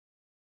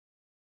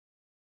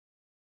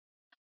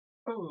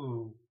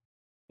Oh,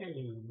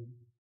 hey.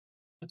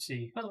 Let's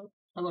see. Hello.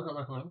 Hello,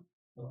 hello, hello.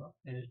 Hello.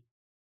 It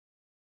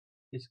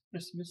is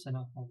Christmas and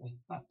I have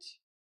a hat.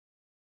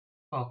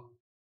 Oh,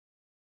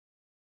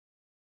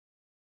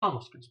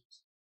 almost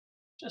Christmas.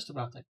 Just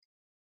about that.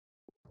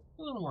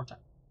 A little more time.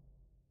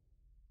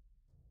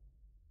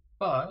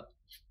 But,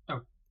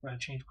 oh, gotta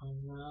change my,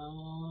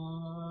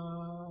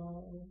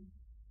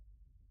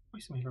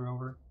 voice meter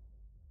over.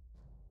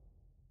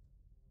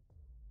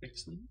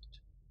 Fix that.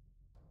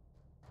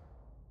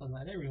 So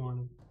that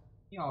everyone,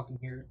 y'all can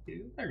hear it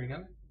too. There we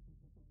go.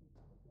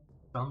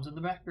 Drums in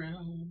the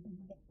background.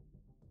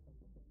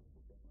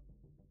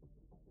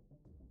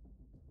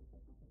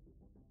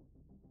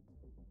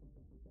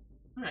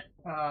 Alright,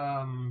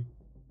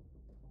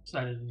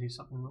 decided to do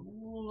something a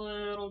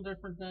little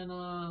different than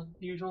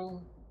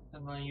usual,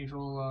 than my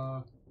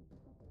usual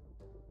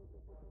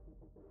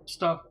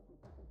stuff.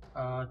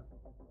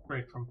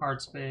 Break from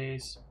hard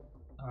space.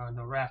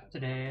 No raft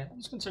today. I'm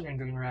just considering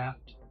doing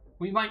raft.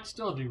 We might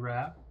still do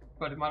raft,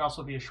 but it might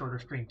also be a shorter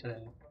stream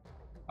today.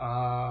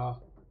 A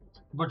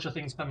bunch of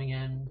things coming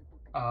in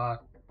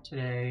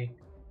today,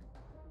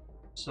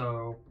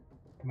 so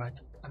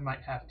I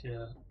might have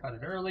to cut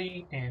it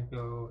early and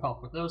go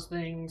help with those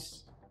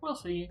things. We'll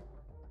see.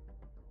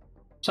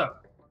 So,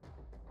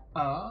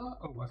 oh,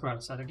 I forgot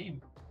to set a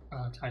game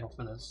title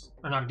for this,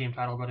 or not a game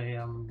title, but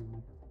a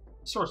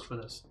source for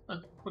this.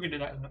 We're gonna do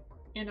that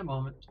in a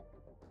moment.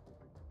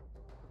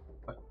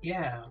 But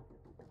yeah,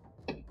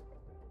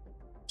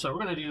 so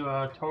we're gonna do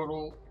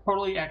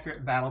totally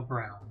accurate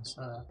battlegrounds.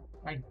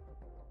 I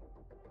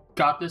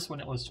got this when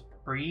it was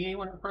free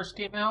when it first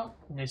came out,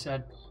 and they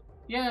said,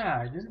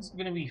 yeah, this is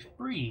gonna be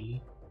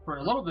free for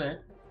a little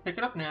bit. Pick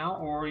it up now,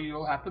 or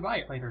you'll have to buy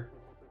it later.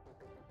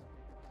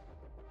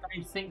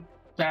 I think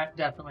that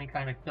definitely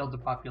kind of killed the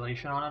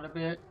population on it a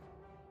bit.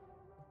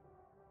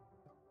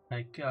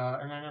 Like,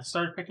 and then it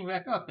started picking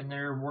back up, and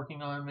they're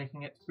working on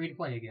making it free to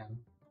play again.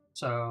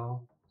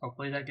 So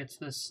hopefully that gets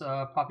this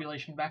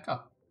population back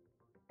up.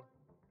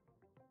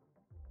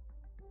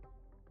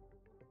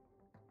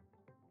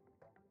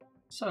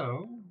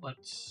 So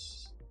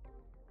let's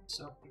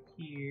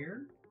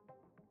here.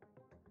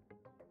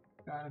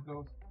 Gotta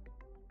go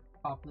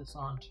pop this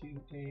onto a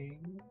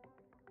thing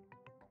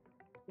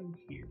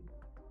here.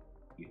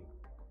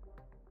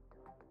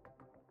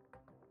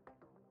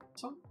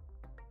 So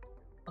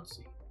let's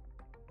see.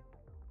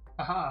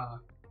 Aha!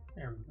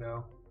 There we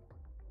go.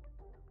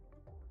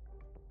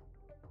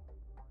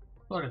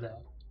 Look at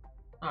that.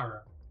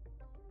 Alright.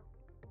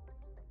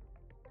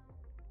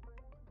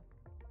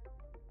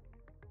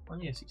 I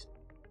need to see something.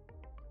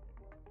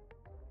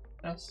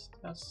 Test.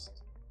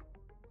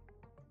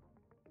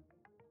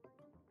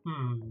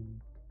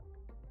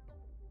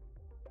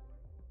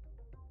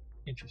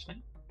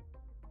 Interesting.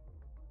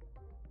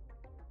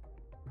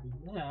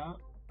 Do that.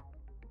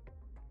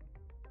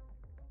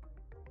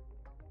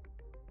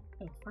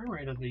 The frame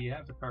rate of the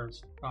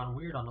avatar's gone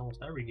weird on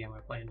almost every game I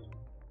play now.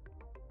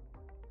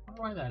 I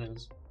wonder why that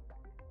is.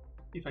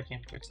 See if I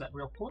can't fix that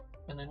real quick,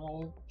 and then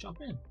we'll jump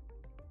in.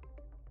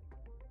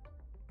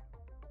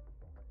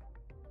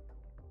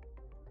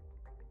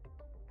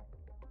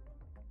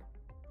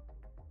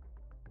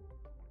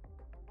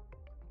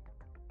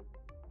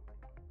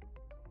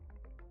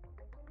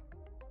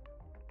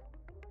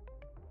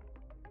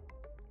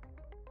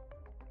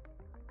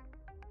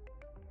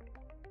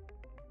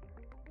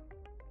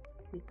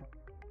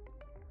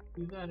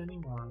 Do that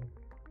anymore.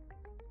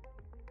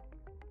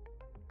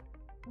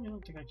 I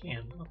don't think I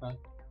can. Okay.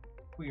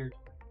 Weird.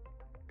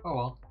 Oh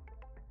well.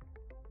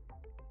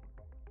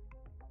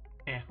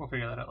 Yeah, we'll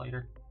figure that out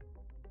later.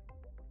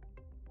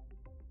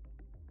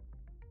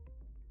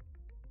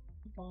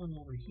 Keep on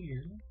over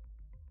here.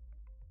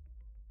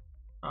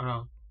 Oh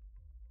no.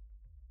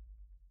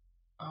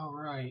 Oh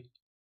right.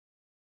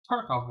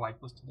 Tarkov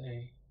wipe was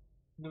today.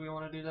 Do we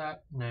want to do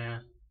that? Nah.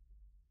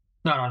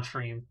 Not on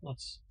stream.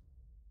 Let's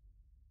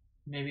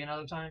maybe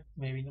another time,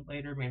 maybe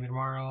later, maybe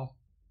tomorrow.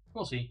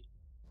 We'll see.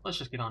 Let's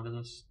just get onto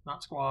this.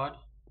 Not squad.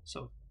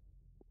 So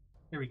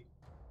here we go.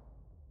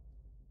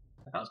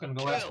 I was gonna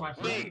go ask my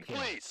friend.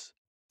 Please.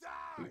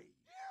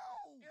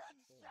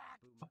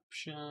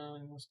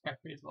 Options.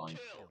 Cafe volume.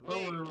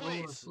 Lower,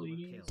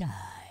 please.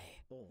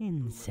 Die,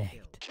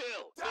 insect.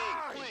 Kill me,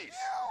 please.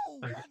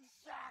 Okay.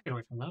 Get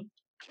away from them.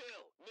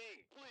 Kill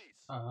me,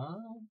 please.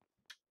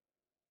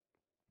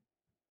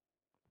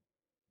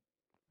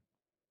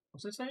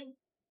 What's this saying?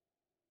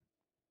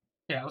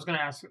 Yeah, I was gonna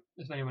ask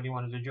if anybody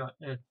wanted to join,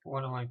 if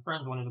one of my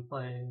friends wanted to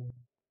play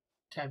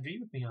TABG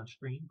with me on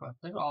stream, but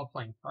they're all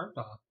playing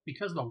Tarkov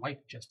because the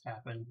wipe just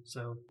happened,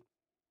 so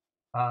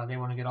they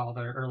want to get all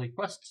their early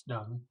quests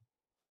done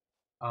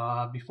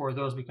before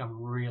those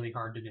become really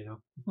hard to do.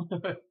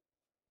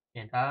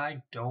 And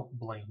I don't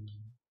blame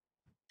them.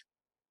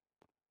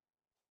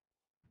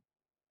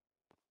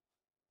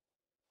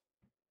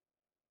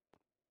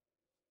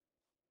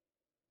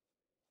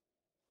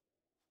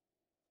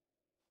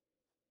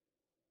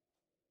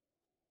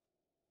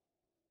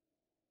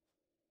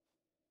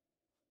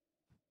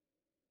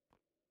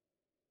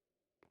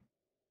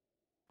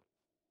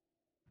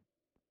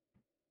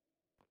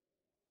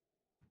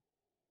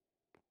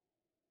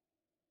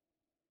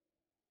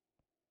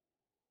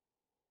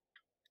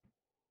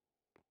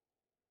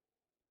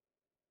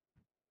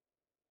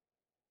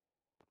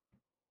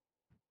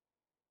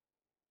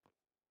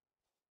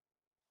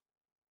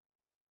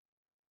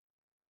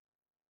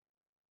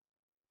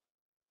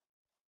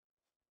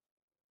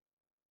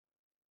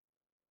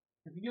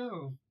 to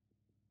go?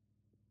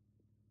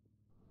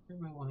 Where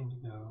am I wanting to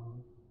go?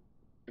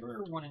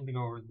 We're wanting to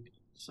go over there.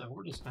 So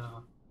we're just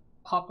gonna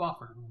pop off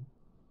our room.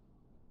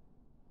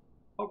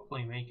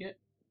 Hopefully make it.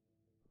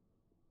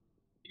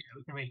 Yeah,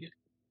 we can make it.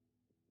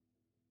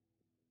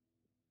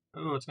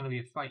 Oh, it's gonna be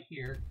a fight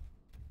here.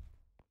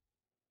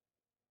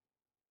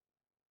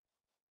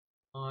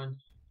 On.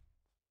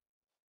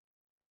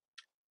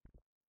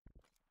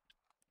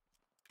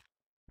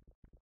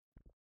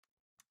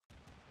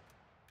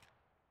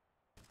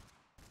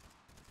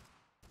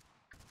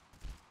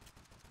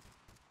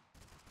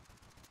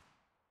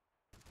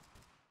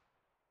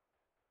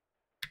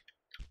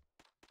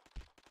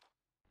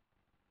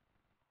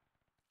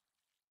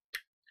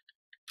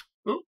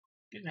 Oop!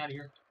 Getting out of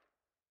here.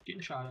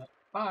 Getting shot at.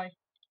 Bye.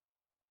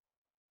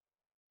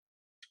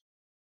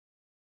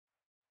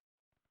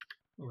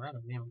 Oh, we're out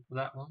of ammo for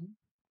that one.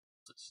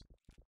 This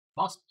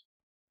must.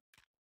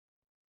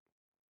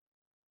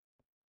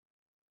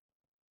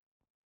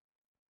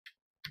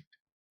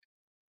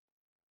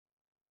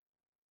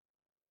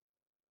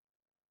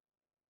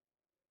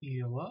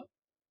 Heal up.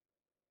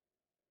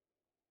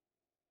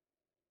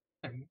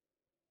 There you go.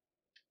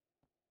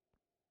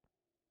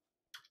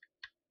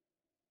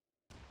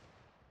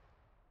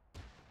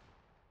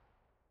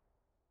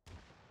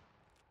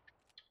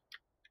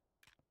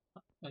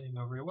 That didn't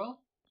go very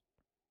well.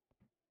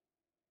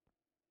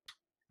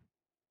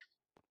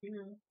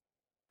 Here.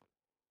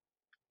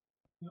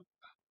 Yep.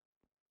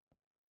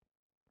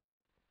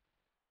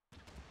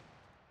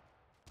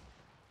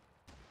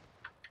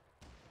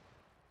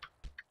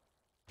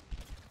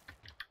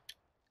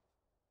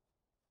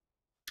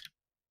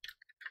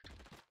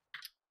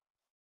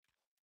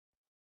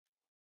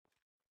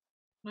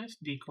 Nice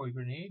decoy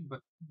grenade,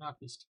 but not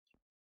this time.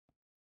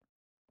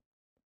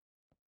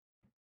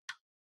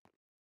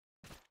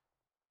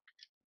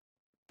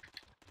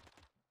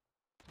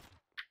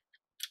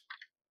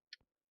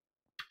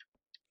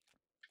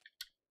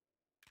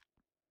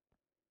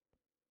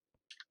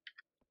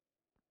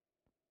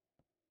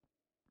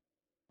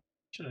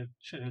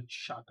 Should have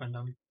shotgunned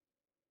them.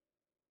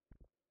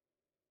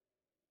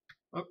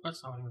 Oh,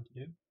 that's not what I meant to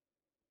do.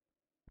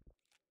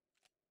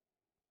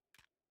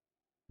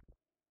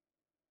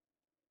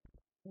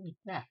 What is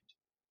that?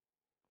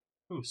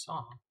 Ooh,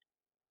 song.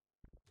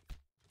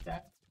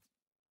 That.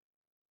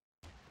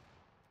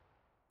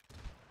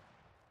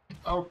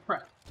 Oh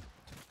crap.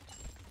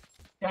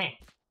 Dang.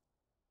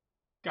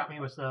 Got me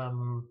with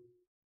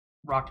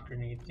rocket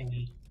grenade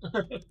thingy.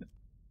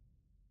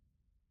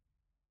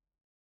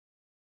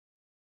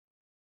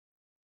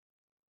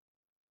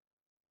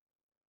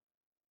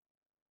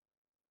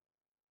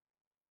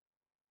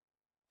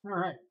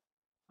 Alright.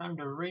 Time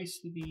to race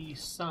to the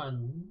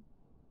sun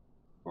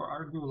for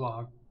our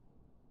gulag.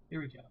 Here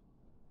we go.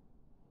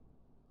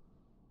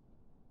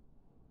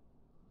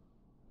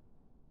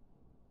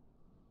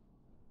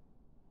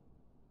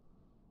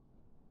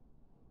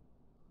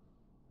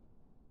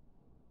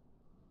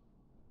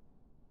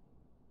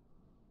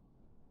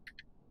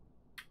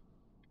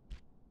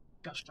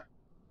 Gosh darn.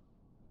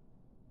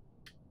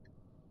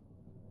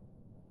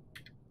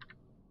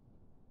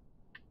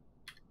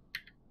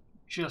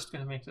 Just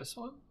gonna make this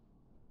one.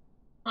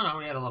 Oh no,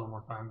 we had a little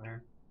more time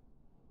there.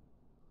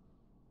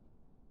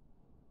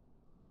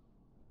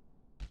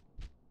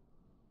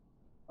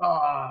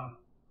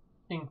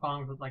 Ping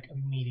pong, but like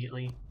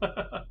immediately.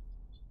 Well,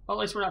 at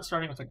least we're not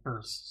starting with a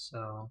curse,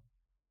 so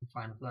I'm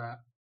fine with that.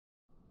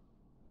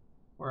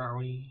 Where are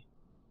we?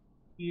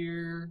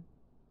 Here.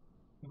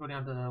 We'll go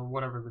down to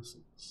whatever this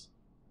is.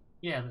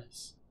 Yeah,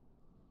 this.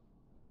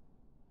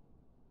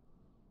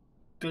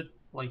 Good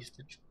place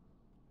to.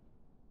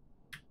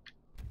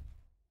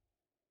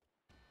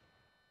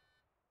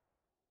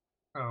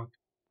 Oh,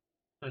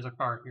 there's a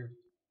car here.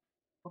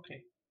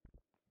 Okay.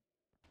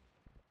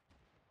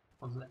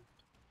 What's that?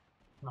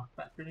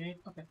 Knockback grenade?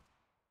 Okay.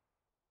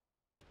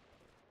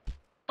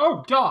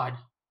 Oh god!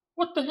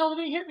 What the hell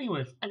did he hit me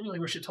with? I really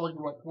wish it told you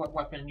what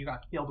weapon you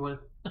got killed with.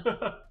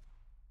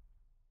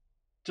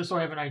 Just so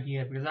I have an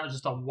idea, because that was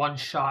just a one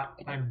shot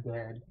and I'm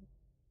dead.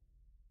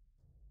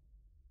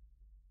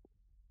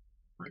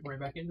 Right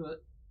back into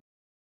it.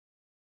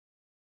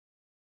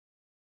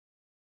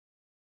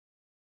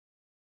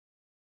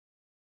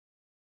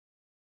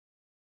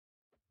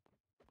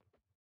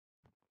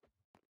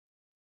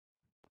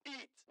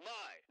 Eat my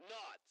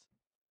nuts.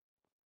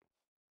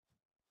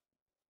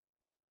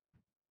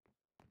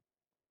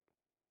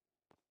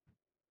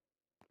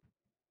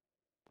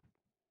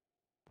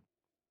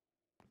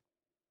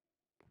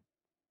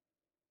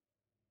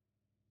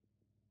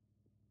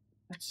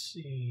 Let's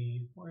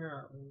see, where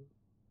are we?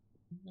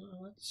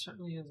 No, that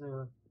certainly is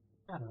a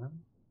pattern.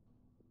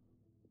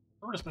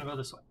 We're just gonna go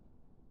this way.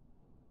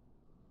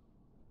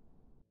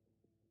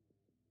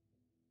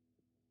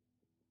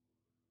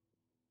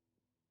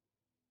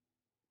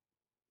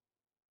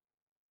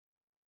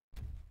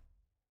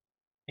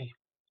 Hey,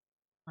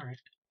 alright.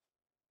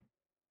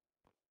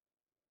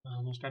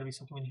 There's gotta be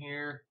something in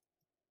here.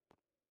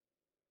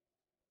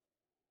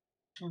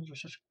 Things are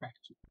such a crack.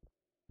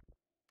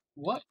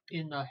 What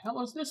in the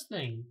hell is this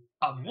thing?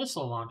 A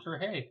missile launcher?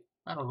 Hey,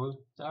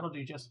 that'll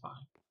do just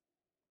fine.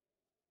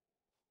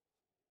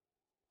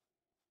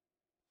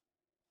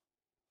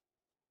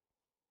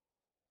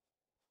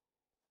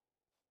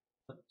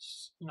 But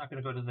I'm not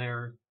gonna go to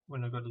there. We're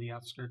gonna go to the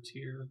outskirts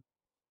here.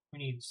 We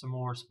need some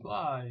more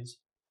supplies.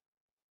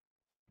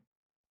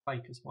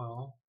 Bike as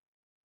well.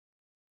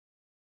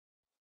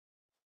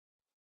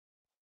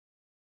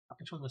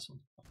 Which one? This one?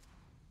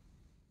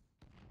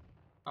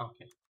 Oh,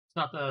 okay. It's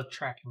not the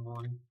tracking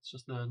one. It's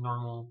just the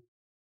normal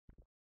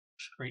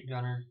straight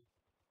gunner.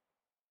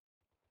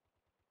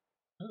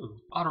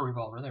 Ooh, auto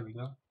revolver. There we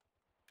go.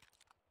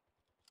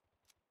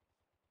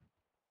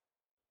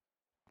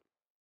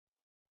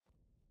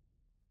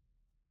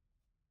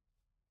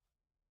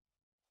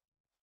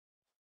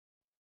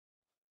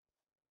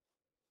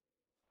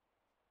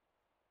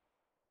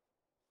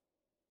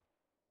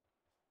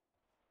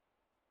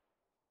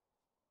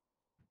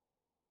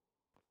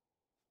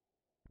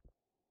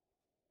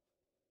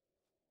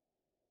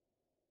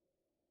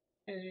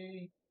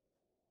 Okay.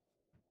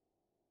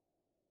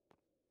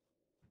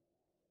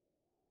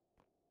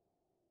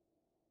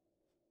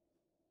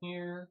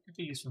 Here, I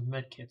could use some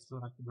med kits. Is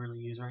what I could really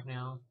use right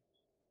now.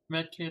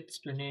 Med kits,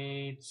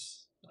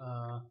 grenades.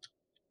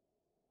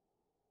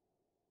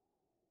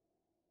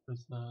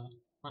 There's the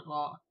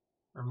flintlock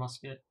or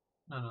musket.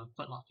 No,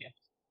 flintlock. Yeah.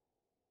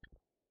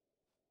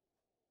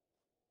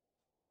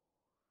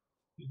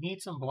 You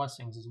need some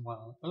blessings as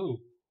well.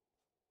 Ooh,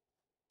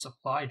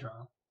 supply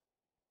drop.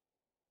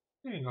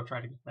 We can go try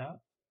to get that.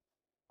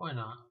 Why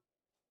not?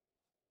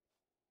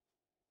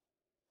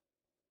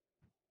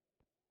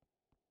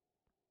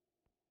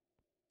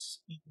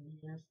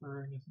 Here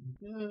for anything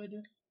good.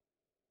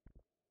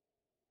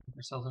 Give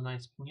ourselves a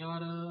nice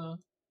pinata.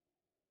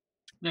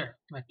 There,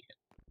 might be it.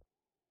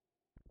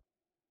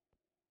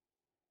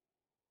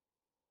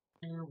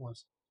 Where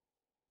was it?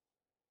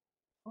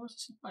 What was the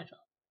supply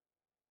drop?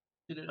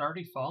 Did it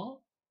already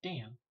fall?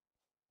 Damn.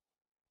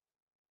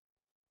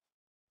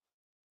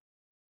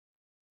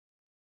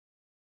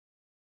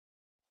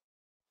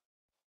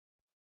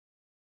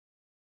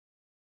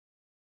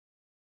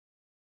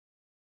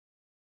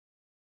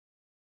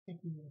 I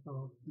think we will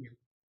go here.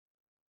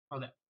 Oh,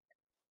 there.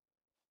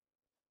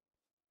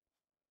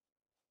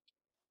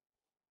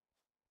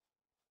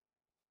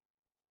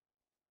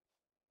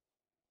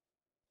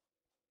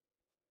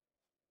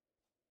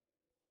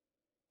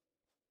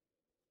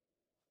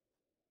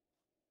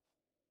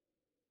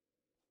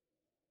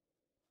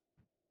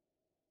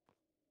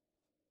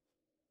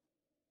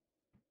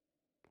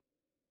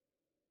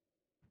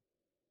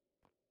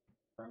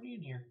 Already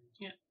in here.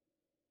 Can't.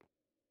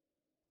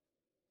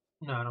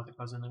 No, I don't think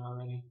I was in there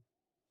already.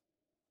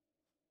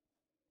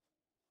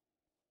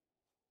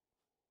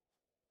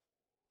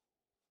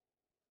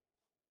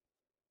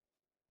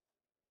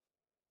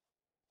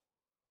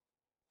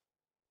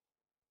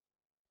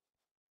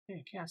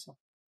 Hey, castle.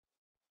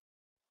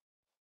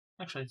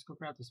 Actually, let's go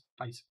grab this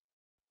bicycle.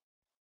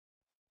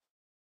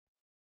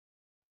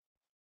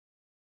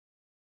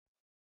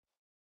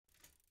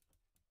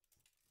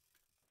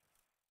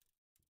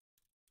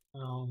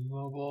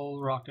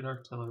 Mobile rocket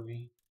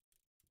artillery.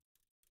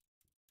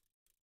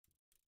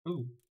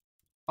 Ooh.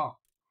 Oh.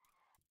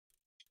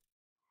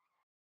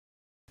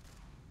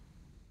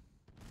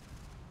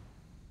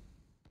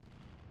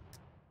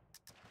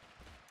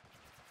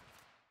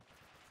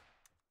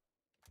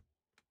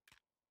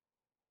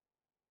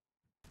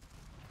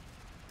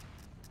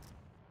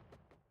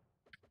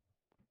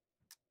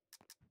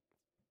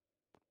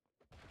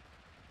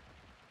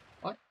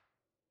 What?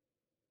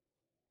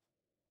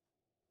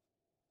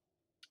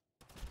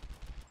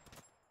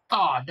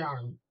 Ah,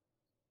 darn.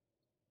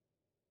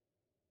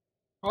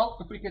 Well,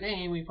 if we could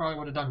aim, we probably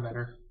would have done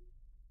better.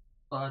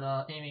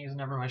 But aiming is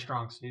never my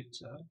strong suit,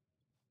 so.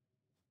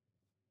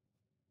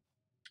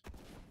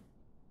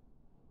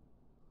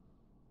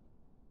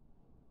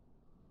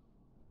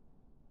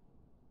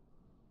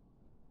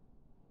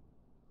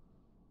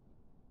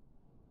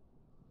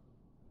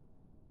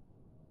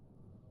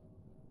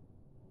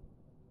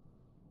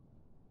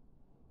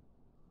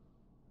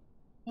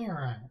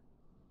 Alright.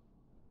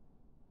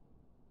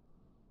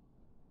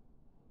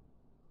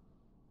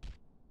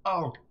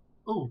 Oh,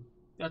 ooh,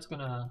 that's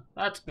gonna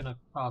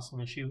cause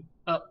some issue.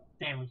 Oh,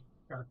 damn, we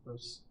got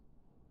this.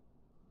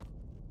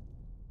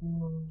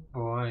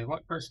 Boy,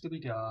 what curse do we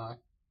got?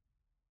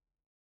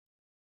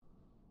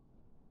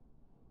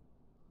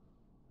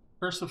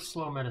 Curse of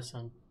slow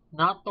medicine.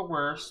 Not the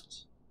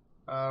worst.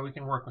 We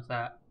can work with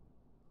that.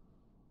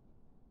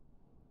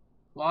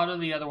 A lot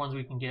of the other ones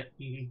we can get,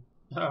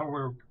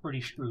 we're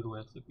pretty screwed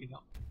with if we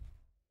don't.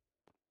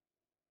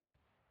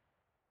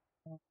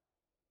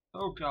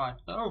 Oh god,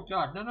 no,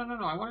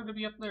 I wanted to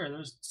be up there.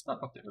 There's stuff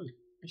up there. Ooh,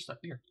 there's stuff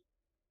here.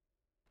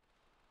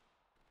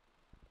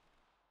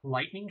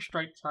 Lightning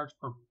strike charge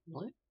per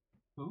bullet?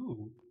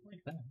 Ooh, I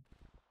like that.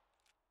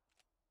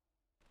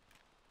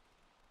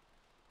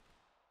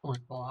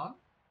 Point block?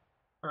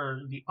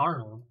 Or the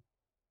arrow.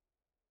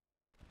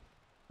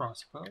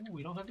 Crossbow.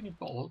 We don't have any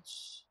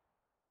bullets.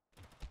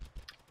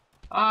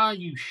 Ah,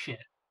 you shit.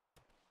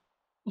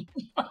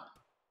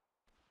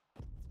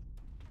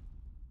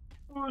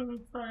 Oh, let me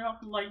try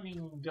out the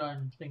lightning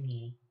gun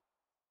thingy.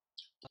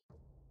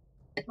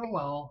 Oh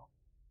well.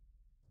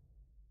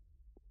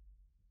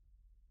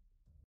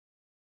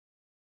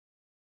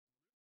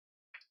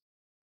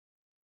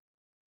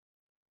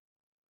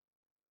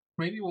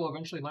 Maybe we'll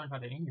eventually learn how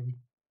to aim.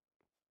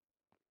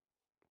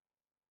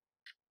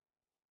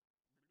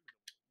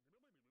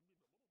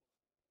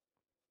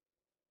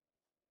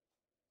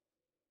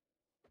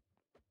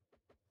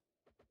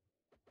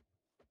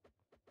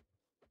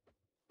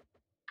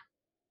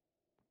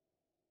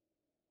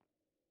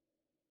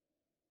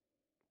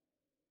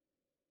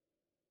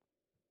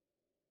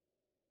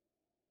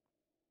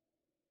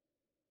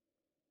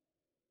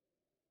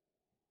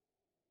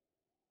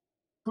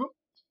 Oop.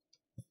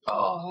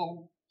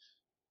 Oh.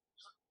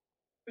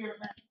 Here,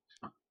 man.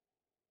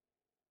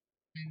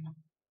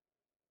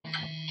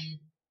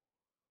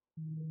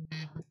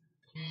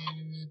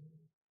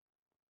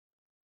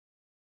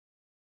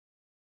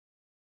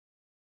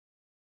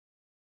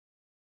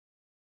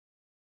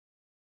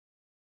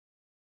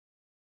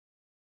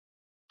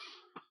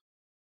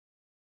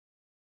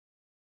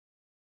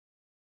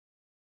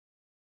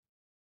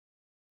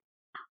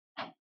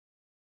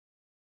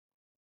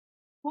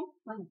 Oop,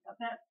 got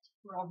that.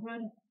 We're all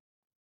good.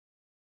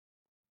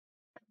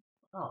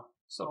 Oh,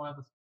 still have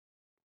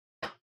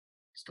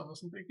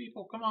some big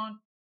people. Come on.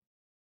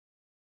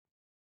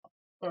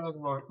 The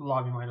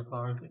lobby might have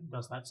bugged. It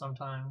does that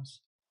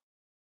sometimes.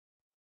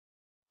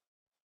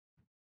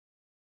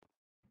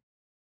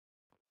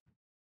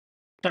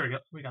 There we go.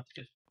 We got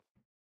the kid.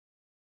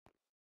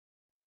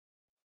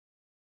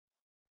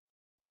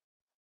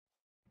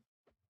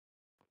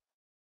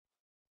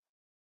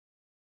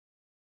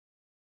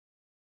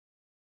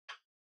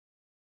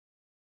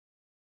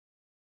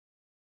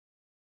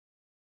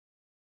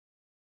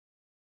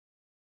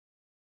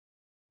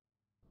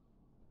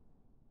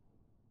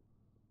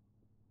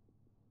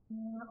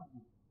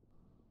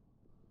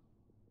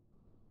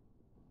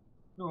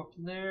 Go up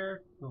to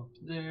there. Go up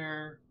to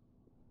there.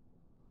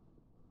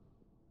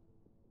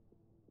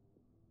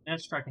 And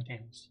strike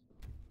containers.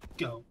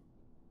 Go.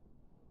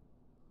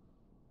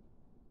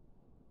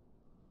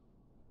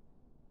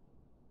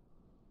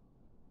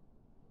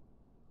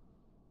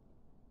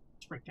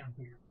 Let's break down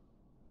here.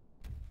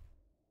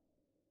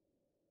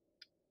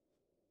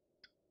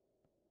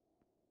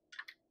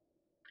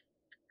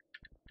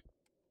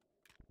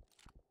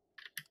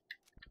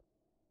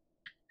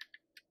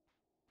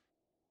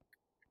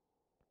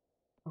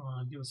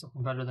 Give us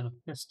something better than a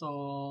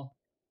pistol.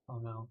 Oh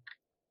no.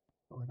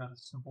 We got a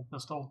simple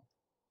pistol.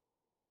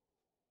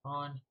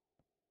 On.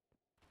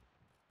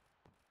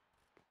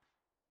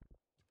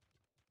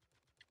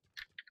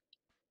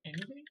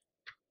 Anything?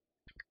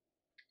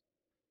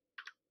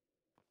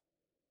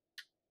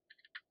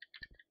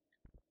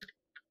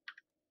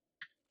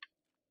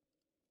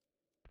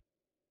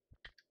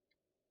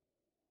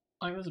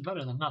 Like, this is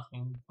better than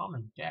nothing. Mom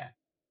and dad.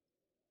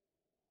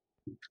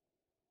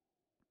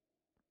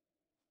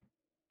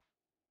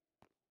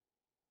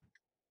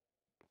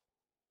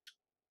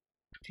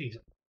 Tease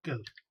it.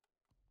 Good.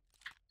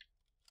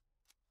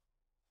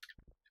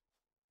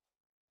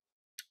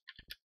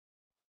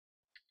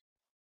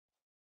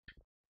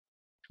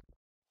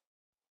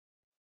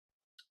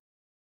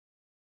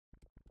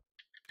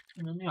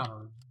 And then the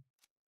honor.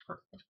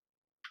 Perfect.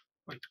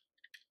 Wait.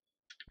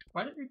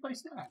 Why did we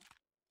place that?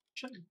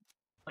 Shouldn't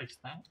place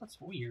that. That's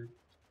weird.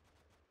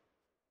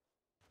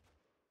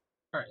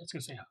 Alright, let's go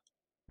say how.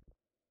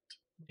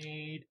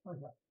 Grenade. What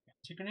is that?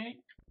 Anti grenade?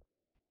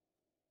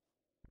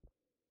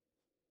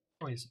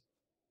 What is it?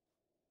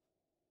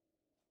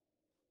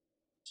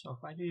 So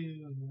if I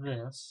do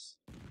this.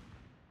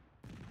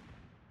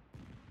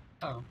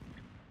 Oh.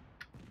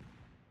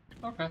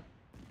 Okay.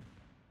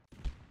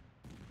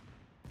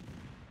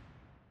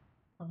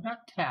 I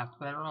got tapped,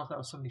 but I don't know if that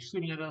was somebody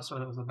shooting at us or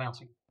that was a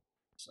bouncing.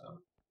 So.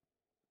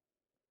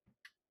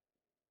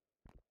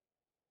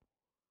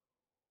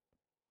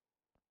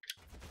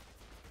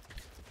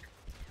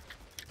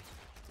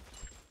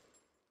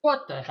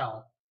 What the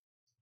hell?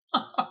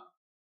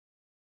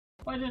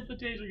 Why didn't the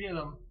taser get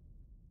him?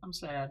 I'm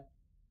sad.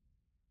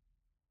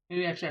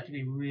 Maybe I actually have to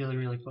be really,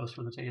 really close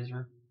for the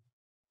taser.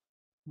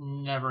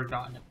 Never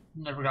gotten it.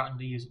 Never gotten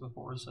to use it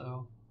before,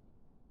 so.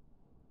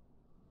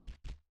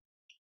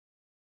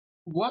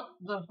 What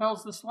the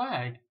hell's this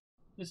lag?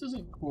 This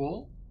isn't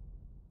cool.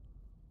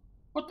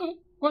 What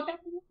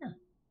happened there?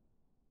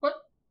 What?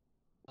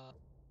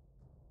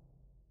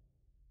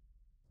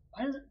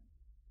 Why is it?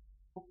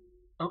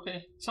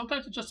 Okay.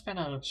 Sometimes it just kind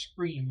of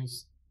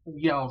screams,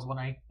 yells when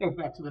I go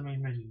back to the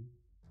main menu.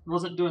 It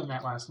wasn't doing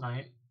that last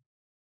night.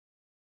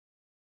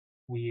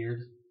 Weird.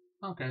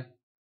 Okay.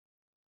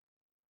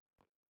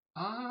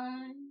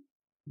 I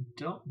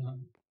don't know.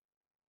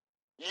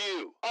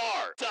 You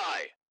are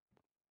die.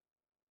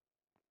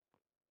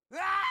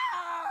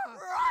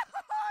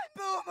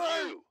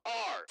 Boomer! You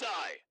are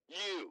die.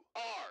 You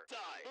are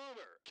die.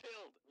 Boomer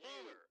killed.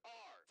 Boomer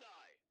are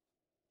die.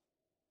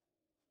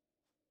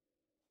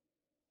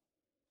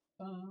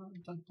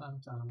 Dun, dun,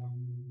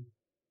 dun.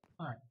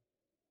 Alright.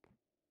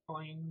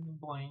 Boing,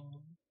 boing.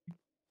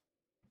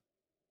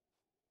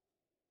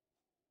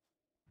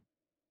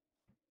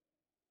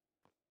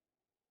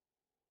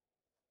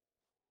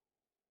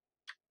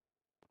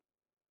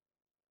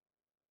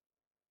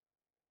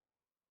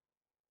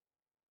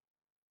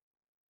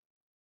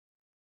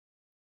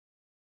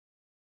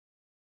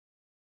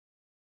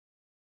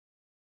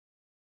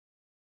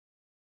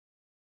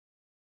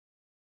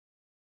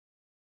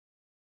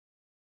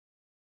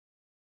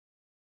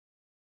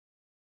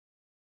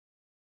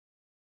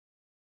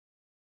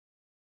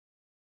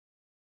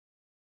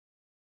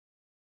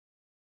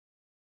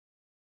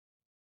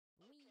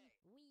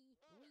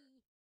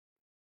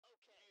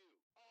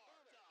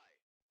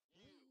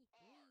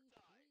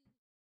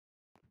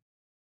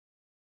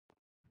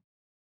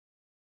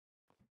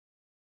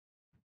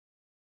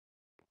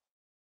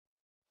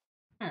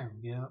 There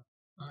we go.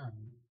 Alright.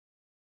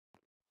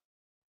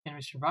 Can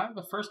we survive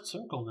the first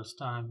circle this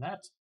time?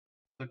 That's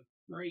the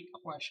great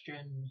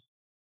question.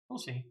 We'll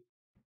see.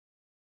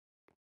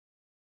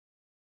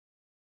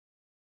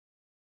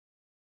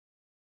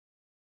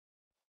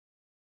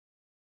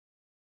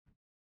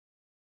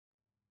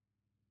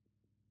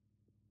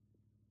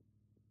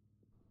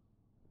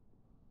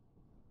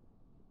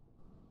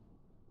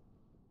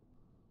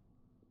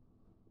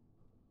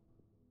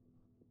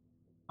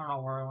 I don't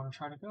know where I want to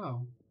try to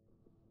go.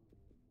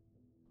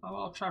 Oh,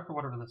 I'll try for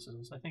whatever this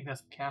is. I think that's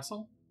the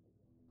castle.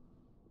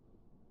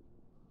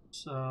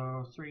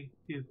 So, 3,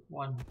 2,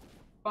 1,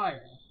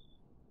 fire.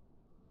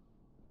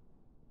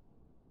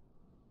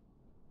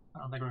 I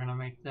don't think we're gonna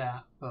make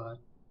that, but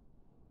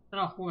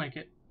no, we'll make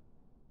it.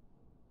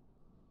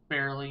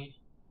 Barely.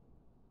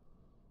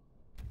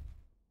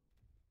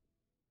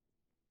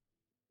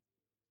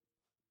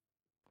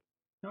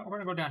 No, we're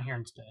gonna go down here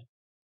instead.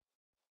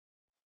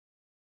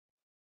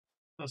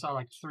 So I saw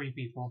like 3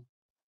 people.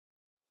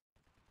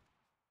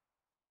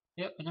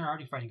 Yep, and they're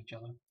already fighting each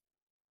other.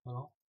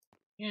 So,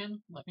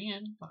 let me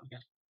in. Oh, okay.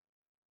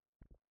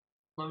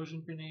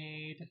 Explosion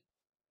grenade.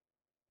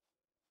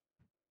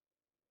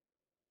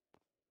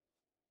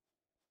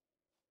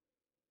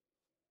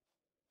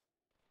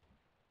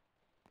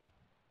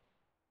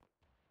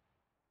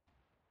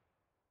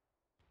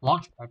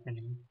 Launch pad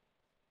grenade.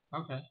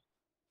 Okay.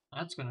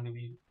 That's gonna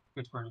be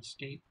good for an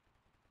escape.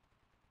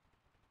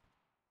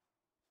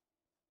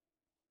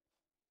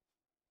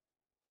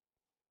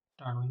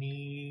 Darn,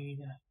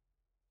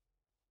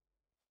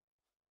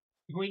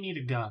 we need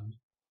a gun.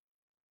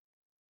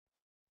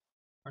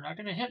 We're not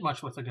gonna hit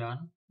much with a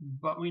gun,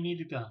 but we need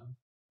a gun.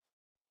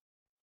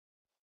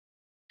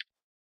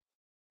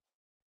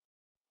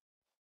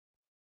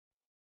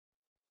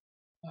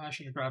 I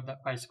should have grabbed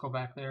that bicycle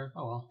back there.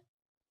 Oh well.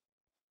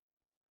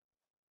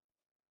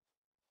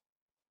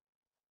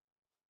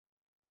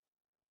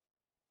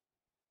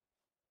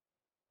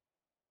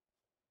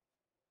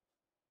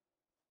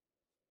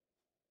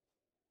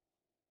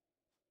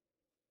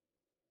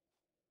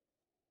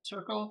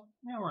 Circle?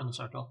 Yeah, we're in the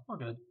circle. We're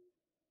good.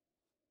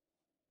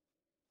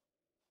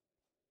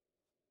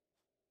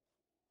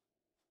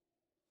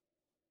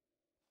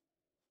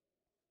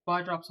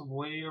 Supply drops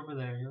way over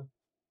there.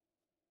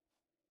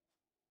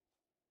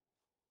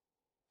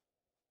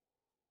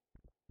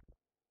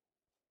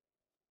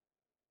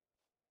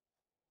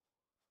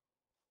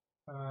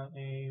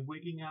 A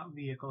wigging out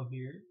vehicle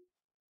here.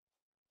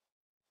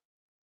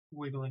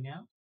 Wiggling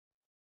out.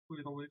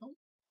 Wiggle, wiggle.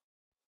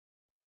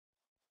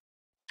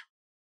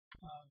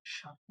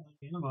 Shotgun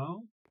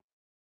ammo.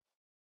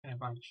 Can I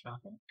buy the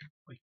shotgun?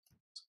 Wait.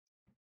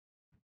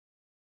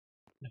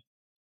 No.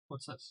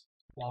 What's this?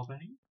 Wall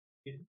grenade?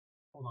 Okay.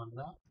 Hold on to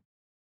that.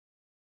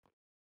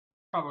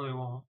 Probably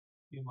won't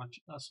do much.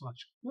 That's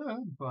much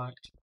good, but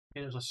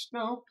okay, there's a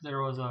scope.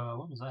 There was a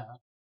what was that?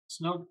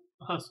 Snow.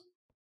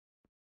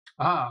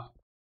 Ah.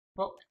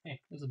 Well,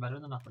 hey, this is better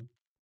than nothing.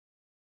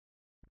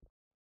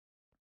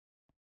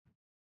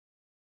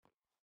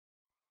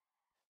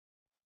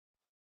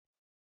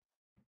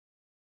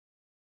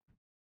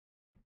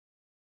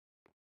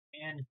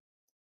 And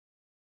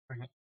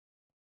bring it.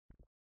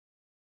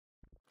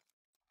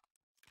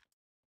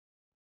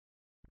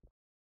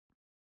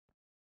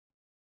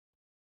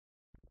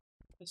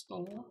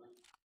 Pistol.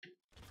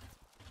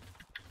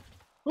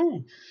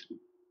 Ooh.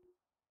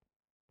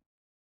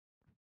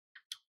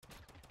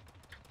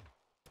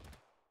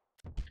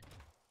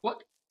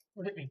 What?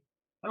 What hit me?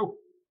 Oh.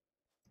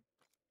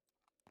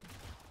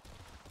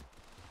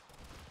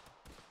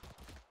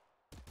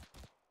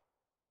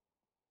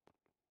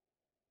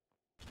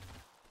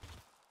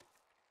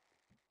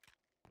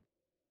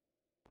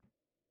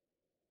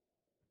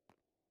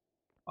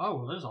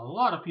 Oh, there's a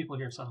lot of people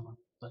here suddenly.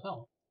 What the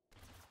hell?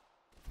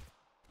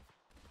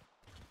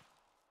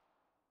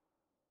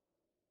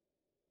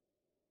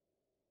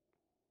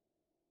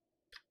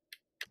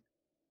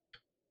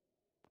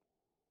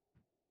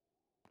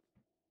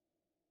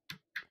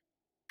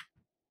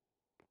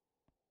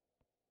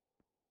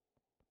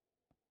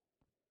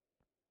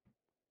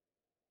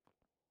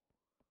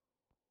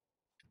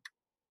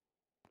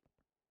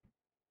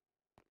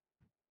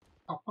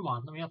 Oh, come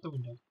on, let me out the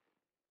window.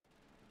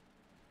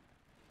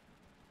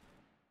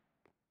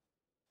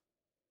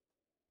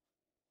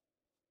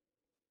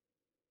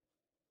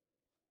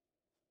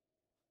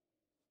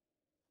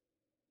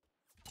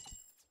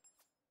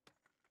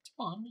 It's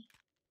fun.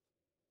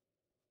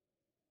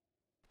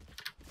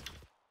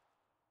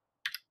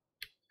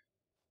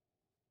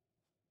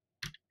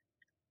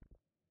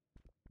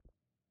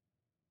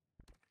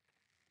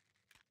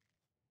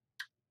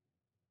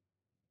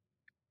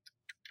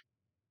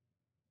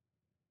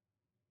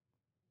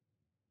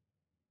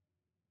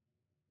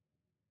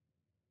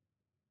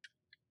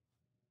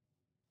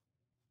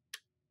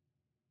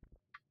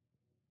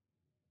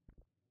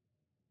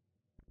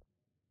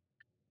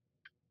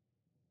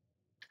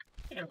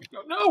 There we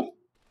go. No!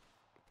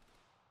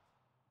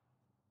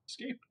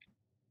 Escape.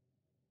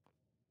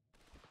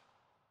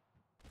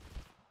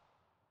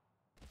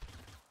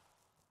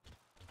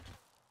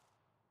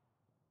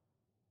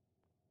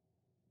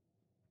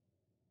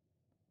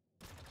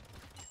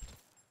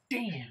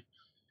 Damn.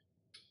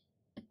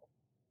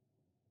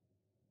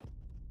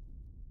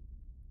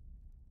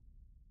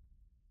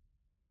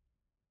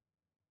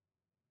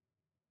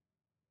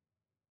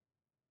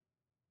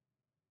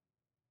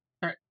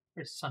 Alright,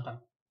 it's Sunday.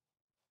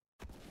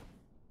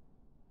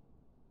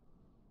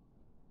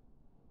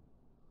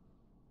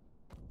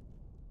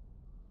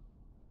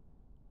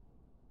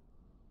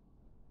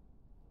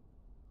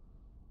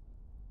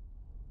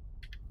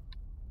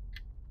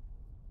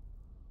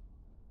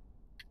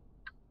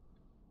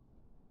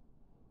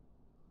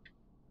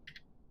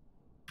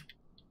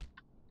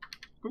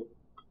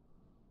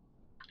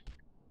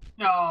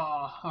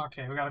 Oh,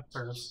 okay, we got a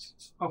curse.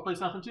 Hopefully it's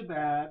nothing too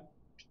bad.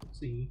 Let's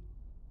see.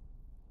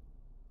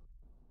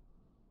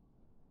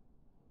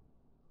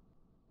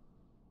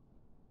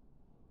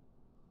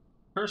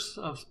 Curse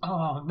of...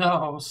 Oh,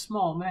 no,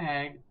 small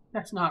mag.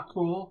 That's not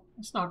cool.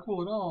 That's not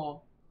cool at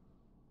all.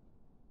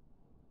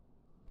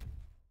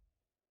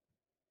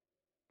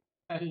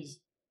 That is...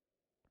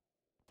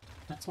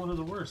 That's one of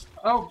the worst.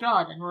 Oh,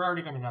 God, and we're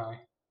already gonna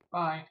die.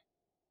 Bye.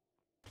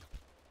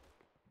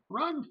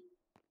 Run!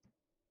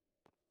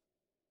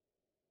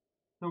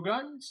 No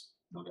guns?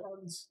 No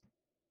guns.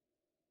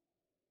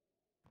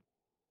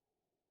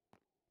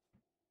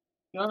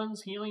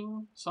 Guns,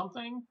 healing,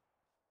 something?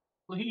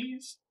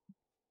 Please?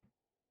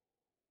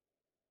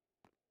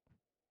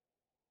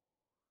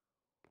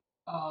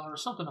 There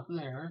was something up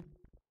there.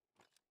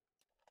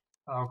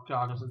 Oh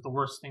god, this is the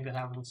worst thing to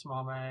have with a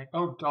small mag.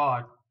 Oh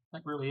god,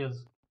 that really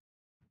is.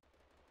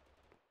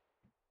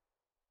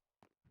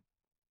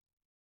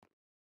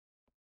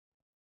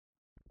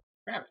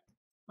 Grab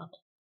it. Okay.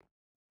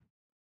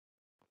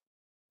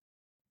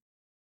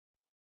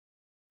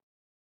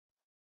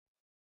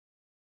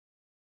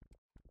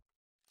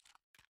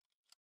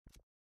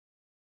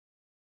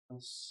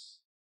 Let's...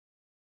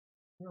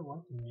 You're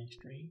welcome,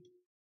 Ministry.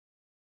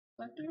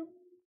 Does that do?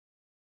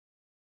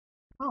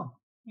 Oh,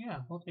 yeah,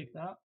 we'll take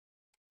that.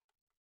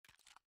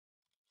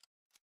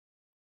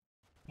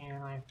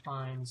 Can I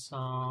find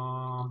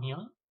some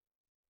healing?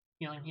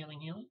 Healing, healing,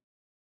 healing.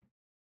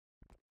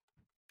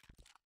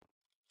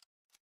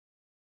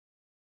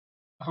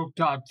 Oh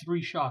god,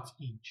 3 shots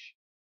each.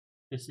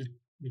 This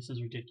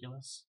is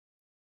ridiculous.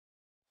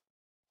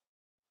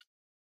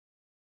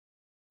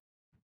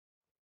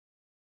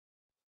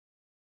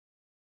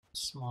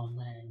 Small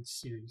mag,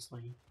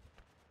 seriously.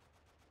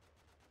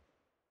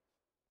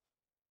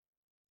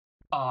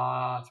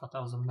 I thought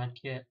that was a med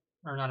kit.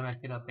 Or not a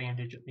med kit, a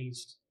bandage at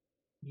least.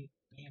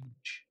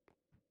 Bandage.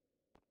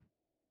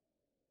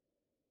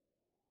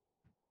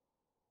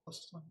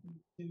 What's something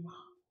to do?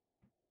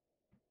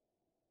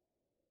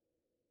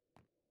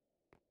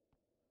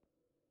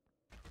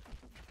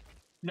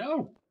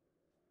 No!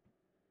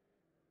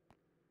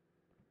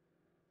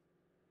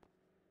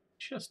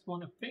 Just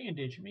want a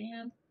bandage,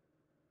 man.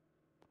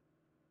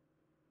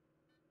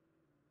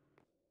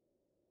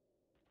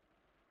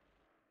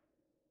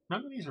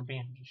 None of these are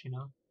bandages, you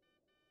know.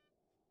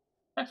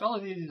 In fact, all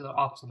of these are the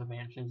opposite of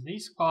bandages.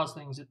 These cause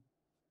things that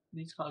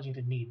these cause you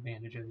to need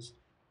bandages.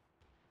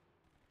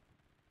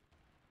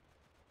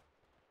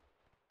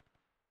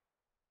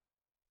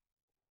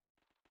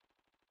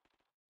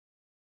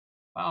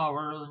 Wow,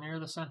 we're near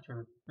the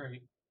center.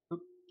 Great. Oop,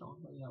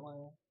 don't go that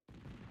way.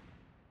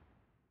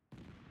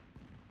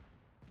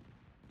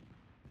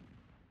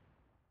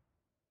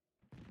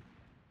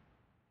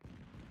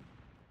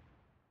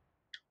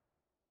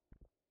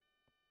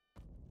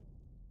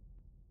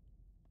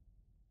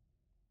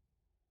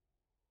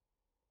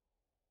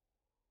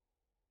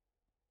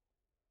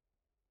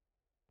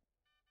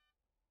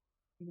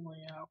 Either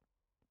way out.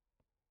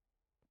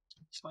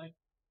 This way.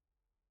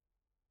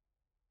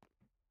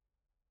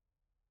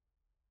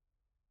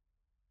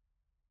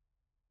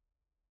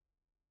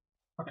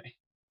 Okay.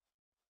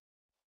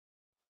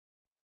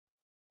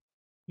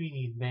 We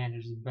need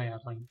bandages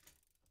badly.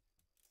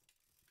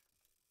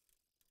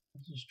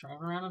 Let's just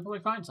drive around until we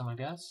find some, I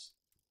guess.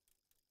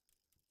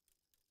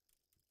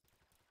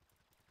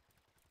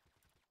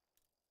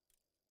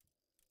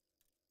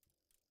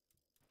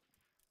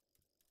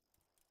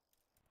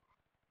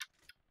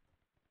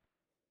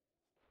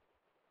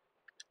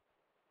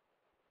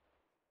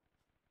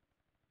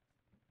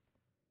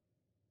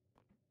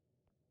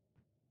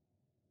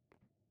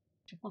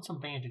 Just want some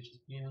bandages,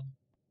 man.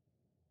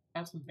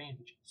 Have some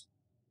bandages.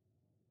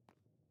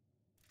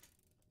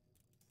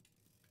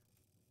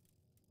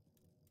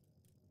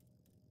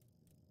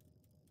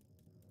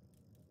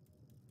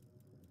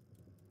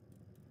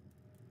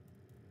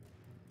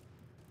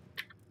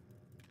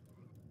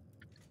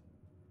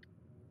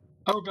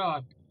 Oh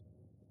god.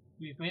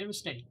 We've made a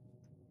mistake.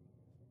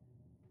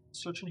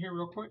 Searching here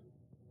real quick.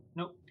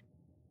 Nope.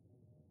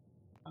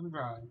 I'm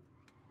dry.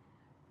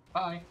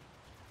 Bye.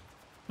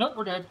 Nope,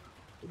 we're dead.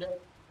 We're dead.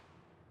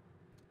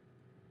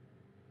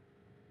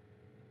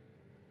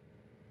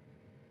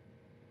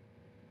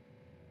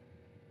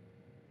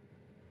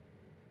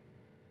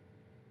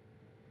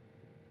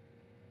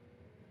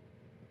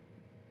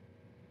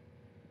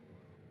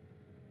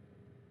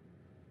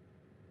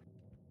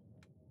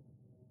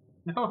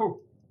 No!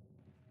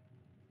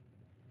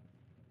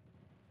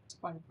 Let's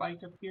find a bike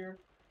up here.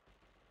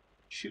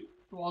 Shoot,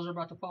 the walls are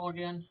about to fall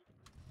again.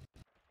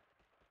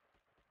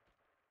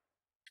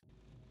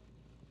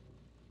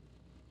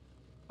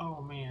 Oh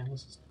man,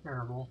 this is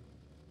terrible.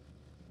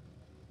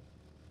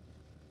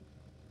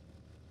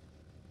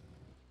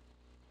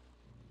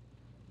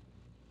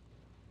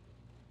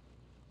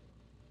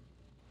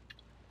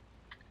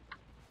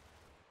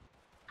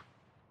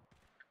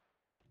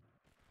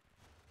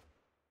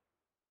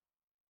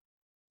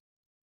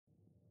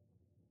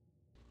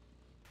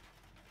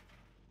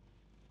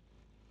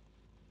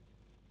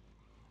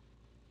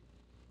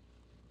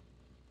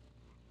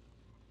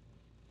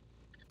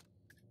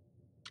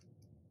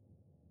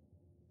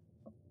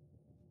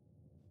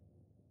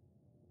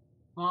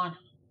 Come on.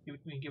 Give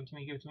it to me, give it to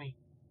me, give it to me.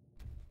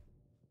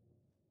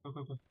 Go,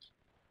 go, go.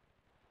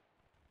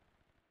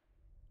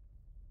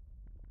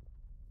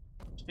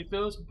 Just take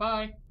those.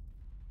 Bye.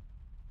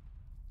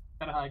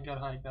 Gotta hide,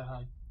 gotta hide, gotta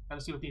hide.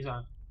 Gotta see what these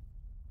are.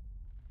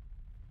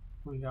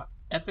 What we got?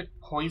 Epic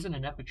Poison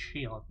and Epic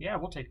Shield. Yeah,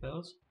 we'll take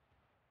those.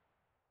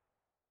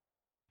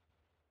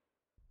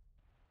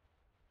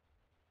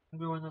 I'll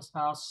go in this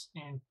house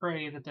and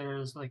pray that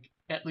there's like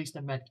at least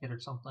a med kit or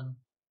something.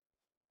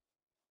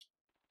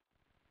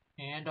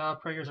 And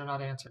prayers are not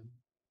answered.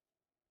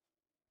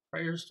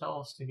 Prayers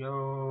tell us to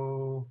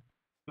go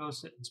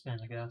sit and spin,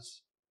 I guess.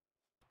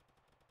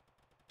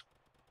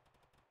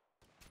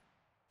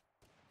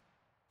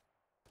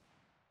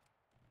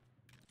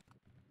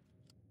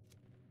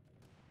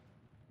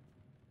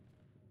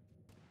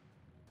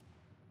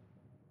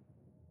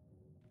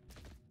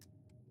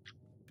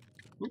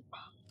 Oop.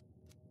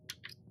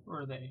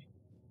 Where are they?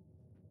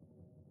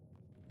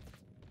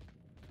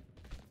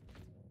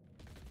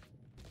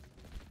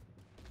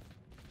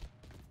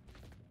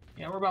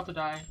 Yeah, we're about to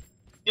die.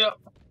 Yep.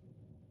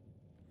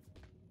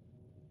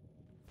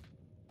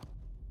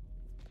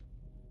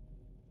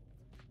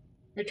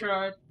 We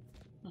tried.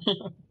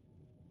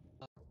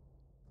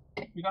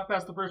 We got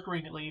past the first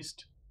ring at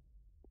least.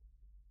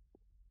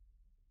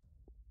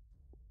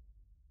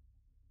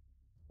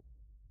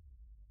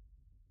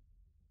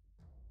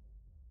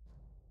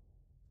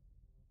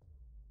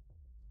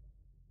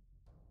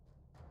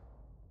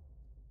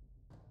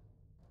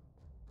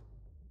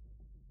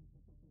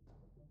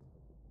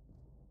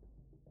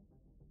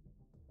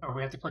 Oh,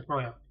 we have to click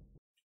Royale.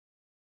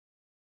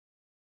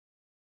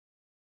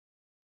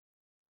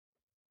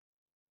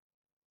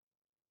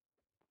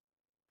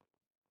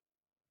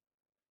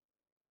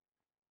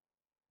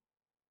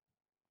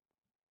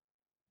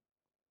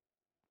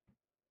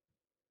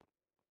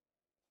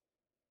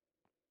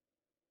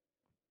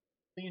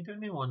 Into a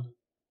new one.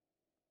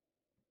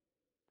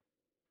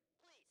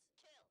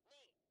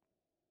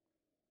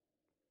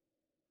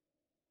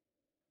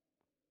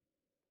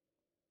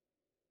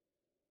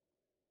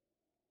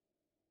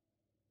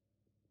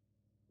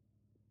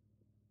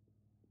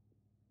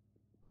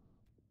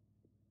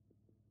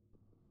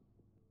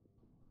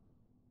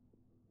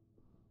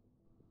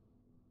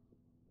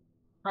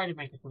 Try to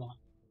make it to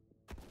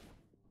that.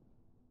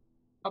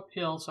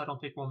 Uphill, so I don't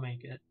think we'll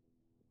make it.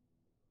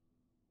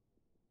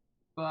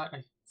 But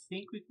I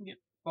think we can get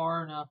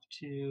far enough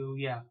to,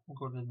 yeah, we'll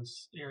go to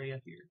this area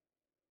here.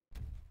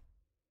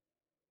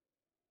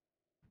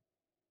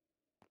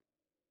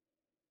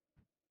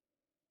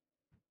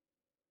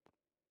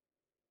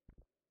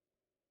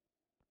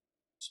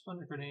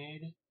 Splinter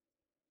grenade.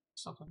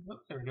 Something. Oh,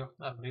 there we go.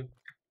 That'll do.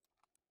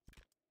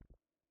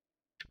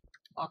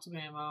 Lots of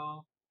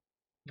ammo.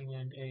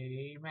 And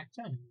a Mac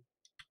 10.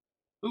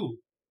 Ooh.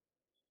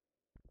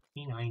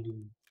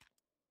 P90.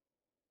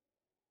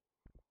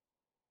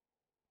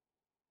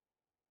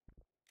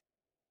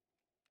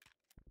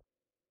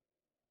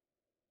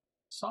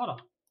 Soda.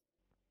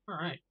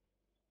 Alright.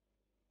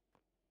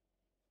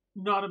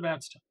 Not a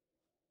bad start.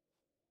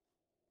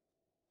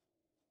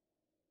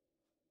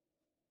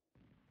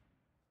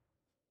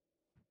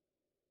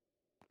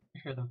 I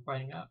hear them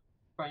fighting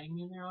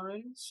in there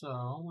already,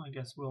 so I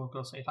guess we'll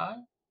go say hi.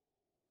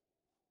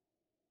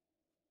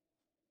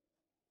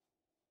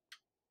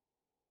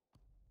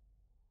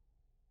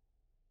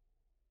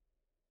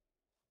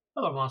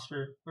 Hello,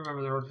 monster.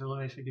 Remember the original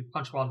race we could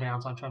punch while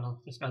down, so I'm trying to.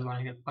 This guy's going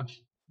to get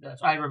punched. Yes,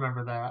 I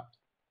remember that.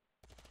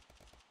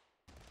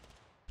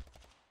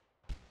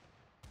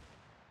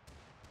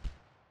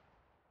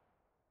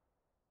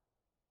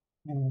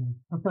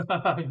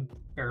 I'm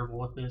terrible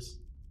with this.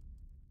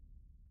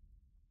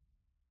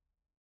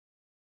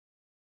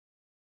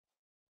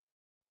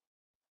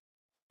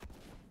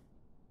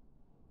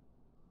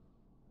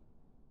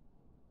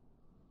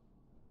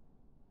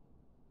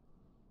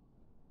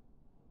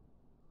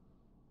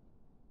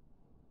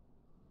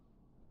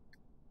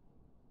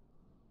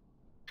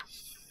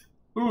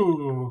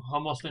 Ooh,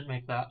 almost didn't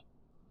make that.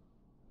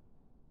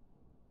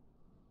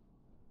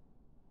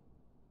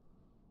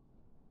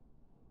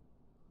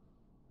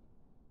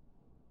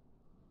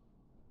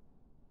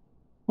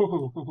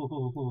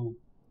 Ooh.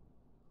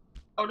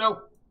 Oh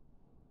no!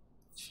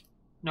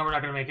 No, we're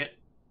not gonna make it.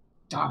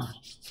 Darn.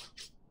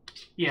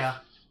 Yeah.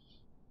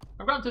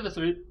 I've gone through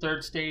the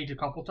third stage a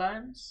couple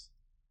times.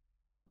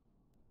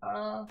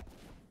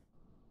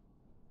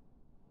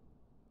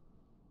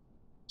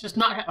 Just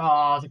not.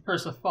 Oh, the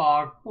Curse of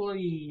Fog,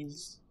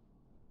 please.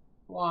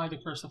 Why the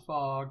Curse of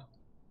Fog?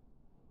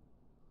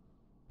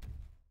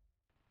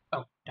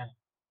 Oh, dang.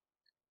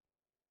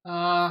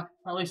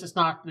 At least it's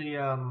not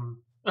the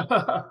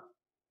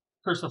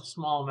Curse of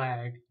Small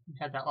Mag. We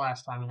had that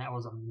last time, and that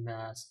was a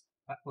mess.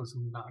 That was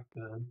not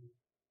good.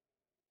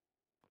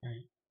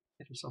 Alright,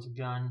 get yourself a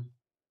gun.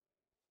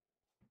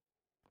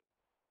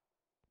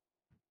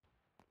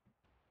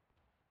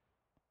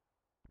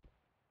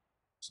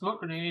 Smoke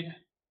grenade.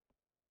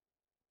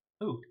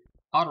 Ooh,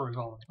 auto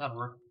revolver. That'll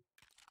work.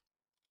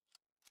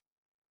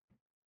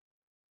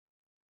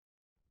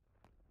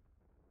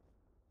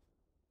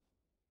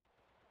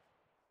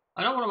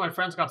 I know one of my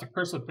friends got the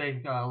Curse of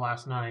Big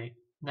last night.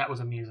 That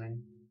was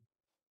amusing.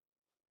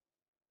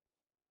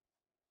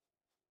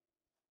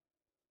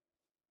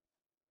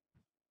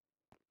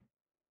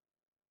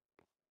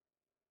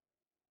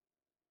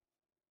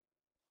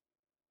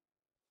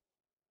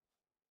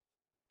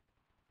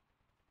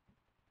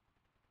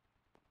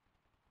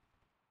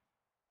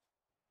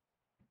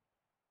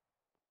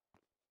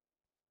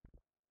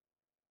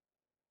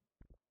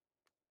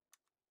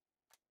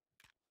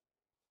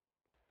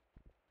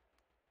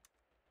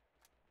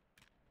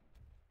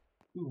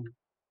 Ooh.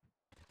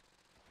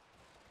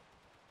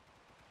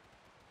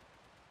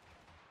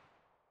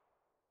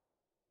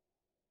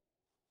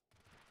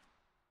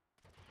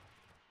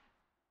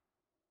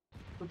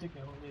 Where'd they go?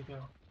 Where'd they go?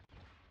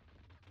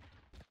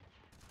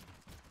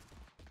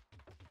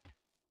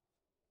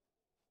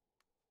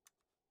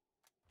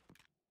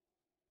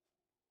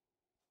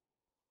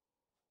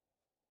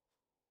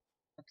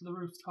 Up to the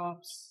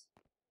rooftops.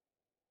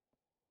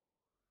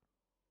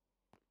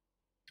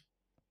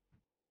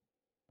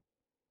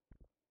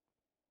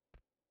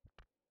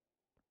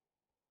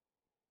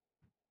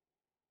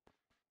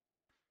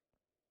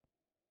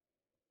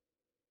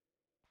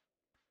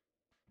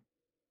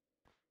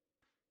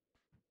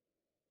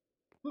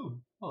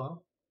 Ooh,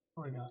 hello.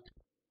 What do we got?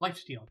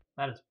 Lifesteal.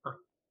 That is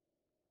perfect.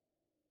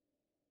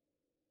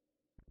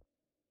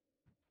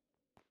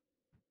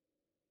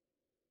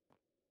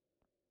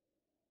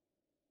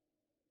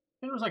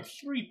 There was like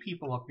 3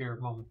 people up here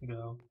a moment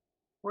ago.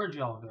 Where'd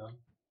y'all go?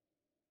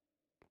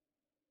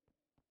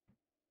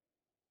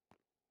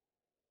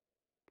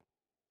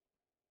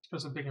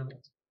 Because of being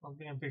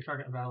a big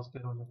target in battle is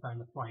good when they're trying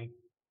to flank.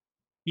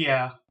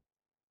 Yeah.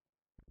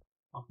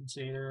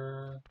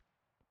 Compensator.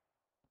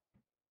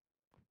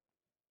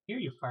 Here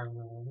you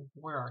fireman.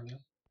 Where are you?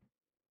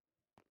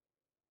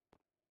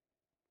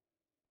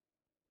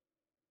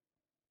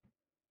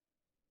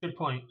 Good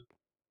point.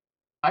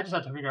 I just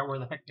have to figure out where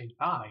the heck they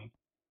died.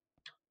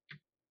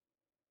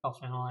 Health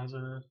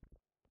analyzer.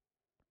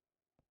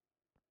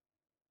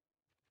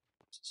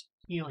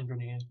 Healing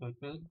grenade,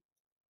 good.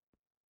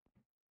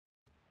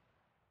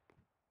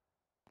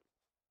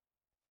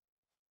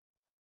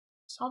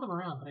 Saw them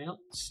around, but I don't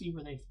see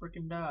where they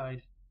freaking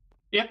died.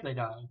 If they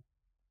died.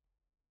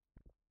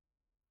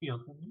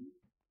 Field grenade.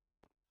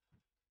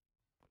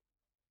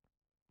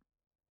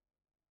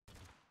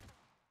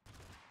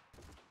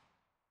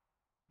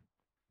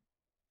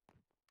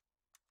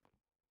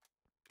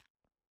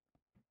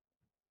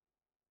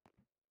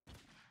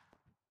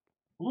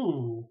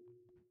 Ooh.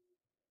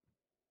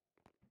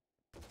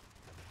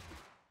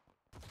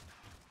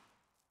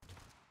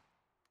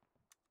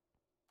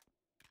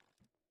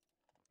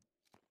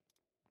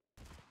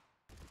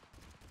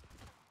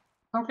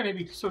 How can I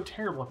be so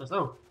terrible at this?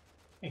 Oh,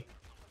 hey,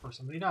 or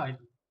somebody died.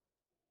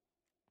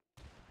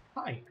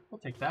 Hi, we'll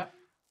take that.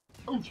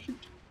 Oh shoot!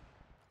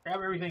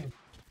 Grab everything.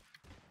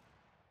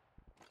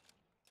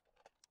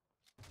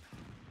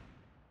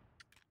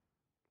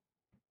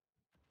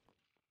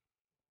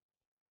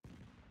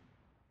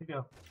 Here you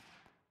go.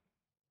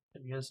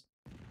 There he is.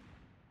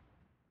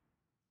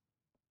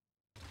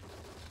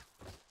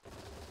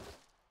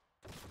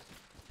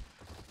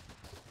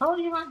 How are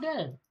you not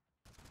dead?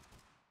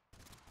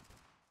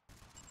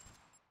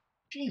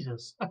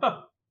 Jesus.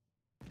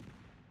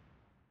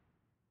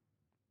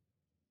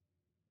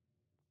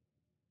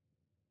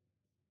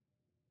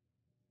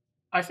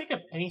 I think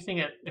if anything,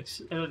 it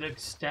would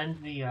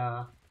extend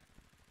the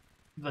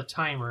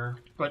timer,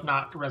 but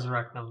not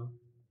resurrect them.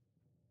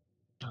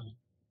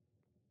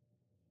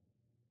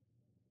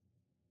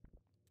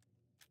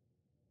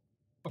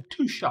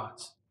 2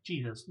 shots.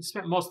 Jesus, we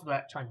spent most of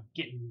that trying to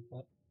get me,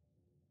 but...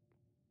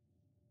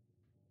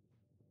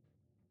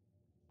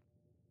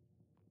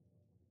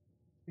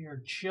 We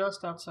are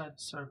just outside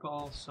the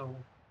circle, so...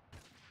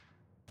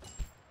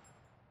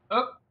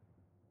 Oh!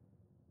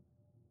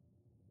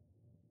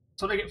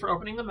 That's what I get for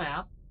opening the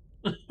map.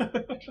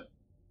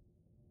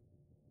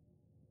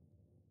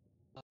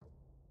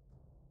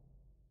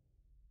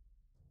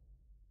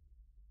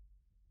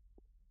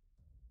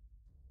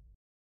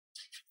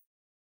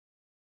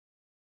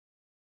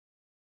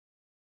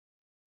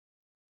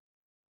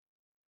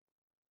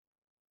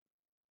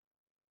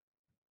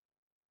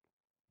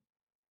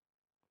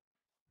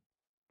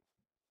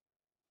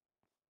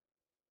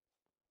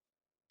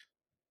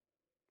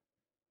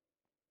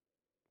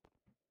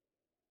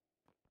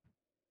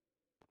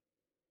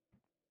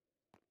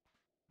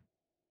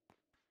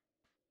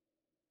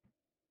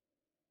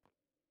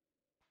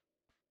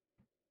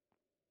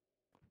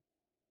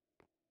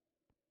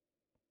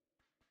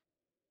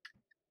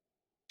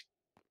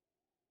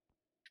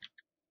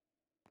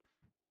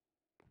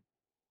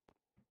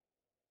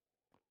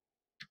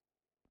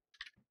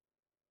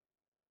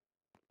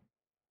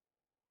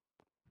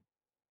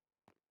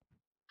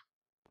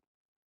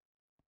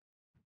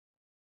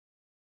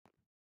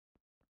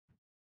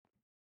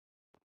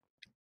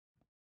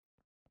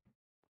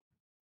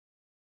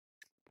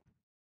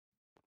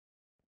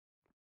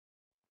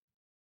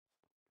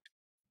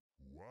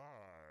 Why?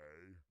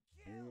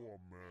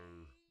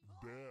 Boomer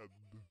dead.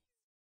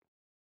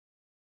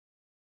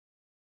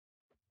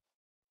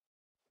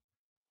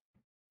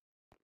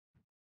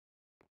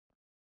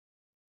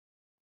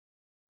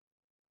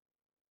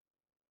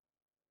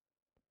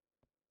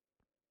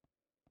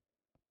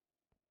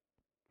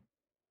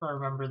 I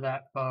remember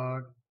that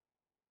bug.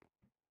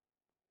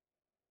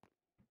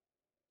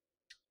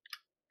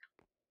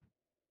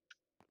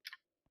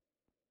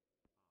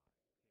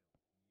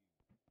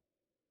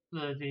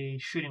 The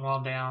shooting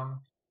wall down.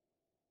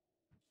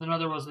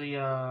 Another was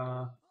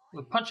the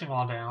punching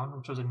wall down,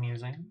 which was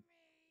amusing.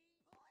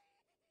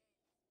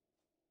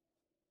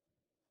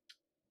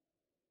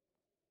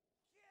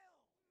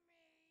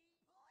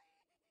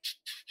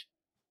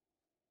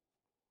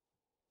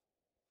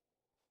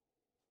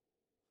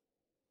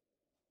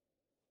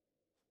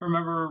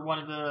 Remember one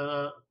of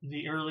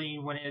the early,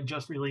 when it had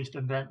just released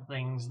event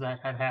things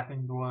that had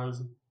happened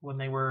was when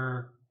they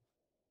were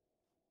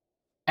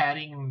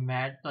adding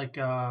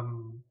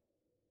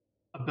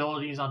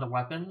abilities onto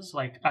weapons,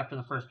 like after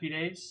the first few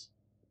days.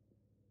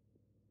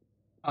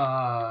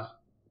 I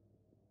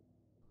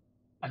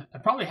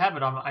probably have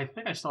it on. I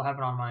think I still have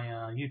it on my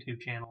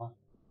YouTube channel.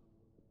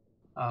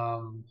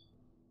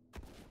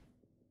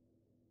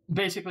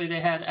 Basically, they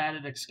had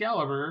added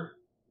Excalibur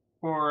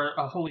for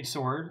a holy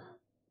sword,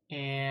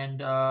 and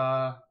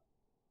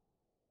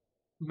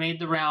made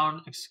the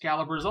round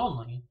Excaliburs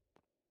only.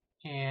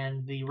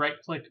 And the right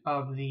click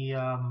of the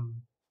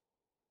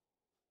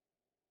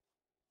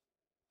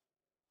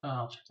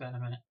I'll check that in a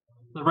minute.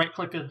 The right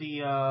click of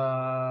the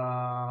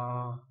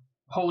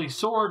holy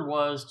sword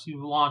was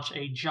to launch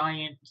a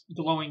giant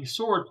glowing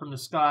sword from the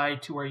sky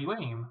to where you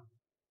aim.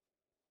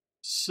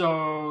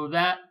 So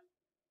that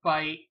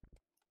fight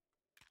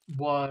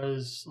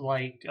was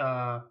like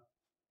the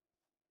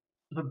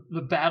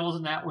battles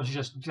in that was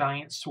just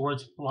giant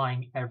swords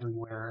flying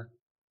everywhere.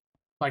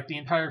 Like the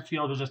entire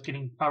field was just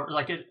getting powered.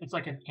 Like it's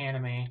like an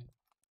anime.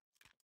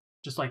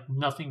 Just like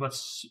nothing but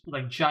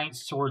like giant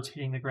swords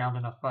hitting the ground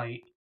in a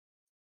fight.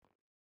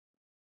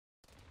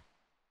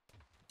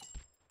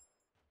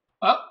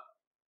 Oh,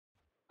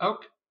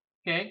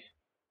 okay.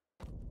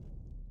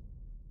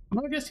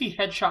 I guess he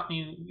headshot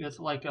me with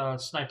like a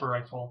sniper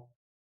rifle.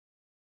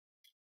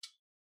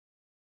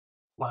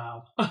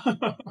 Wow.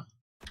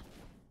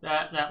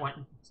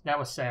 that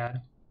was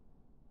sad.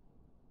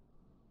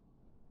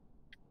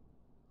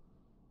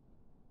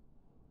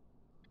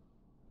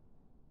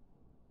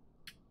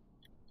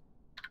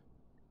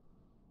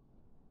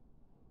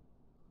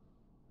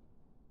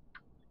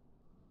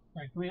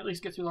 Alright, can we at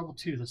least get through level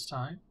 2 this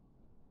time?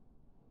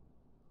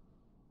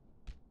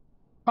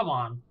 Come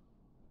on.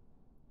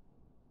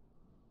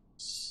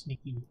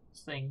 Sneaky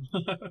thing.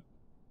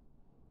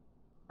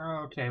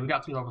 Okay, we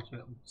got through level 2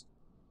 at least.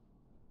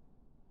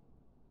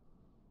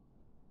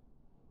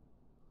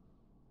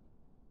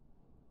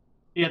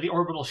 Yeah, the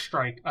orbital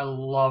strike. I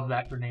love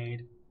that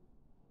grenade.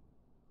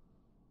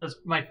 That's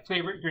my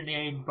favorite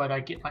grenade, but I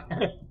get my...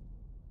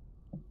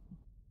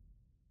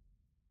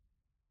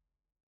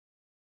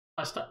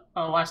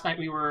 Last night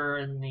we were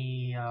in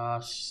the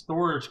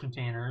storage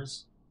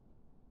containers,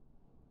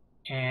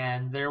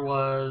 and there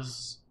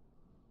was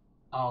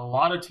a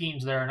lot of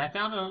teams there, and I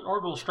found an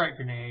orbital strike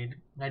grenade,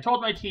 and I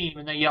told my team,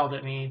 and they yelled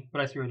at me,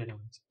 but I threw it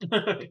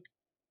anyways.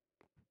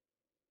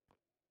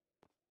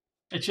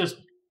 It's just...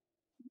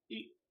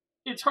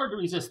 It's hard to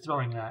resist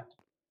throwing that.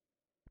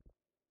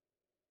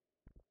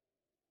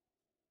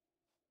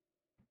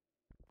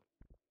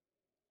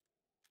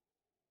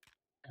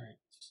 Alright,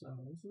 so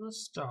this is the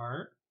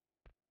start.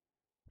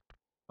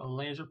 A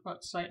laser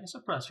sight and a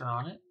suppressor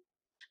on it.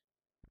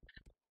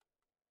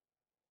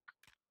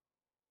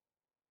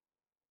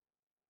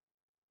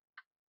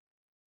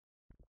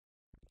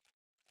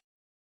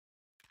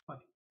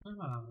 Wait,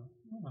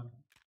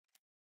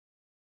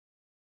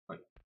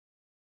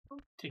 I'll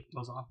take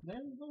those off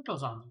there. Leave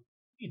those on there.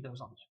 Need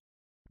those on there.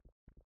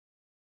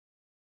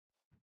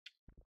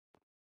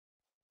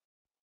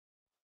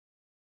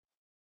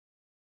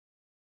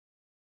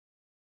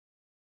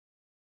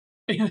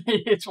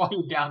 It's while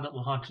you're down that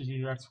launches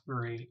you. That's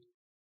great.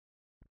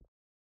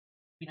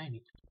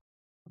 390.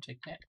 I'll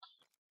take that.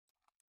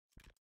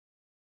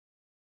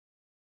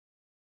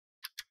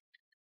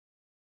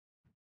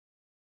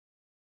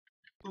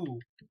 Ooh.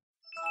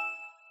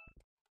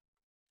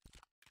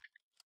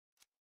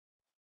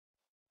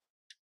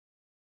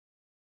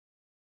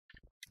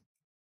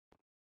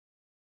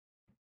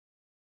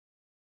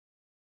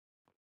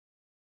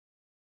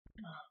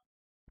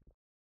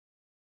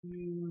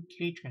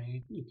 Cage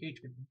grenade. Ooh, cage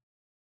grenade.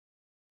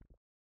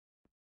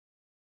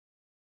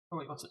 Oh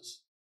wait, what's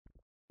this?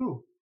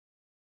 Ooh.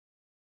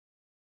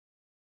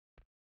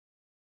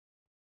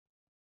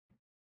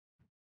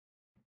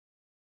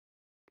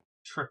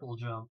 Triple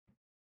jump.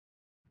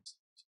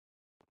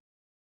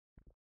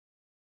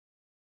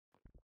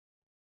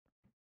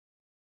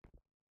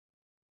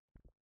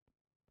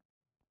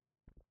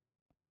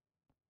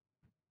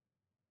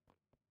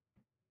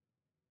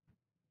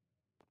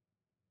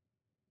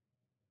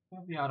 We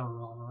have the auto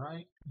revolver,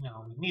 right?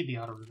 No, we need the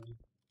auto revolver.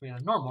 We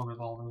have a normal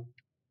revolver.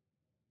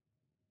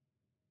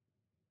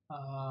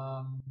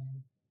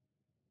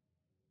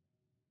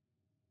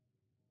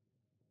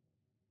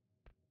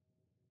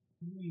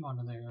 What do you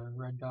want there?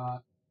 Red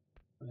dot.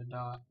 Red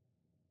dot.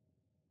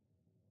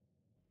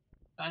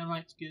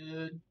 Dynamite's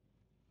good.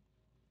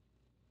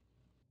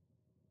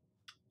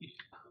 Yeah.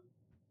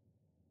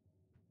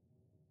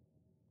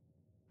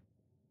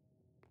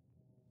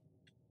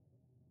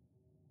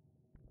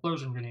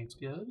 Explosion grenade's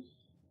good.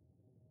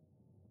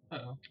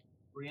 Uh-oh. Are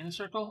we in a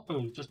circle?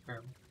 Oh, just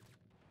barely.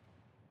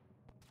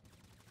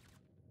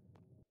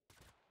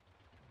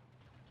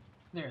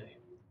 There they are.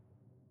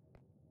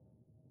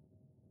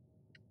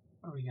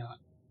 What do we got?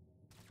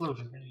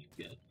 Explosion grenade,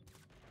 good.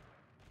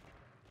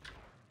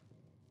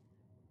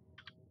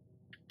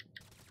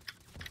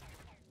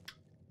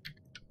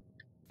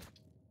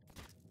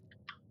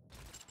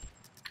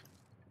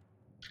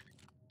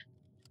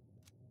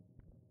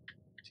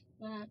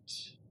 That.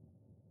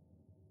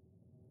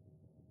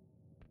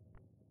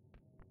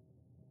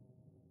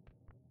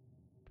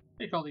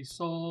 Take all these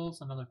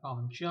souls, another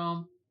common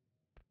jump.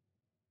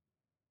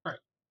 Alright,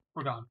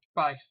 we're gone.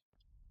 Bye.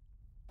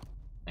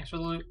 Thanks for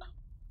the loot.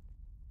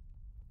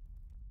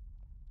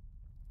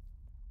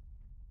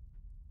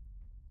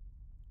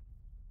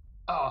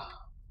 Oh.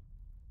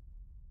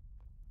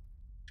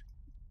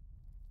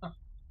 Oh.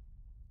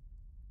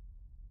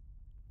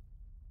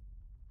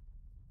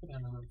 Put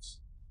down the roots.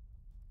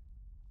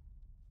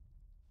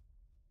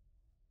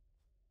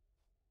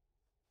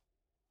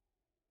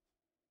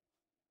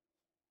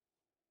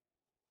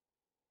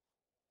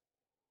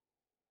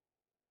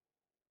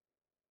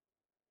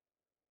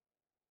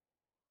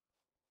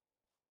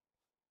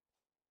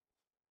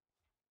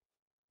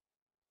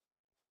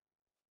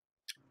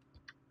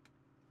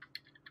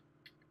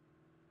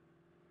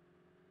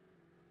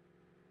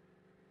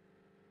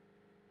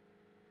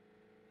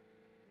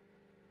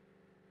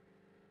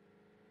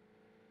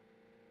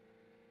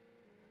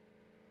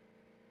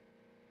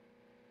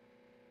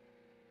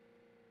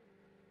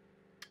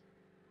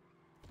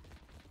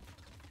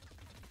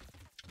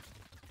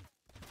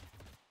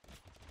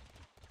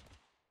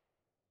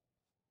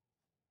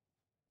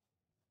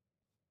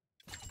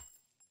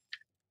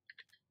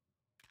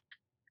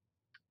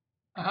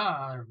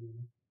 Aha, there we go.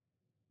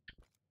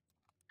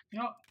 You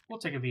know what? We'll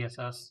take a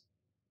VSS.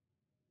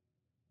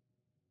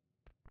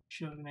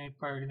 Shield grenade,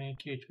 fire grenade,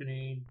 cage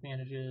grenade,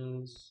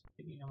 bandages,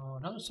 taking ammo,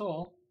 another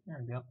soul. There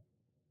we go.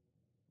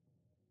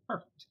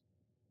 Perfect.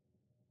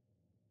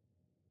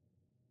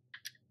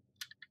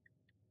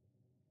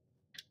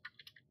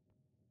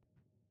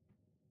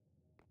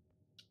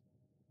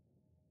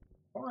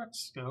 Alright,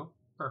 scope.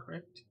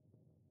 Perfect.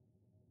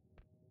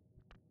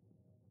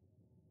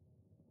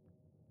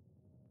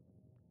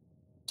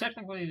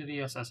 Technically, the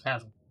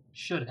VSS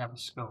should have a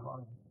scope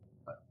on it,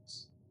 but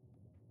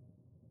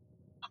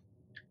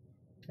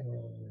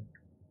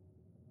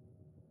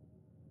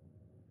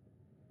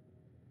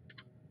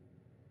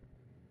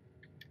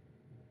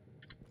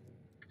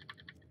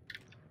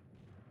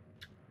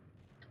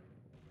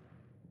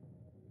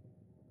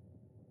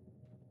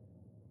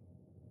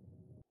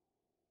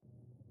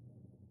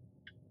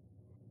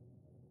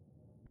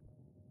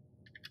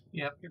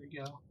yep, here we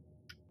go.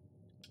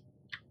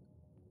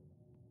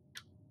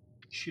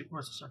 Shoot,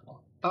 where's the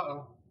circle?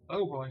 Uh-oh.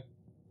 Oh boy.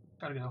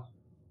 Gotta go.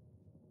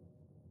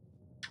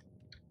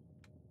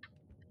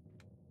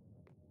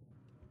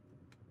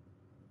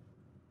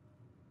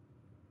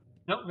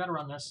 Nope, gotta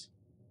run this.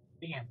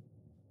 Damn.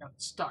 Got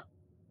stuck.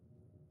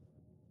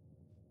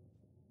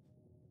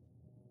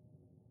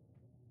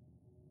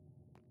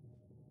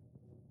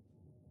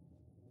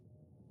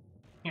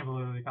 Can't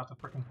believe we got the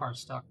freaking car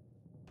stuck.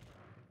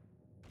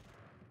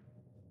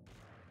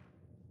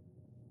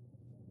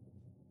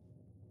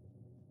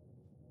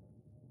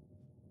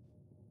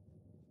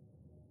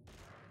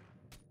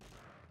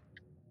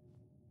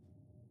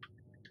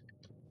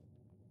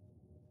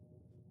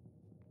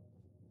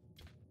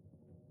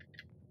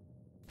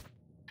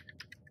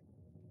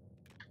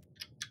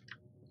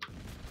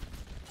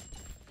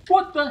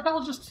 What the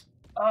hell just...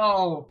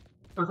 Oh,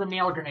 it was a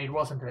nail grenade,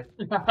 wasn't it?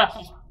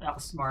 That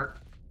was smart.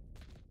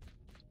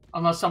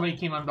 Unless somebody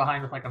came in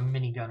behind with like a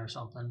minigun or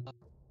something.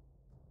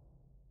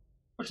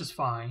 Which is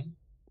fine.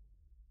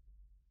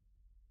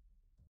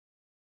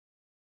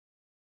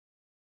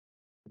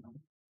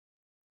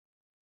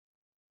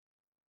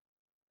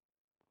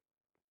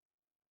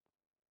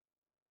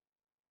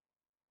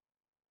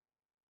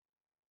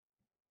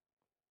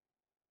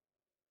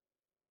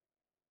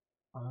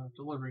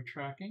 Delivery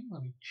tracking.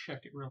 Let me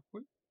check it real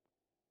quick.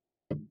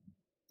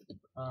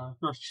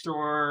 Grocery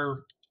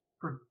store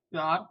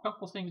forgot a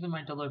couple things in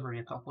my delivery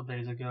a couple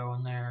days ago,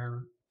 and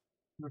they're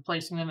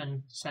replacing them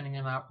and sending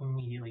them out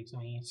immediately to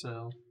me.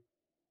 So,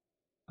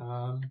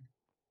 I'll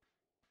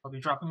be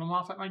dropping them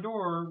off at my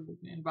door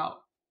in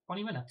about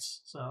 20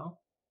 minutes. So,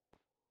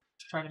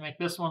 let's try to make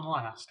this one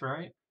last,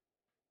 right?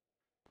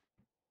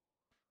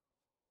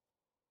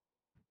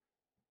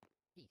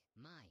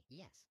 My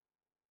yes.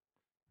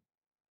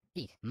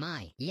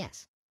 My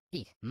yes.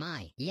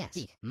 My yes.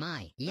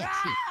 My yes.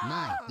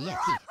 My yes.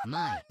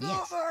 My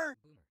yes. Boomer!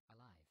 Boomer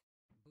alive.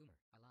 Boomer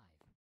alive.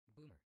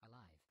 Boomer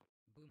alive.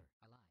 Boomer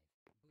alive.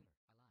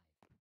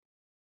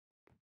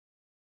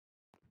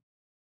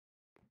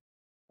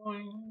 Boomer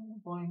alive.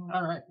 Boing, boing.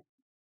 All right.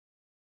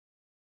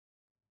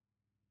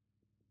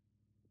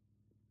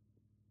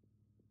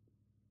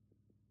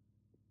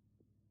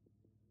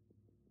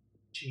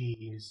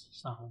 Jeez,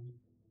 son.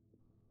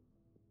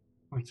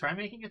 Can we try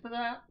making it to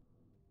that?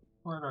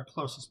 Where would our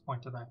closest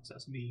point of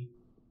access be?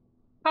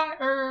 Hi,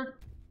 Erd!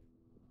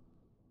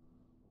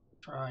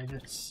 Try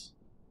this.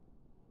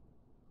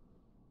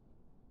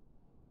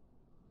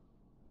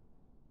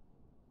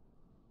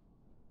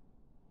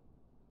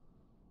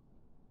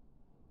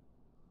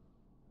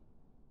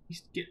 At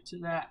least get to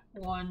that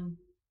one.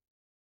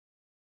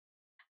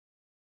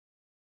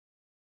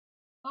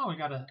 Oh, we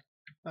got a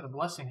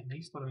blessing at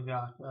least. What do we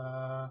got?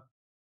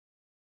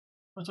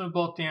 What's with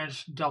bulk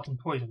damage dealt and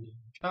poison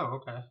damage? Oh,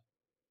 okay.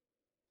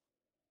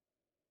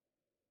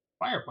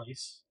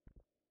 Fireplace.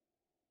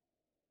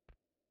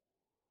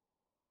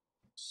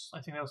 I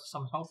think that was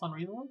some health on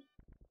reload.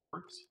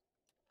 Works.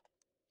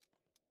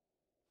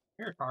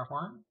 Here, car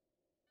horn.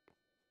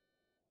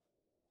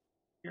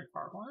 Here,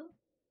 car horn.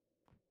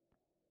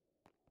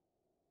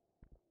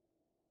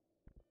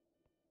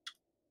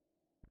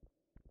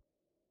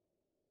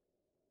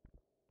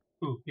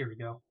 Ooh, here we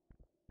go.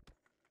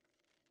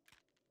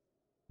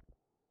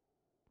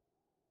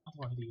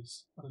 One of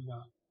these. What do we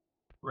got?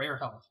 Rare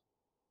health.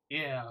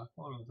 Yeah,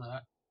 what was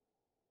that?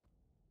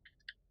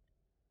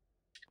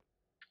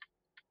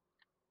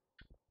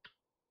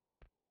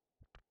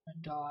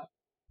 And dot.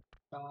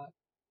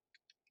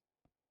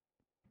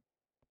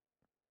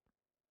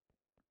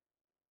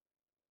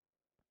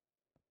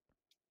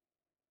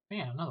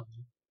 Man, another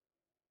one.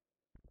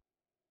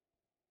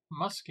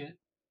 Musket.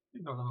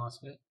 We go with the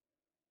musket.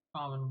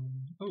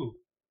 Ooh.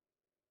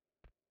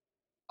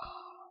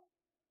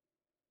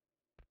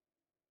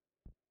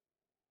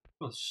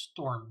 Go with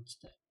storm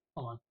instead.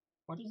 Hold on.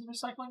 What does the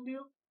recycling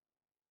do?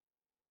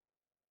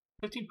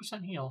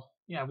 15% heal.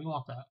 Yeah, we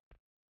want that.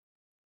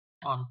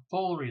 On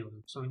full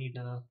reload, so we need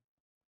to...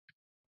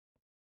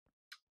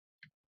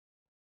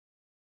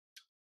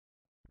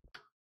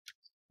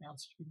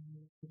 bounce speed.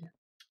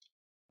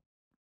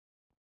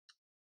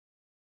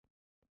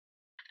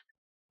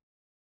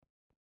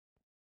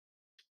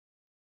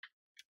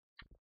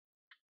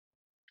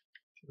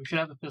 We should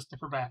have a pistol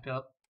for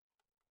backup.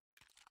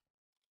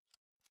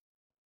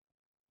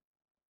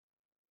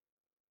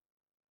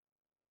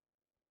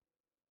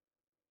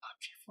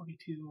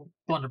 J42.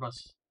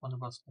 Blunderbuss.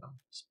 Blunderbuss.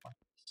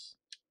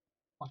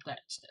 Want that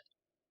instead.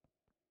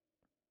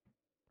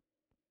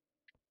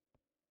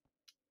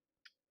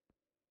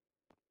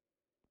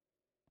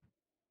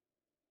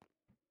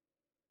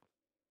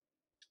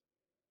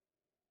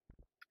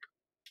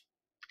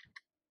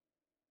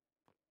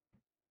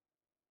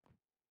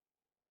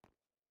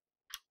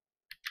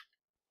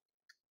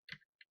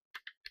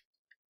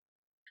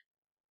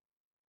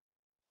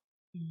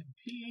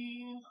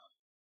 EMP.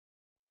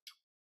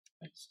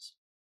 Nice.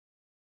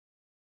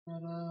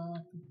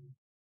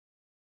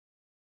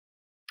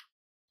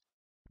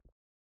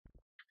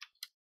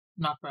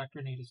 Knockback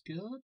grenade is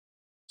good.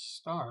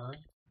 Star.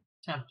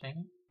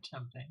 Tempting.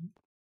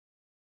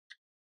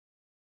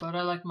 But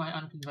I like my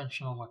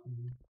unconventional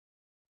weapon.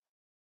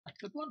 Like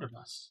the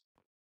blunderbuss.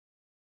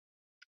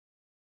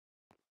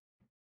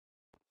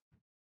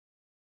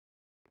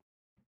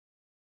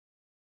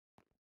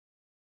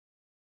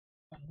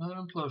 Got another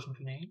implosion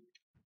grenade.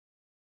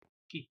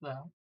 Keep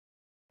that.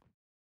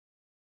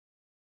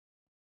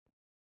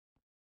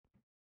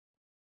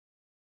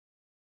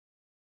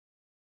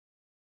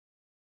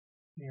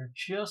 We are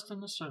just in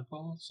the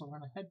circle, so we're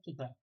gonna head to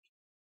that.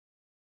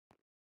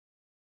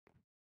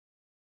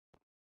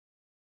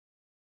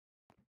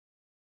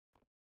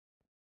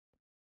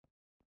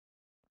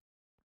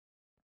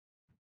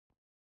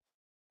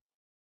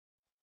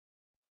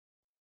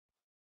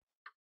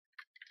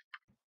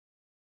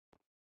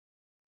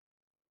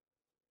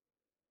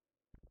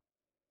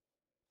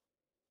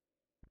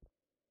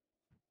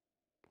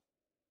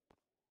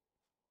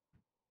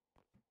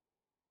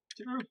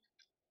 through.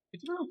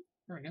 Get through.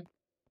 There we go.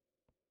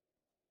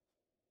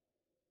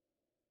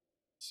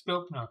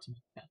 Scope, no, it's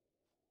a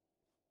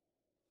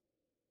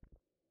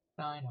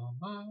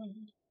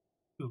dynamite.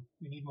 Ooh,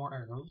 we need more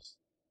arrows.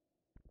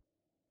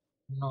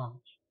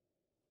 Knowledge.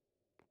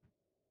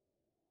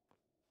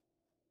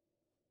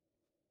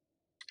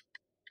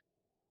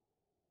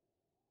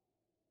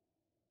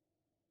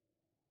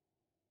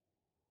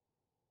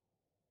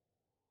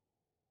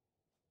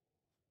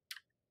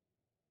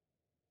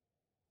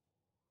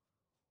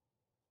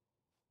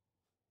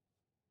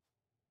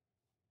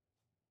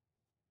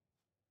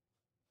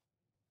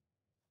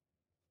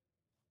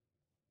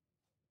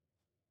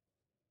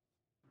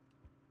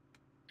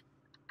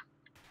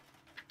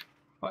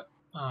 But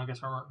I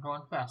guess we weren't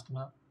going fast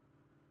enough.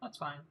 That's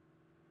fine.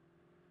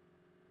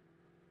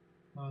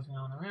 Nosing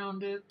on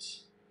around it.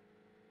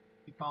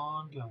 Keep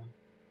on going.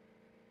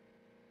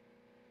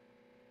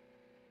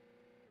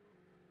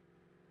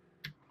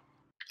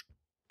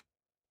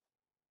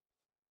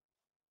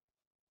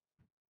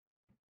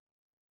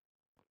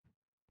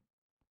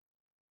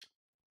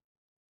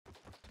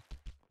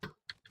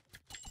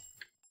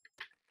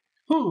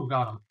 Whew,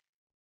 got him.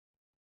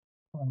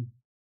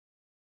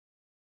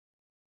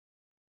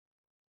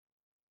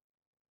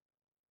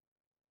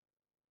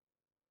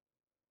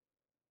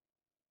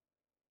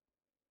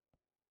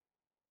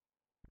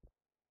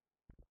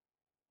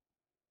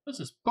 What's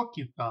this book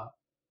you've got?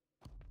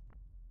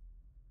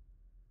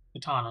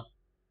 Katana.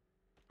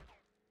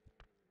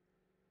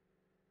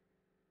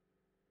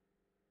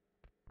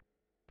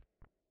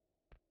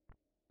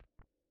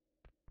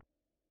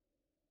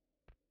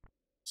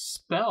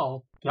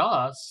 Spell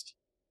dust?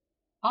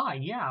 Ah,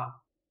 yeah.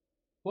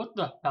 What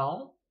the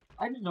hell?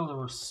 I didn't know there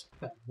were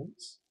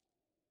spells.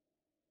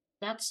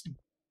 That's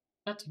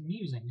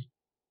amusing.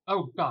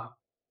 Oh god.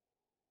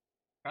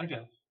 Gotta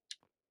go.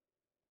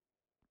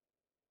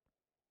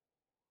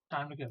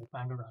 Time to go.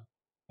 Time to run.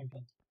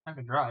 Time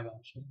to drive,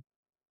 actually.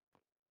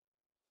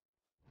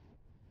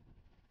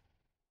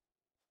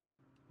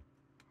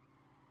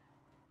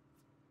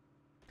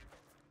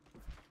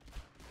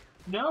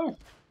 No!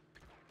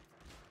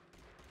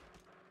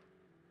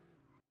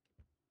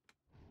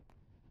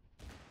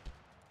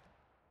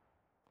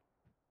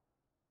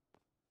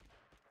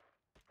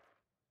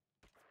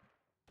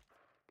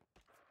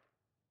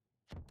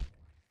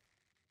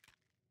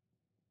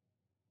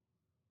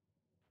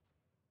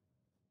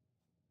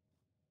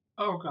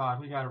 Oh god,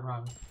 we gotta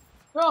run.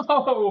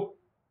 No!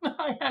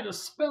 I had a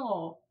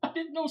spell! I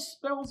didn't know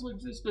spells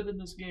existed in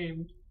this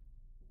game.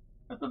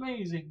 That's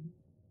amazing.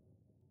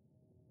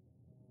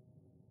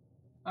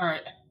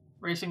 Alright,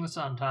 racing the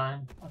sun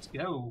time. Let's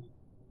go.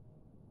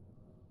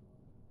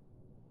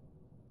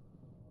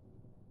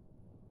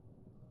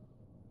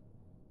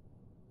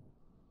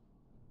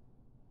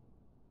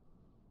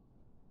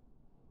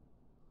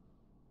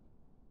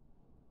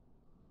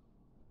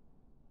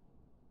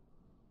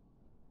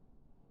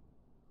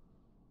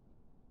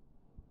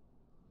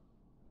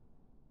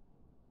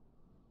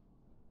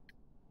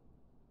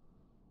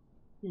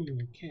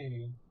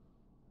 Okay.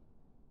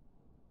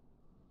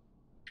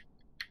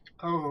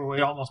 Oh,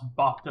 he almost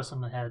bopped us in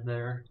the head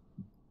there.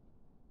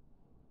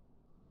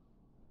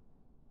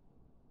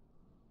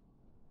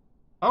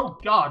 Oh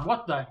god,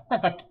 what the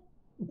heck?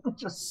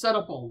 Just set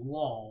up a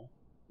wall.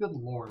 Good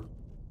lord.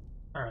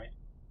 Alright.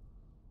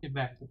 Get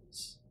back to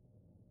this.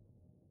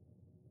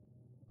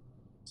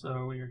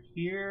 So we're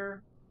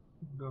here.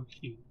 Go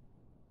here.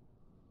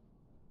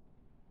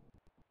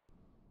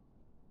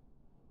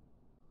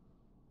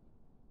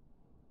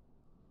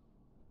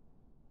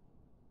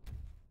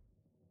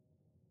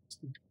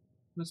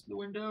 Miss the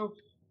window.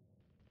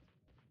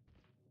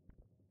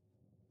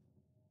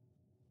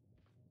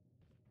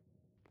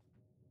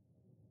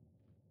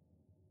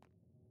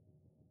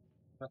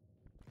 What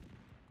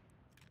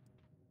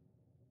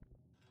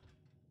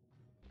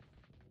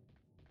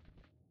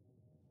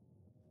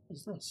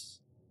is this?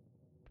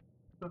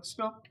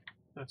 Scope?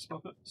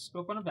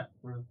 Scope on a vent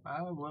room.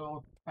 I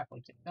will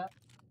happily take that.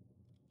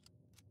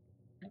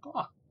 And go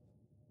off.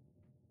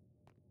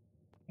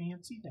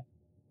 Can't see that.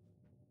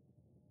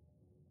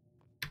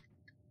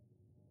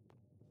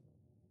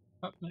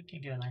 Oh, I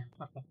can't get in there.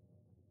 Okay.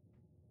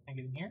 Can I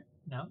get in here?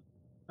 No.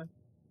 Okay.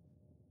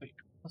 Wait,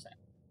 what's that?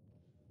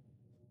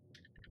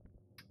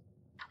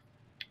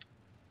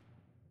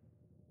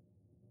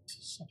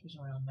 Something's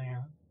around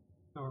there.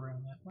 Go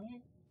around that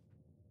way.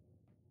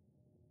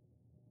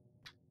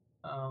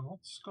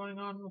 What's going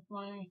on with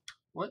my...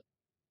 What?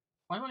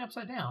 Why am I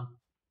upside down?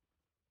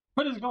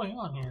 What is going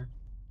on here?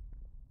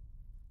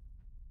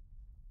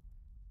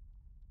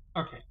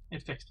 Okay,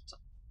 it fixed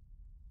itself.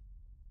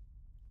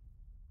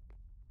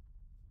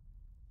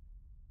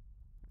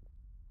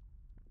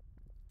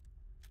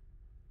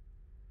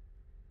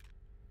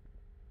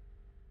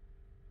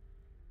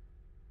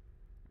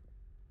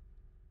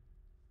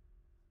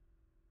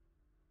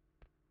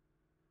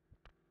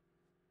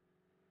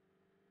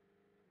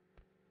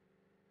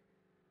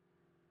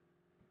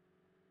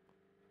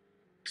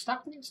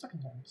 Stop getting stuck in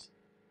things.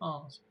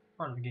 Oh, it's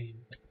part of the game.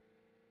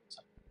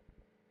 So.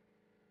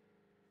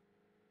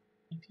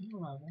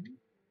 1911.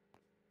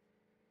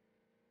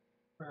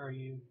 Where are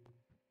you?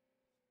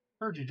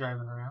 Heard you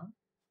driving around.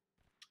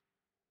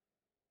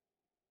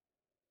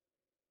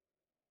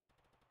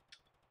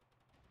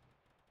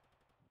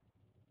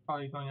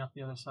 Probably going out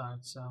the other side,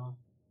 so.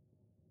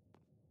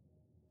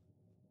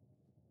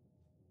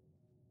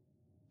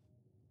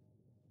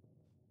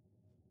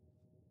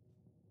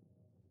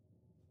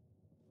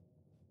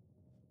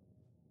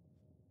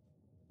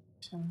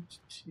 Attempt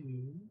to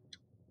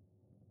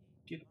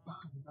get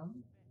behind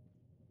them.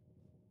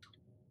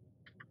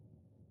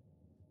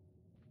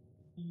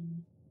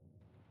 And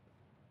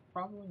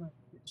probably like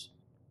this.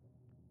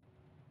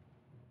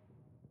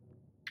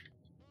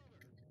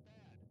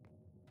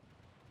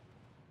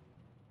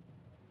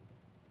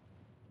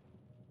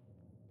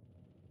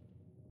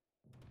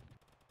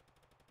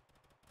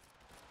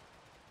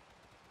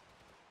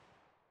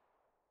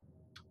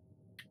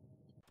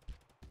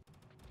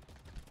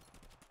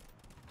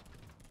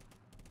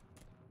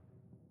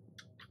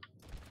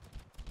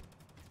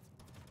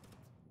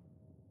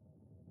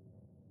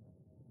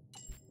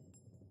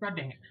 God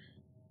dang it.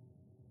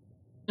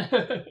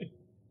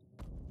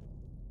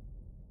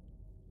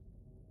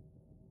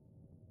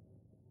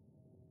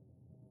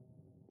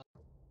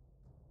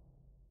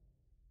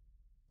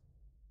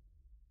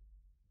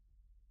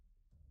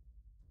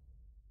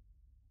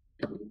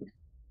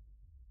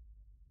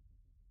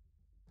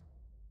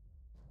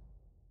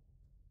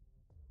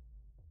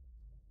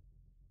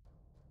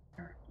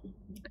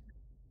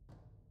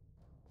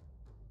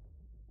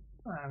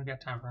 I've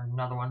got time for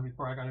another one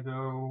before I gotta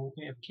go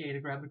AFK to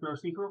grab the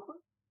groceries real quick.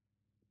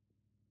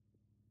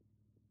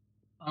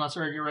 Unless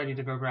you're ready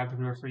to go grab the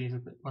groceries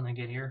when they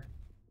get here.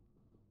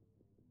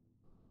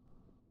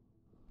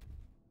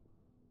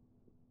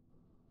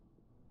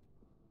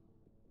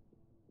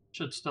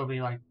 Should still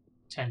be like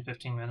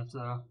 10-15 minutes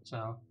though,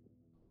 so.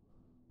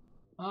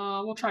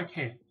 We'll try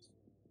chaos.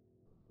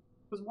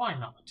 Because why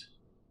not?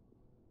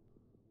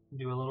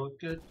 Do a little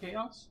good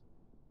chaos.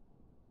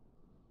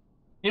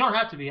 You don't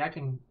have to be. I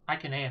can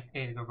AFK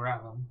to go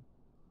grab them.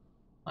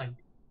 Like,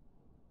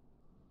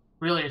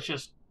 really, it's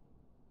just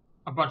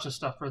a bunch of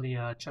stuff for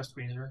the chest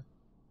freezer.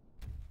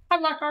 Hi,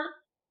 Blackheart.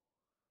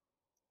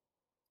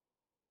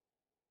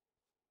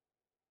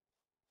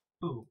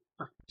 Ooh,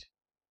 perfect.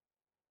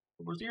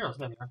 Where's the arrows?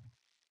 There they are.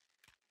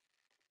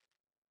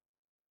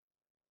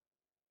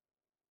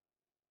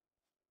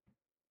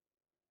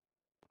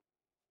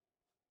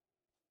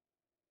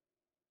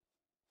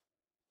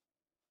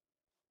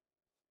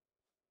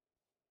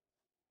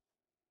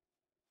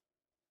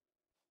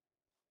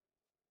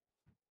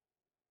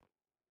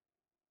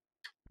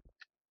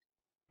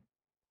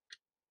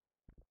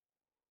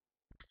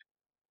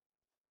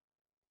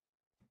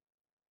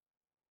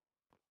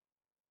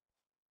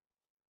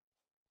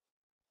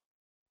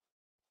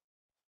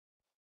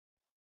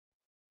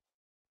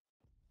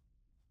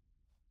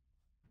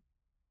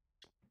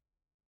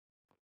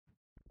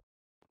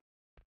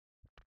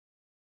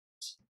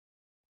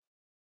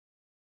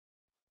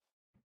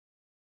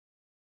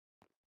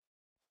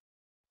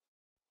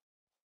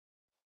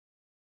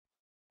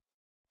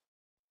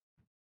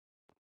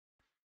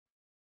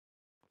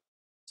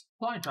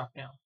 Supply drop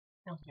down.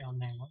 Down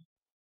there.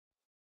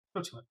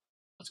 Go to it.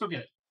 Let's go get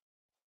it.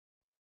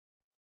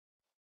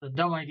 It's a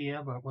dumb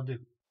idea, but we'll do.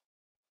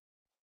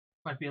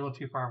 Might be a little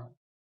too far away.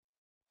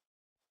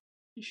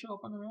 You show up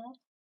on the map?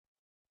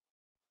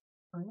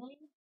 Really?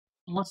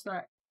 Unless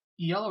that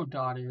yellow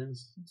dot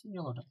is. What's a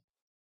yellow dot?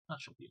 That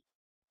should be.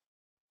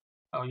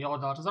 Oh, yellow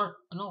dot is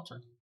an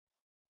altar.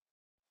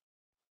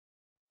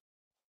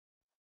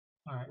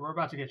 Alright, we're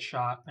about to get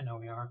shot. I know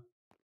we are.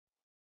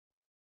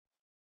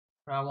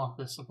 But I want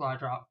this supply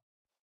drop.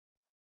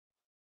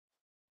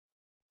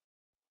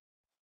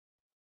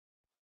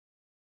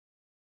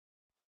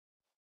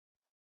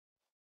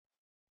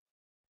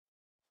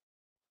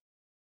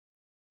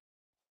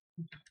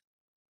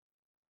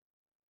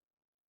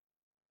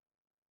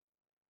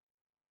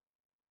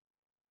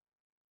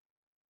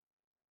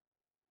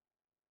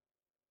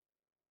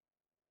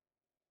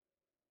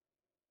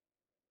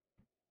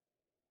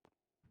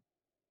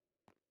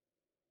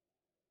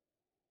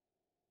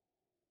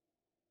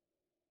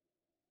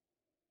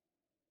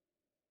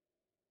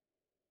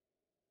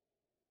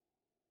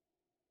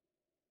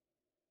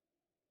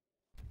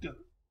 Go.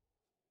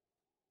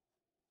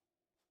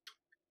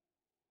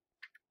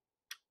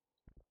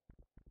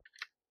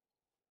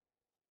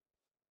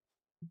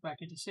 Back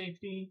into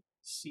safety.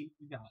 See what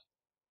we got.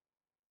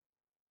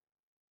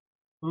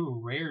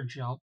 Ooh, rare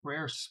jump,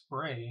 rare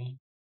spray.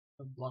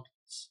 The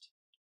bloodlust.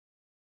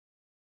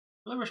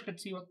 Really wish I could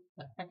see what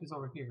the heck is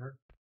over here.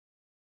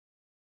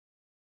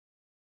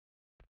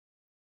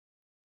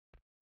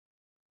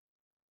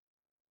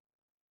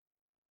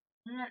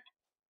 Alright.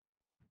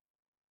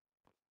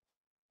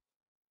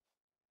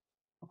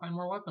 I'll find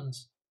more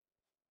weapons.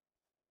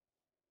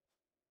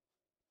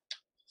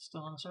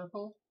 Still in a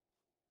circle?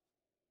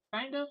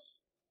 Kinda?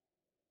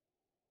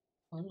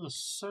 Well, there's a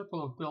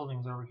circle of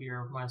buildings over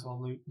here. Might as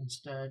well loot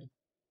instead.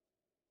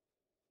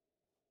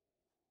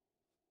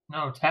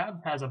 No,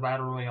 Tab has a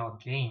Battle Royale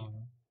game.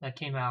 that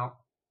came out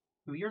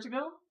 2 years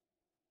ago.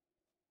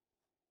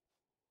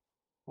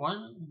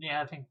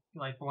 I think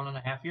like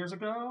 1.5 years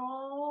ago,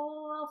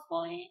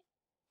 roughly.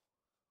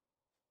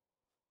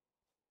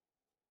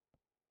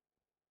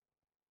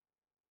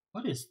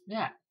 What is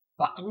that?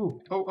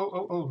 Ooh,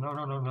 oh,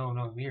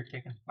 no, we are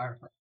taking fire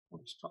from.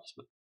 What is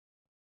crossbow?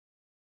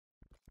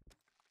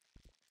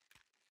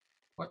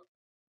 What?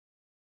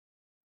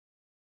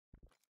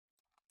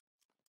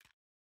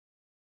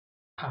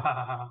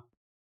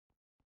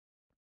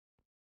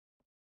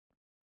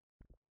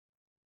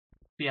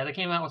 Yeah, they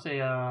came out with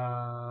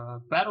a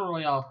Battle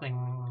Royale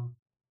thing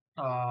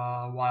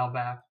a while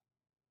back.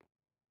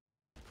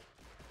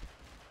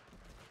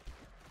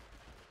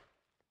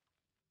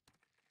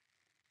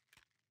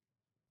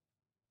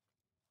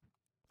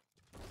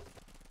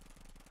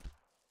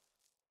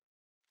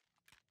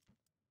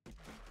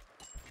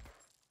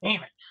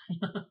 Damn it.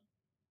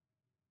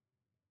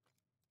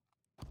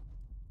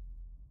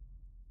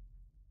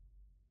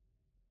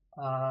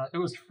 It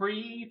was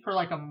free for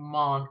like a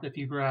month if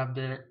you grabbed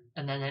it,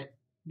 and then it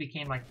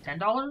became like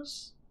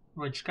 $10,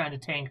 which kind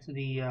of tanked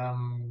the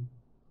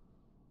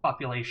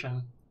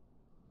population.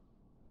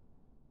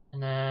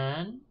 And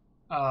then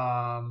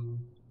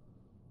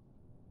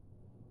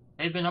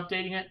they've been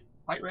updating it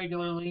quite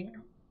regularly,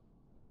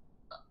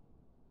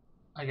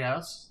 I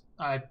guess.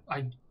 I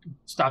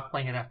stopped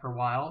playing it after a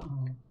while,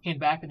 and came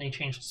back and they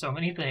changed so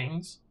many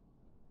things.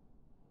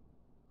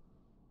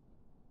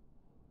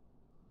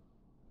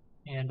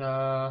 And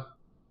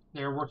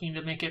they're working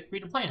to make it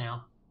free to play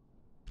now.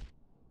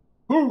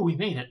 Ooh, we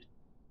made it!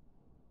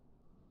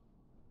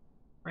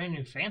 Brand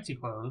new fancy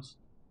clothes.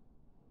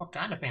 What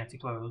kind of fancy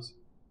clothes?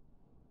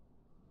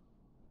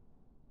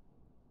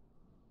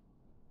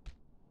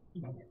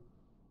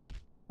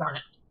 Darn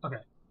it. Okay.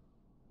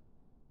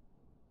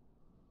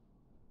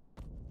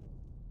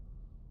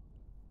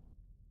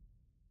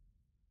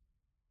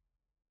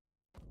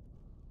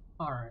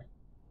 Alright.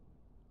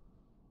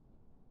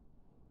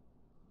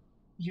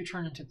 You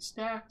turn into the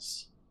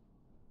stacks.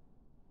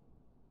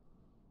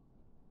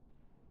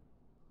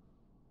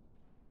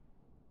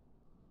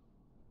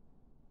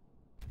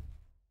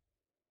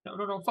 No,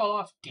 don't fall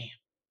off. Damn.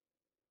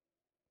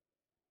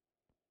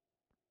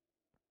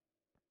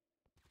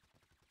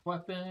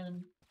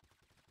 Weapon.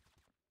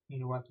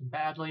 Need a weapon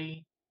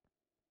badly.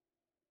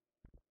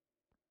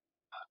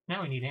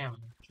 Now we need ammo.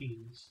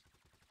 Jeez.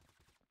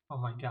 Oh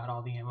my god,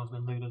 all the ammo's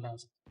been looted.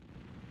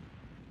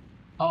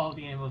 All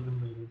the ammo's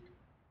been looted.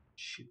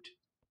 Shoot.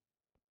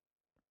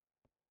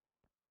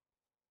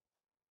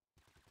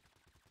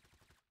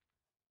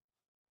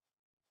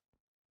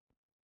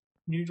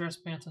 New dress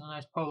pants and a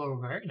nice polo.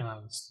 Very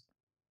nice.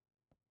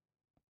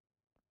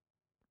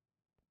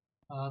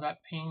 That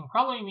ping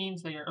probably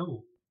means they are.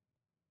 Oh.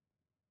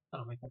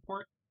 That'll make up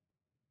for it.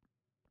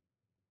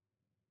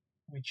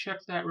 Let me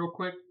check that real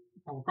quick.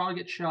 We'll probably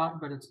get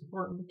shot, but it's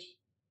important.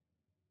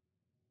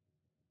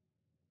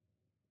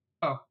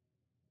 Oh.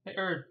 Hey,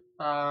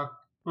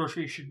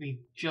 grocery should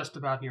be just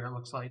about here, it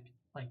looks like.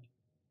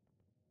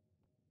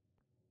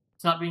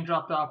 It's not being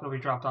dropped off, it'll be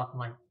dropped off in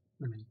like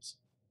 3 minutes.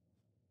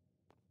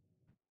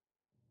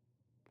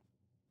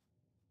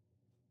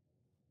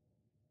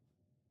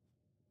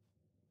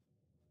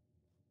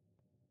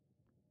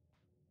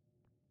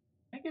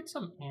 Can I get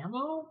some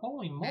ammo?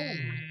 Holy moly.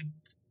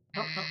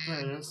 Oh, there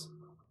it is.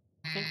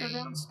 I think they're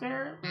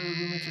downstairs. The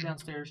roommates are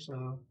downstairs,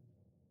 so.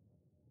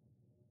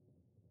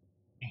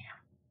 Damn.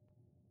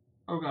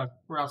 Oh god,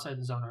 we're outside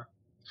the zone.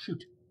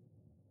 Shoot.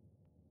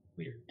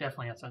 We are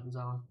definitely outside the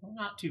zone. We're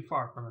not too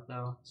far from it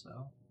though,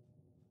 so.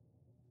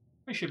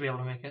 We should be able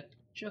to make it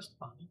just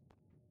fine.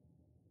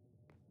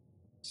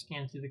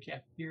 Scan through the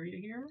cafeteria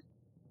here.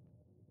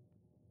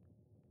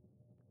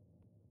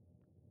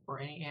 For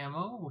any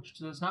ammo, which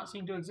does not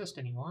seem to exist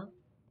anymore.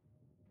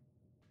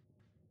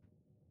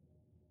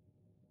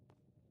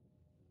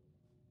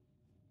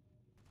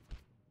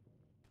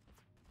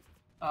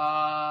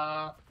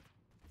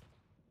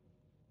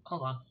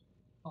 Hold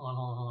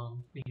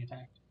on. Being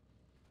attacked.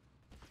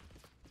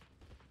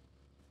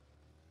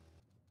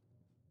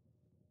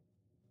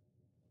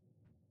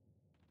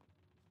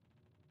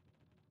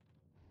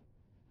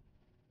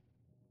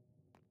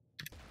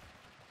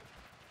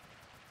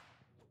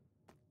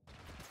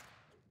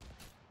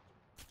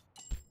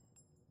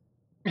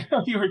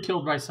 You were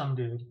killed by some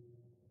dude.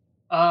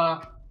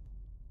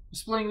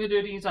 Splitting the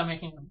duties, I'm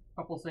making a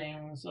couple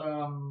things.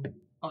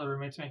 Other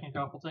roommates making a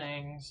couple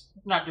things.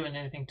 Not doing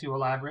anything too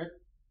elaborate.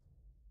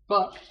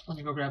 But let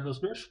me go grab those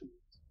fish.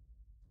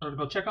 Or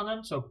go check on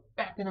them, so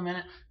back in a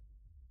minute.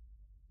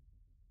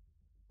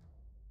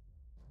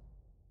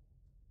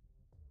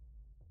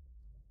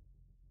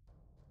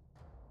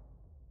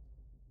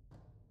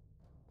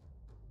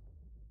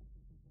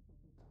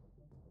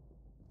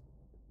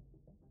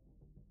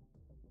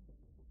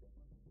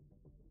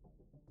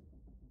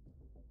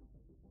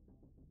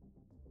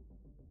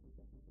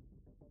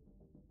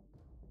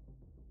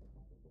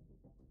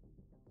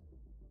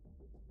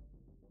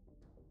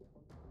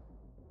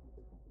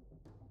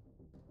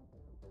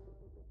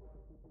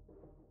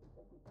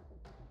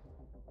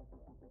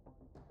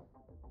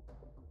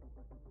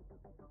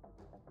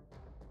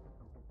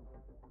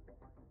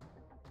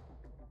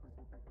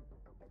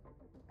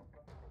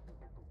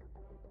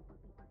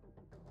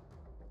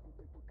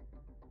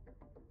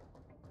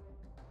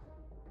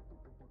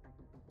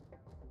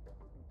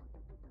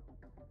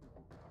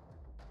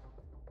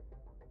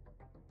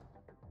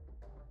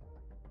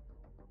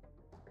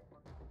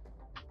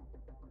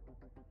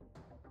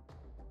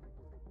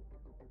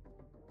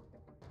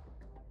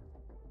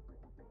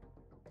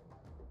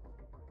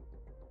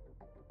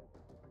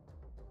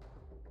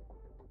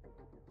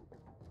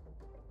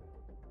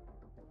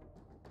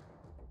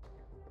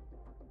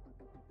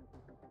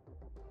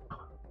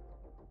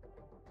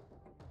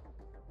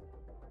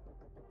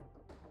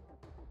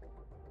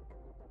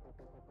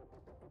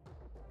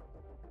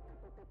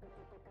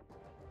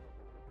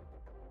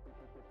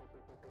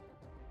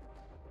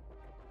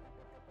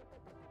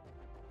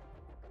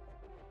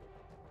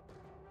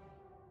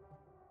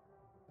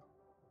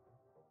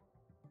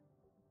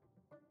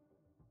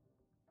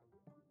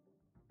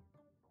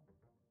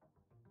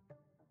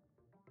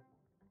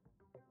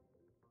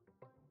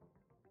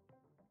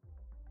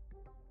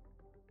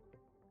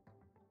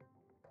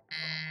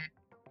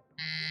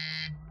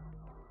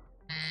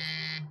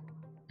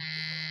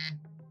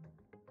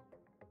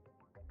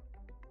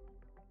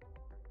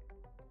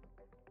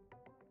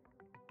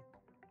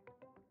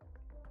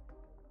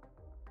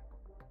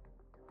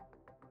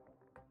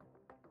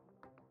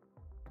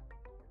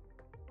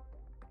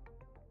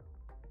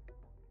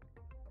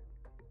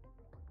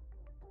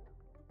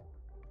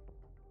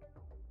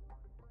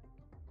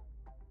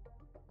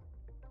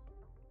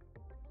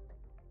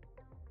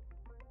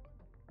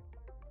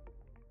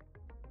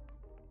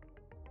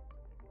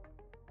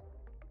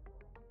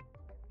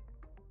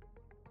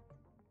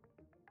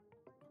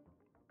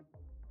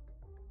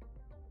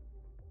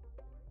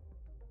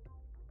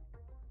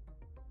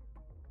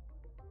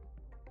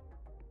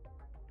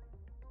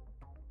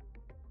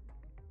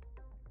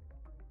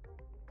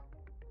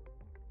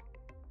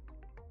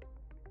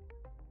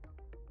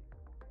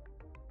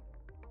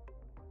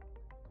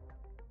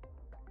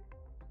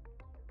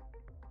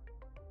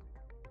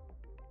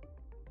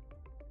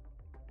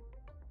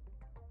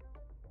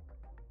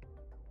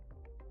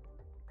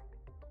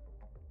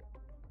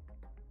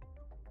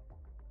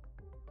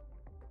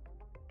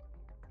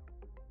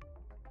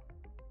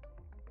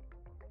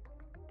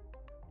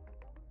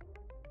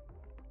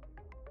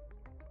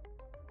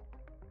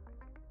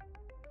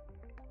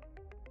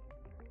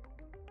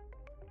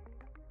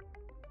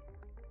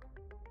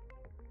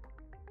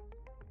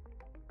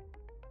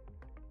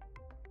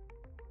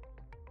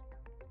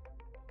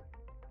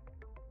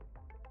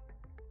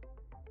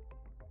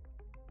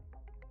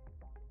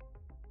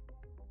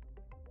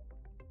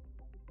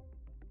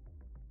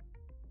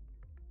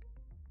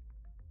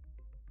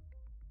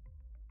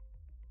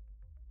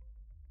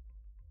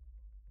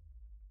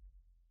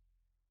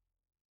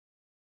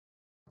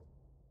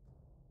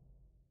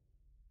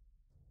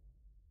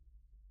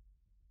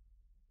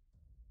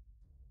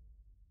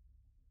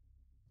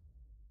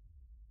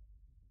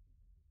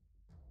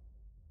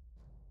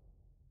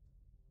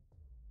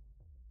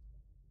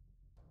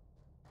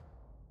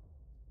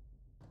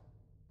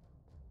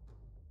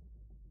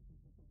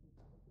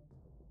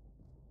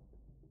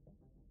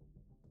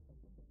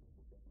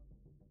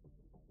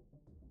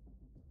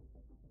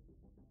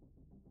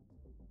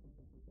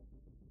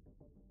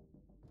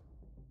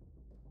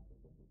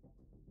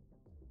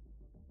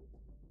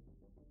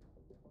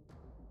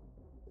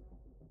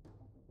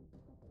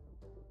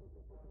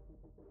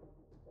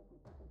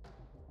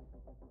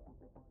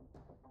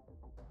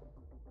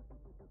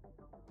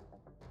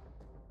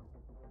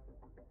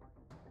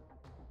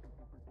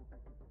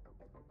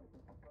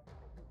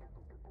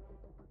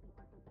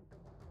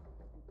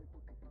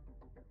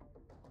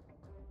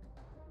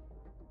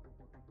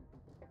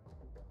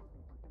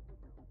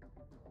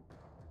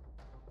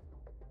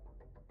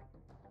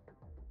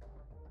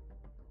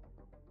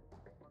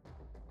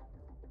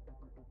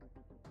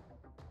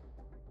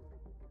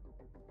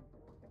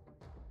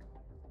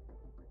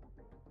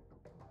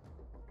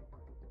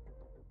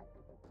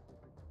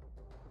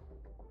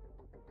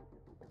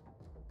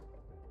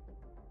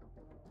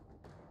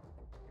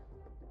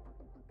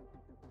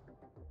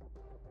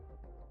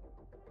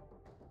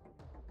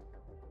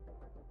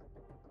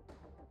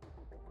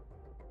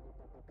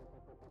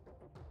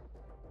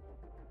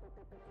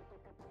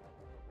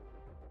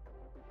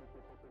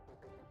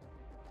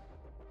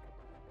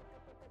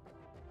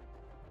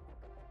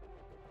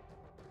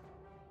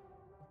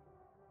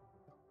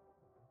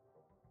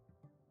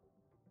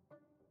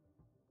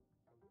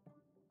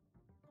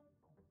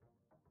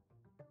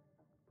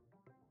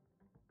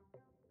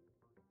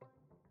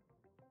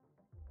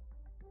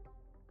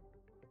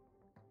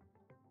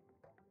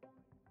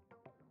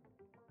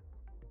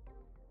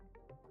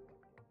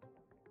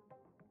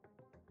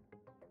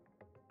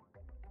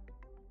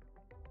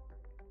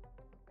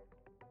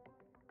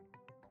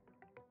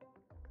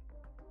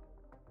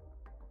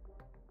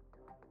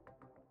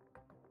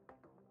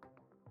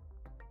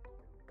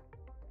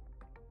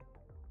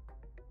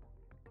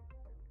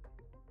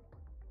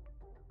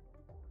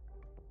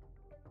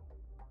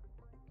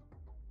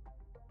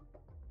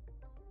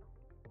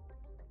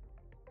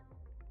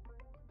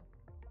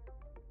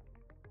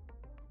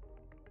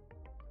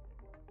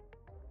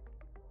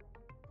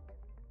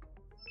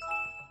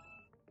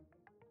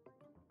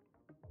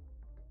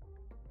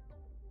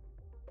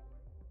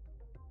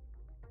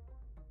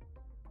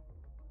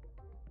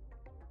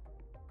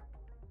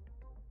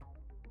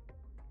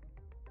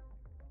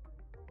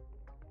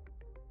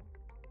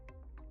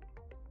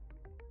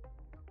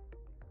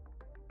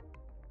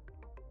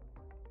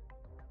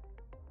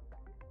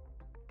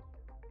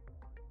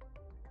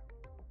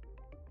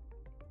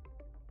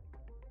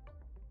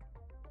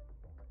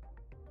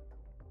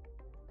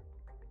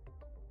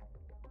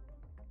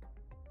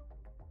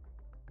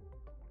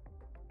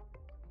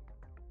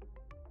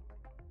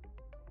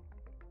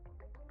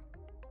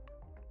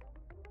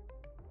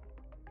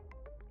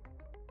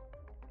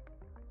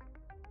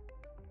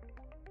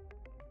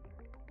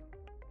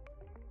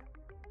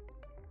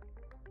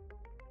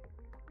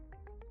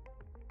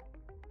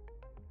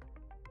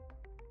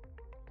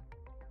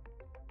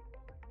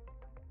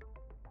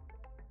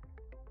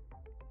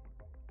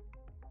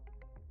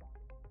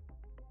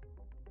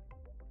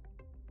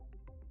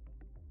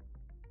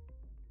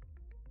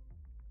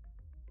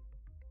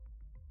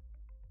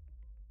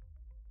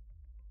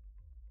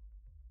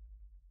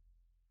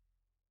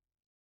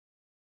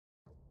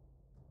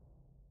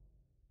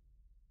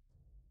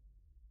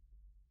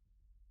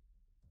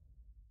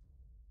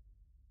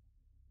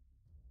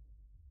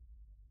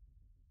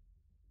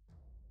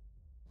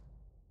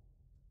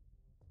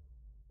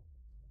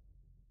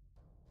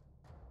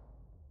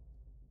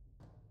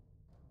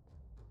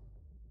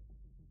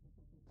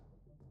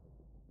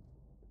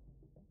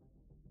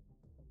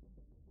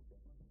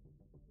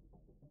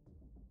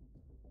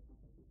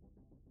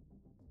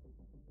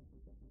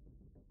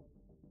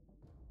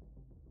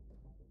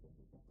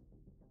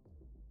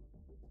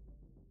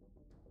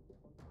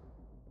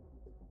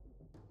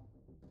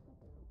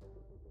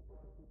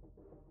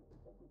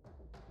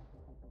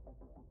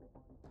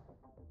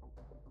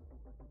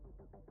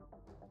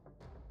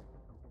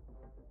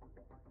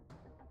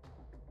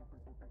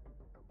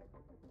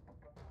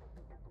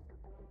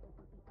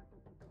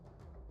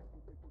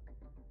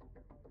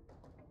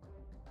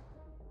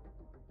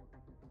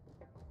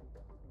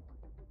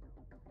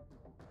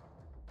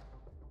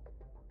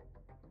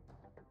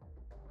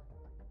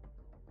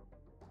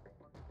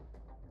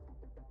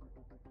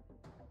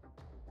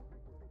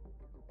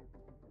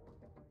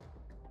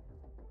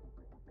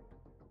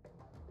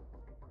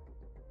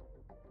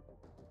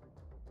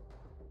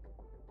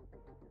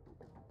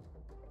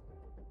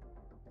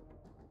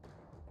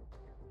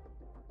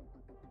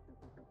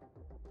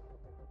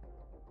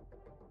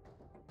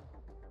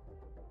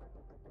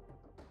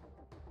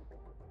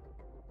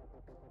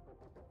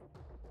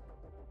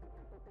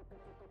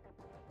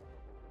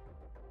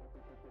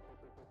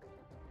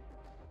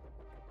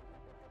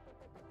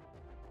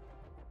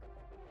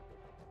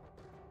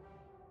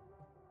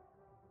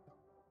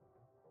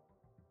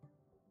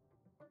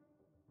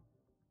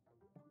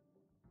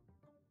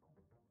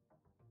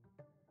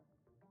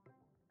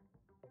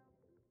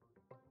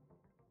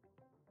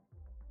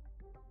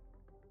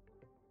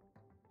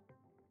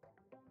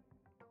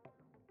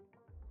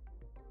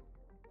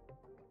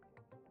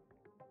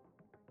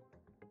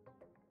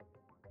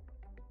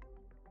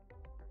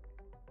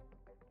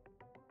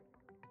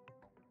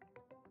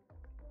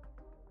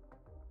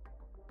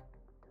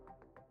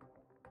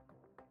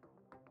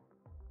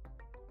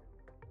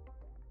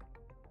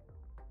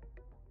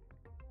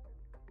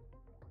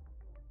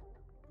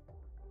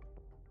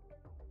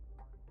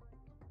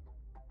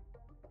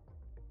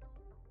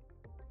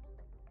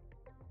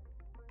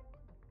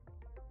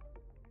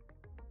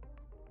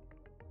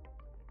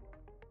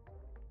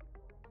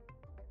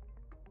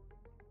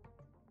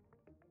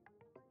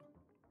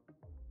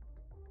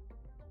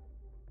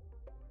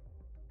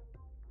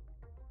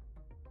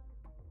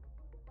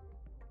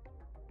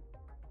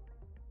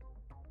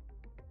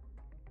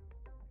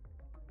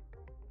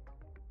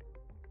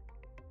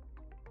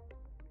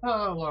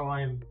 Hello,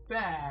 I'm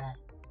back.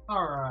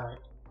 Alright.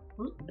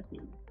 What's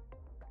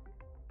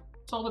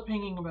all the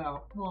pinging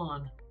about? Come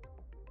on.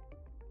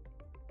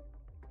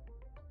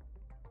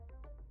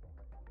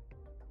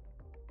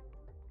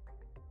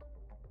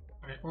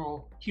 Alright,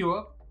 we'll queue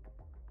up.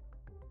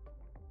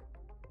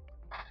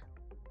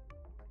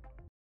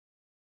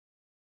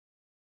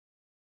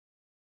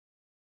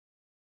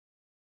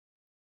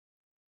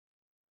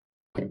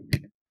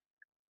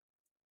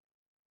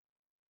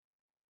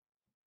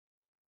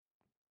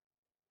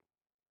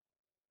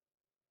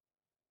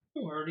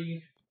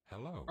 Already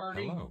Hello.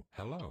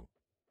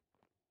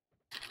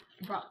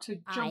 about to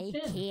I jump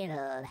in.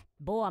 killed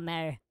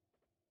Boomer.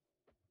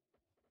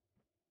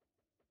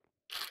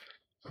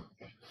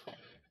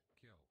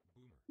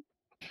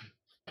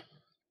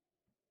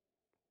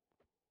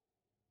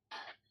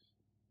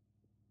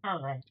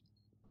 Alright.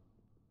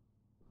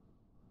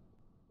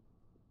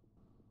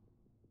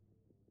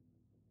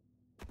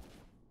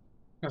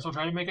 Guess we'll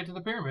try to make it to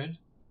the pyramid.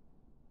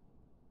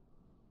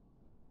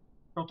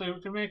 Don't think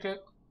we can make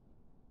it.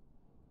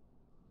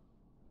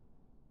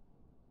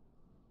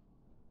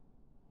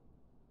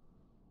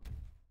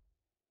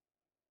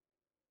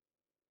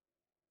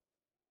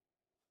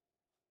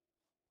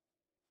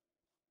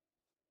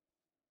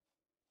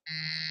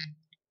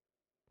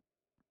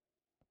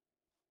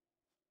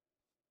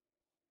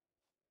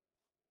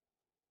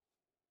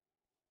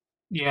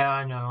 Yeah,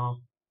 I know.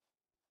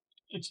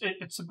 It's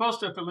supposed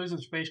to, if it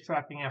loses face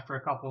tracking after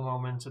a couple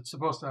moments, it's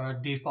supposed to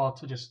default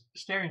to just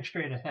staring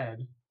straight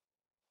ahead.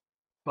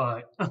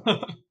 But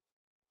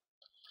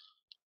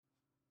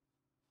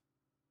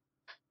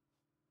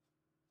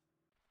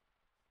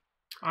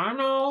I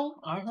know,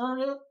 I heard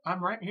it.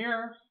 I'm right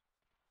here.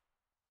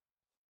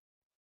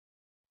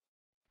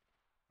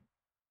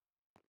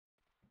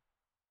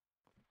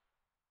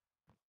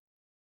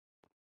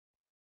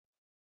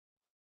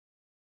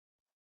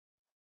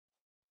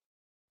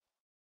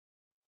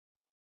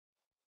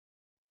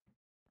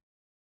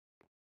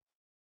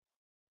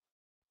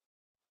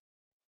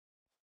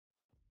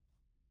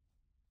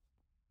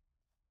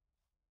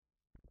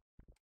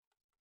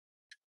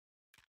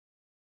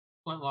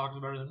 Flintlock is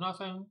better than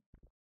nothing.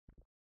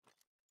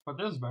 But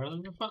this is better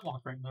than the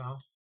flintlock right now.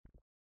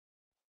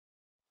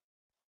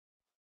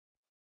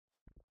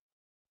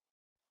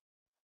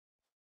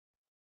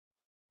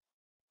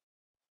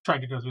 Tried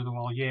to go through the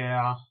wall,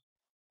 yeah.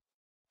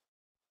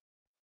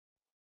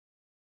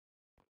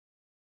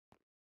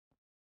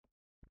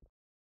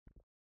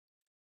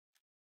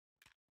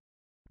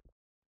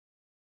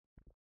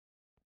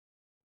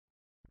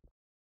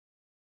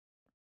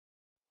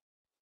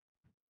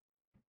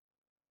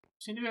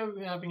 Seem to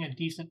be having a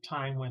decent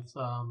time with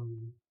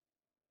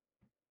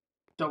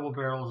double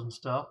barrels and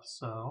stuff,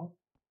 so.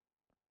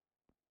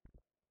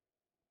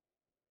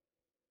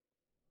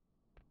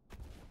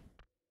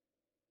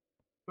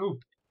 Ooh,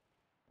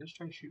 just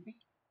try to shoot me?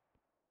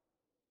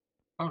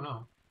 Oh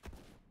no.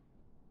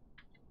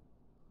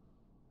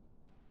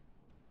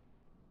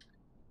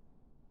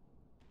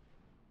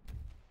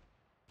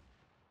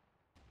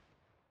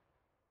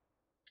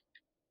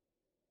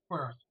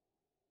 Where?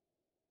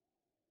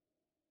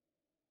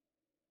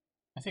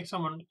 I I think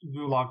someone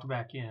gulagged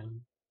back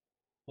in.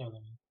 There they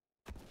are.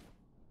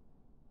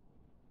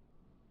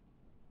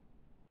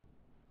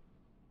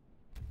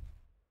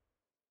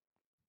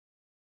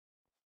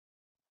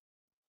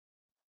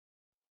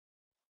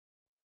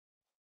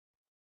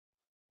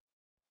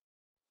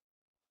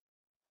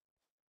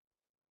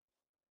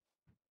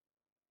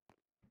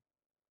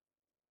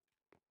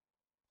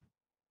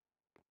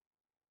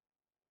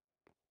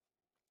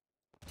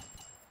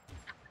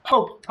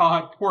 Oh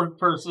God, poor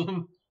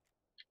person.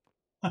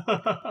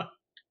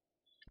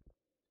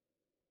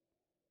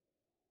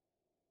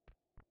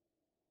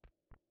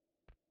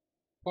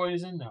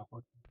 Poison, that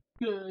was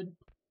good.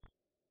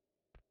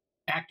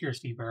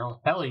 Accuracy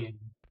barrel, Hellion.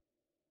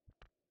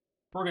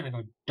 We're gonna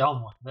go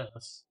dumb with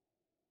this.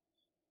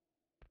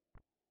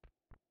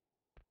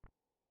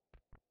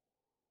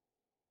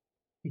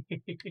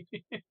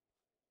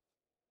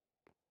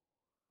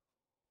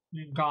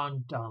 You've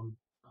gone dumb.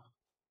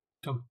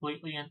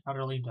 Completely and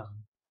utterly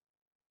dumb.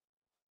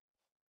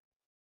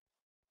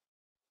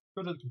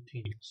 Go to the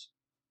teams.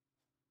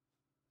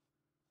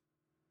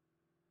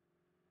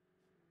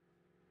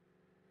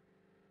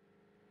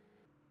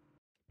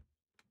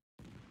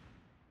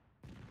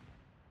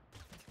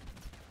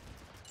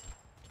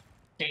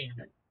 Damn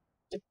it.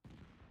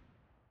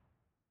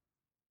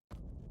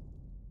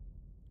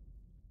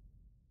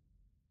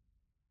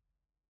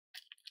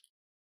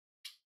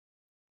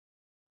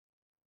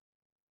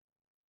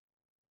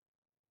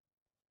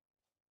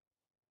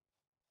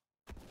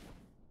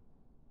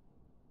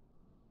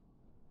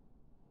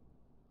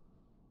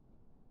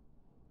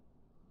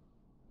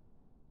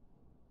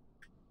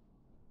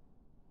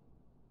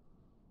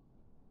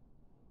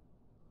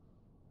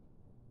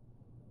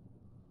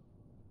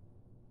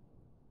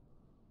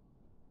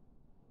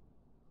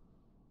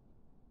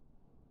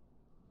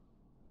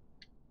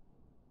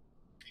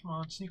 Come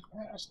on, sneak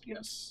past,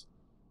 yes.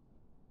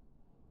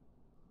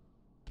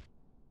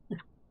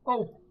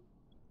 Oh!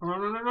 No,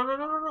 no, no, no, no,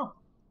 no, no, no!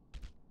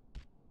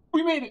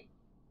 We made it!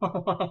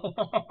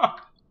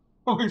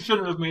 We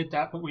shouldn't have made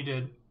that, but we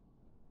did.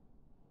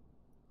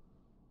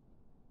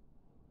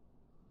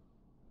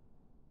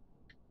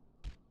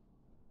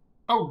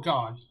 Oh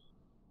God.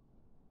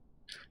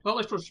 Well, at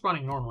least we're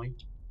spawning normally.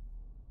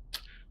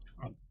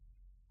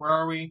 Where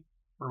are we?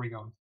 Where are we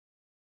going?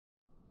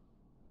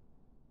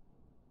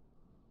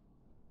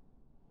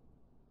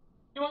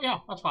 You know what? Yeah,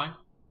 that's fine.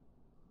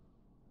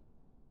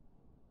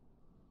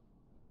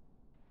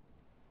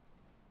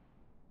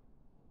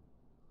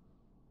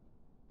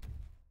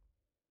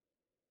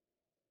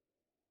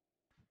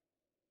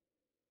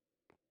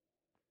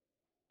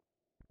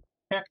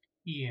 Heck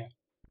yeah.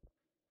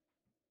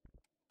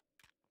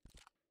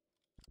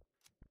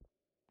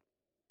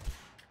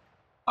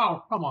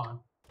 Oh, come on.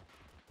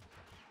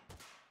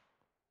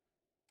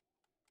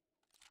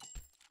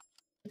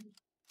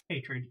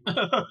 Hatred. No,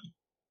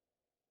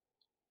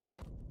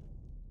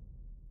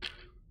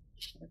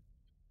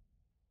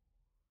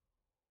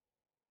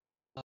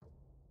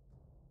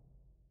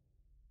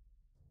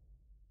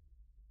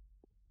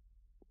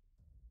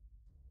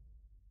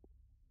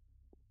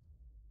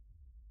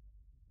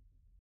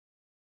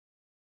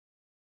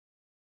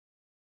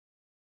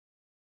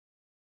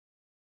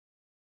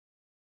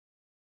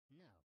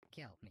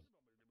 kill me.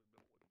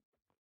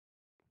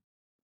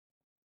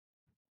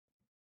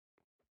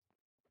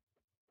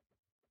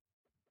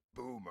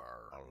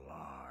 Boomer.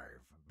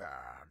 Alive.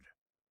 Bad.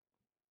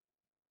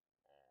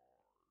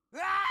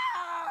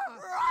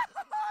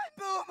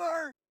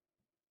 Boomer!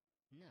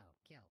 No,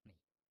 kill me.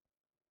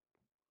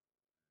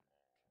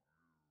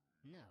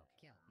 No,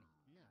 kill me.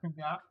 No.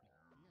 Yeah. No,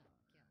 kill me.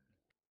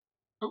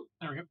 Oh,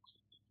 there we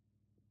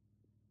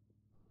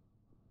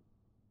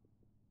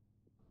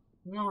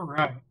go.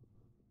 Alright.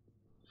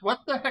 What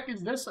the heck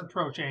is this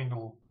approach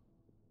angle?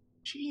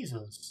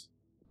 Jesus.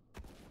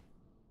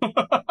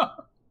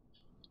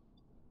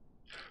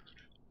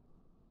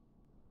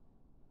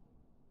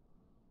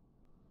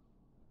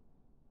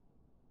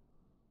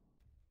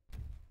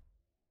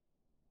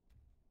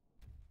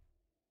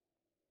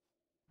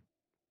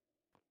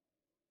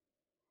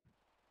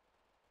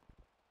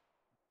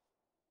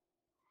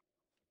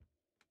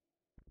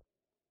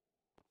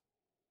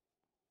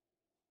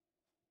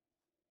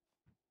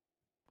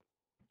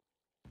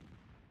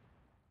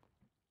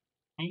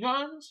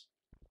 Guns?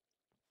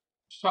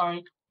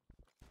 Psych.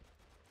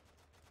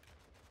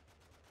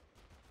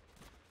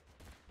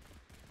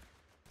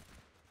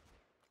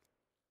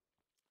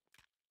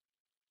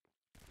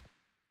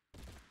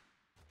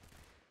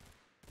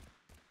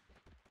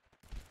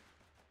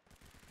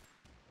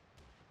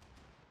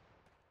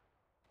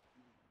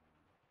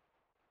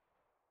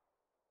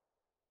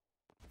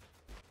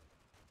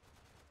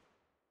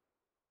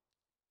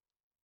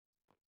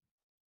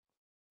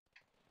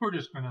 We're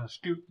just gonna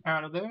scoot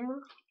out of there.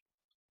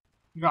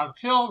 We got a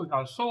kill, we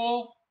got a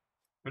soul.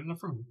 Good enough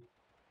for me.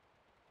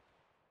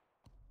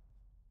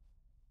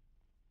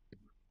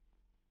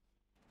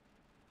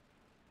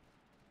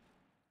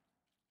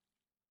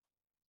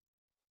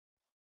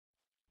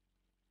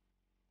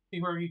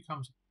 See where he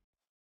comes.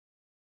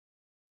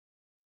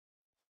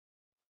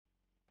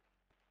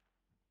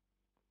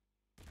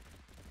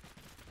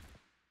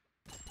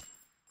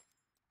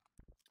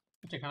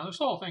 take another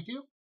soul, thank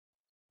you.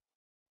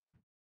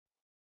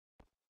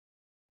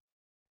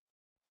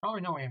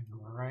 Probably no aim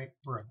anymore, right?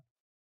 Right.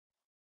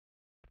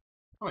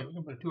 Oh wait, we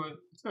can do it.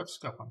 Let's go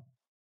scuff on.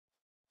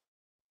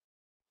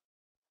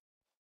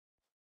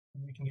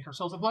 And we can get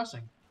ourselves a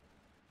blessing.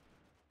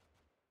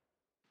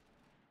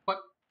 What?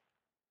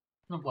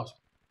 No blessing.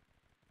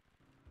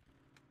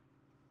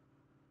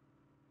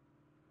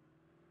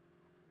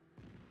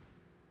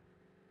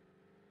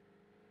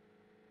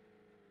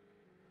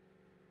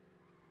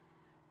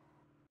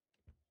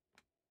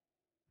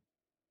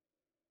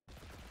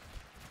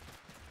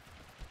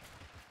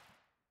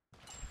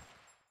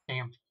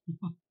 Damn.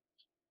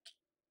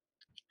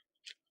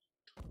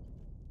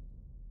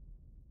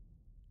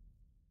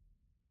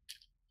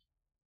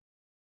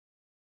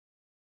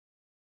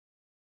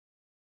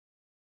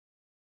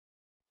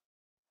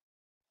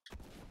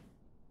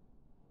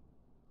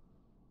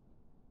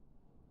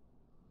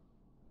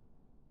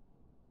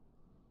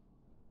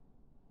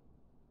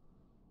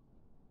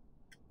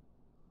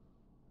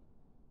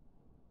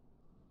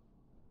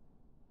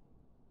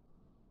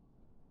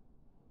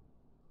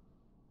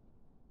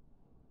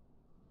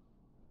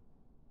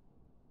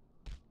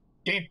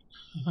 Damn.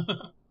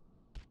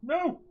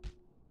 No!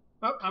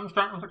 Oh, I'm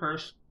starting with a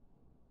curse.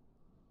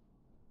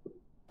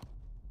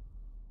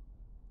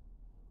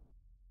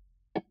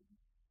 What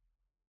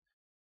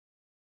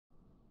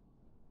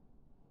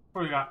do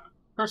we got?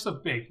 Curse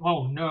of Bait.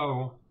 Oh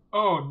no.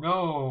 Oh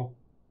no.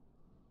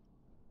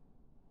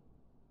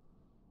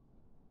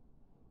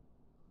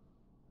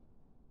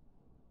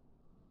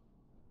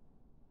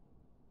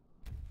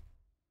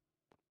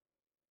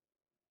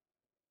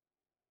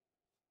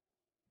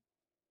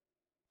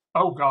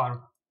 Oh god.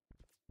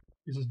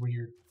 This is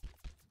weird.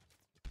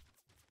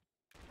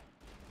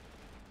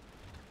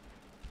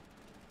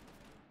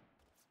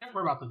 Yeah,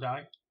 we're about to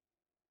die.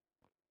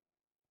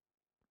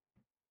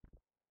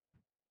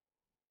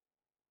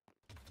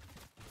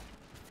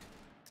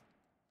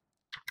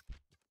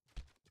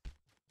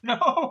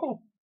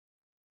 No!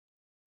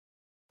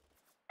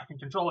 I can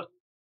control it.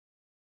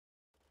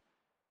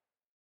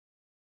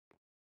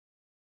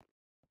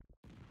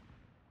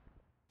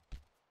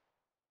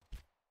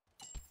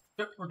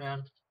 Yep, we're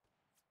down.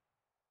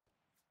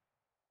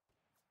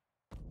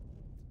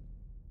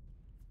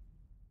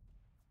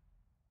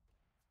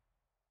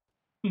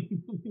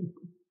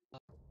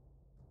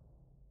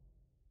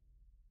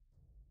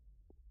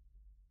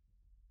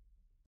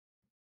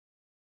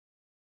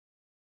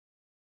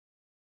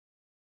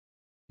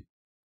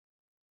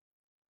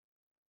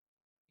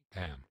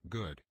 Damn,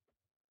 good.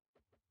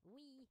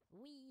 Wee.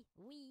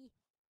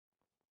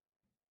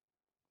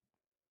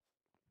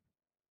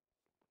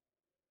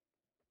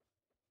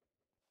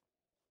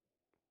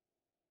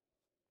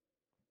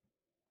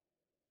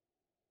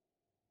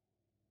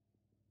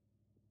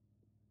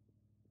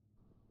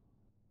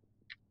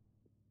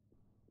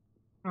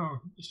 Oh,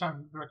 this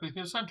time directly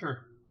to the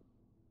center.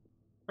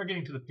 We're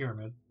getting to the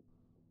pyramid.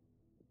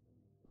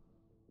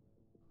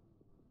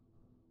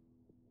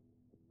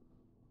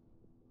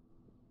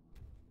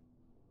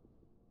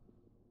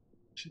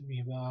 Should be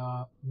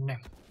about now.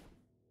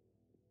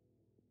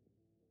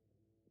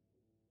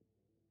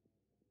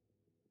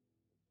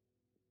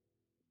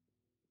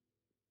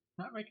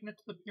 Not making it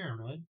to the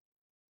pyramid.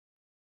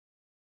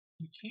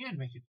 You can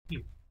make it here.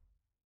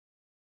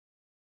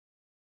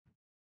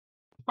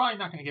 It's probably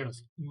not going to give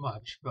us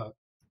much, but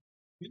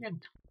again,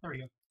 there we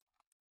go.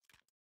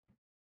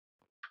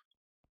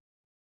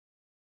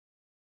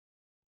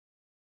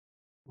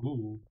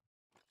 Ooh.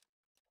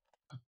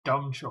 A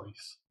dumb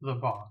choice. The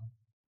bomb.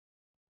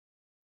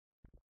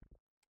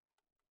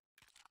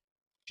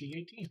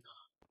 G18.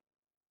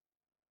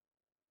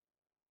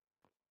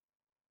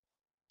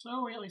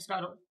 So we at least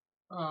got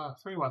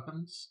 3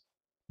 weapons.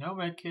 No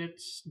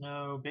medkits,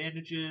 no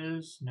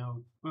bandages,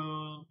 no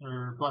boon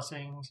or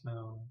blessings,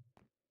 no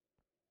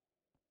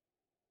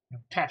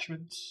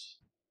attachments.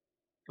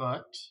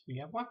 But we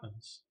have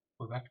weapons.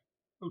 Oh, 2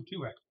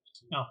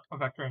 vectors. No, a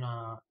vector and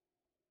a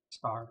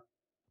star.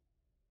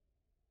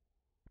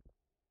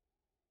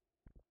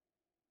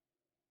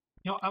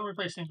 You know, I'm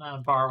replacing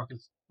the bar with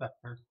this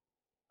vector.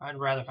 I'd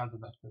rather have the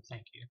vector,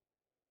 thank you.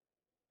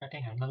 I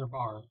think another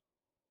bar.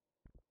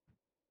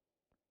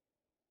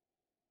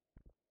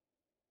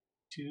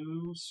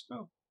 2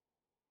 scope.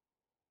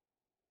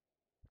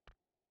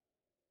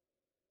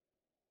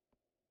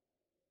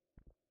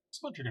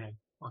 Splinter grenade.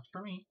 Works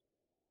for me.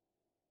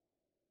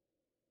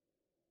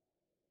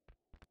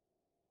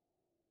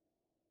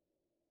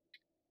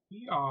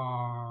 We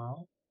are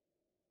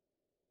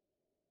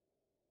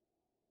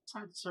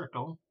inside the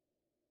circle.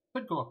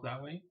 Could go up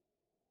that way.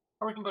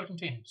 Or we can go to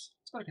containers.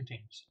 Let's go to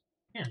containers.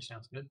 Containers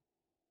sounds good.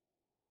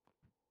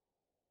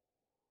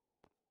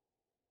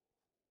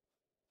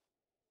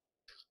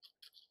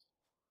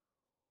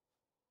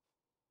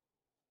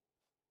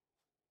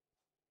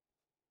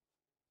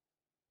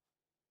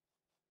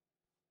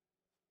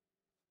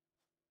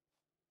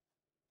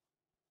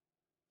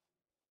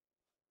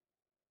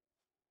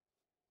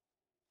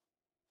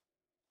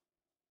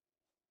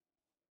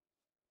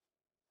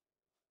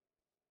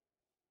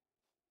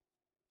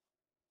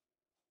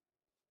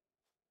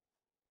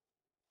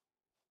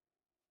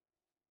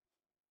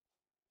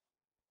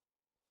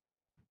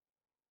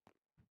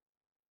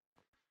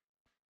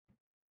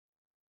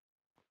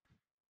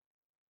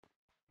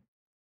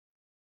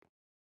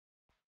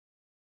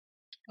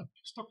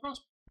 Pistol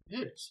cross?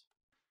 It is.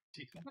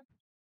 Take that.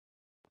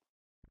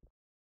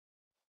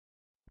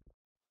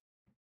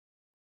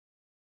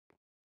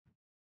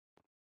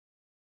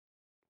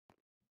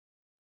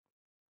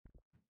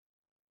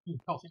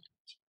 Healthy.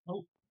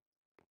 Oh.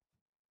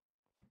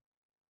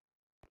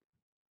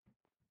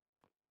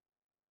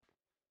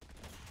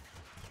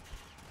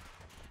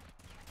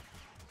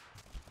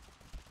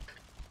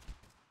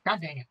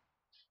 God dang it.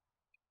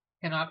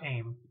 Cannot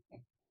aim.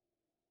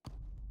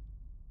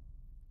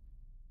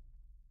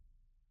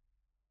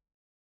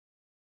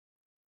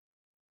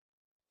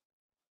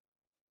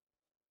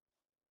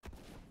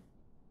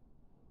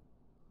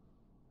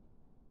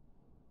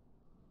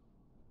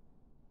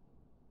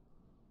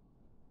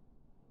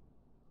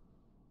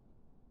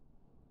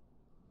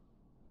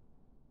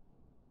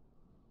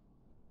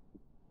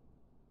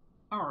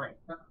 Alright.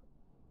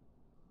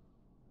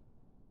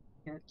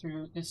 Get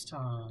through it this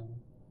time.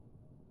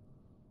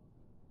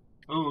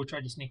 Ooh,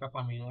 tried to sneak up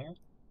on me there.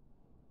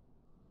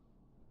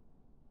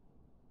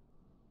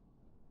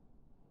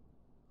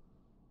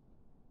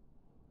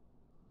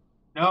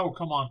 No,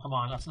 come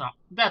on.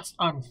 That's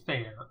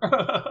unfair.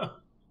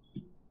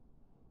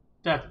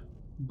 That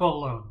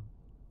balloon.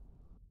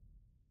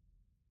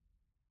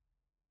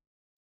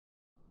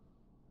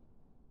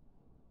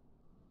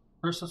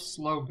 Versus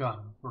slow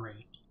gun.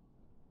 Great.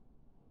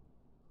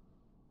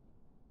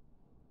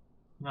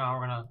 Now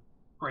we're gonna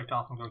break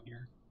off and go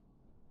here.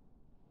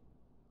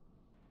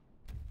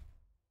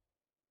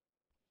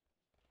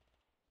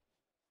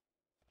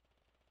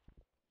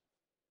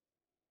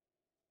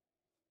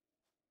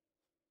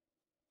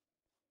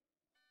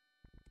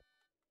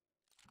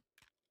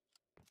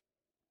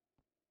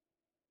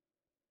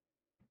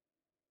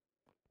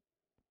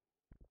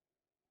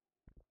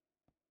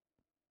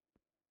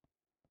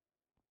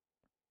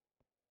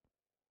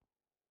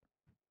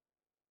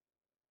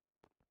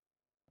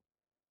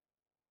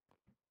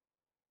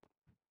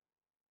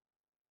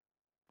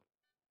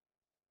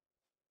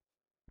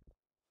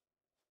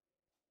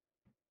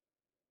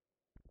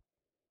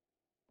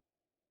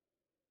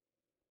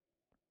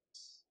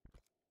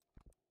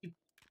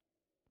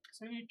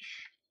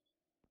 Sage.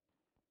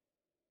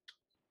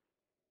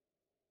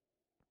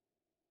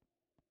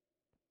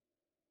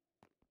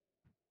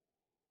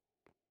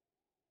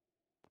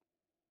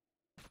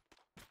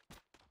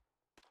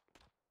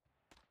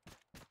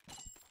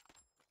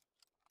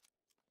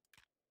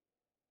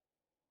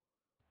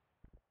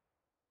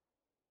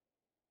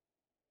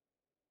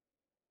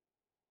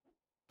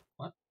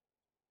 What?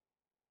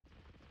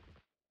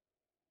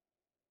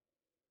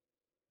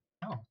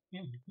 Oh,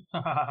 yeah.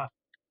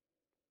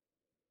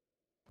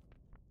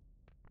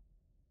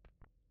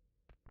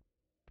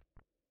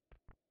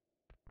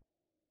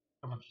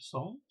 A bunch of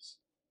souls.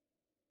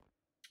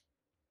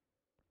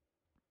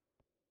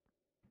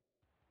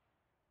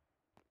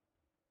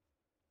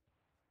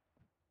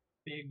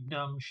 Big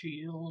dumb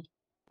shield.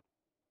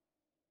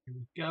 Here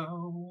we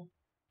go.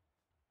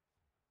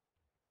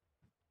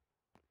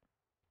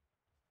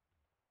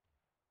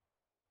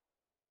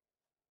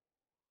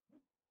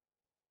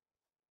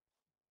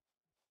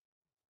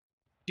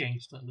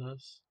 Gangsta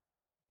this.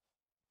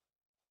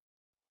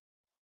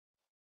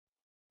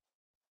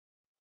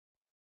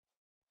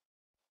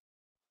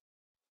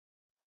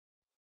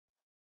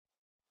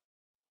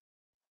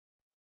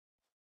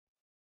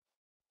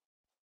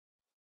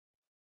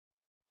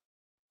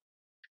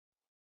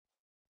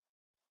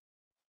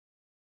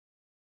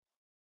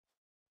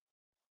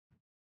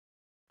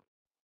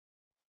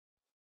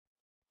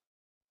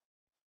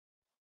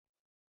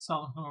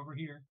 Saw him over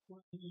here.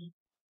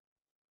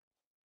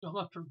 Go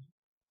left or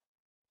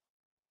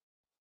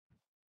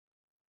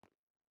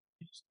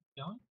just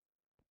keep going.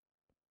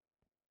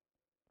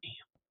 Damn.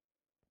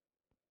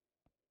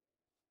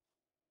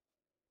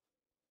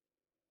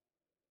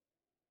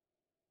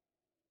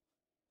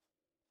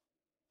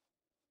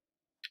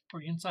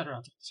 Are you inside or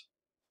outside?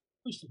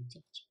 Who's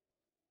inside?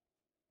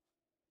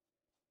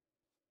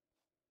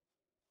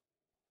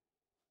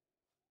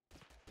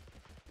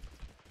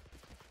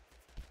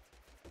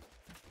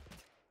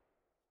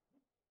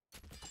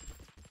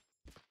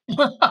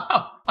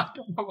 I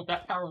don't know what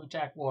that power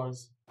attack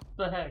was. What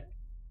the heck?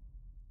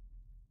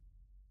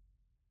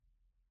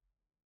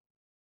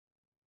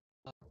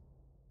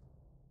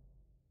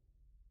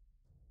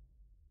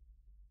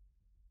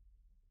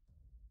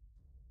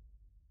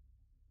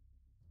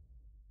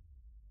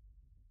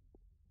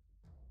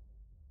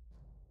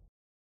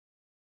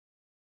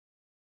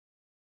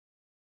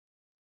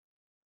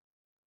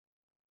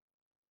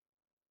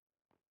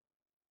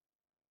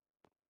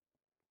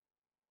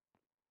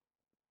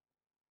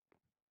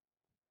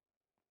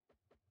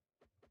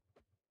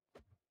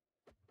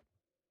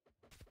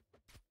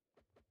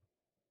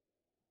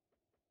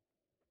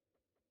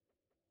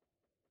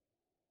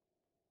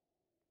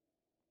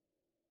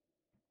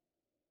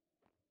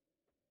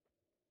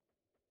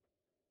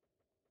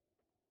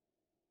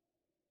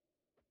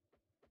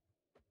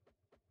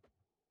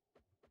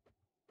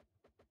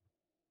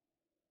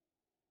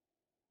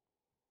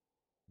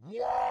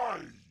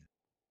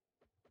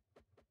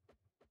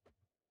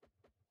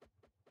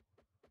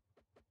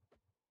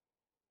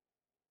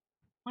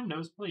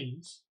 Windows,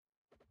 please.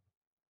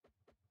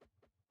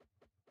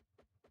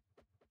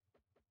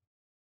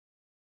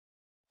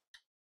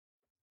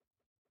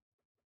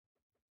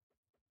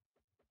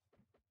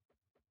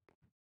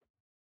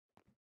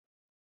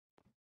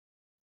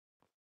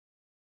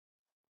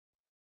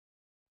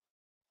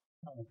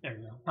 Oh, there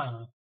you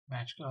go.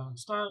 Match go and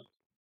start.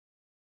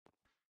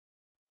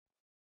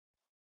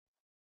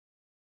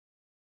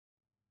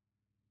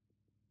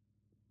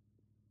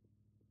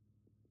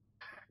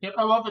 Yep,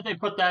 I love that they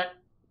put that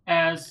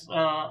as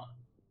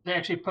they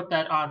actually put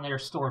that on their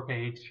store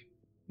page.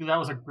 That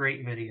was a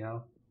great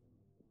video.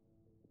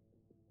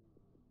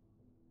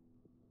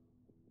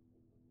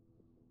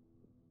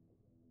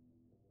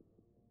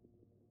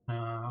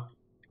 We'll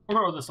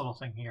go with this little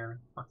thing here,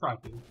 or try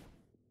to.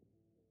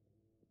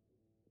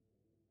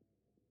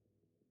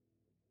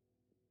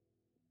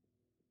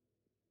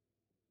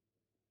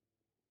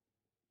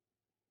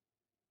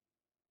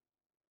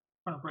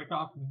 I'm gonna break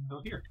off and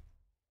go here.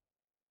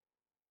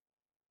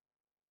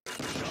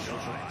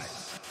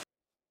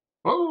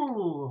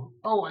 Oh!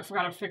 Oh, I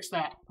forgot to fix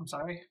that. I'm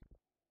sorry.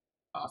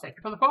 Thank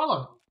you for the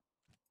follow.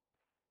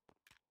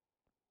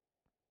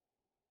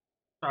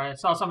 Sorry, I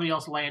saw somebody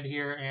else land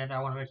here, and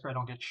I want to make sure I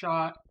don't get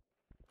shot.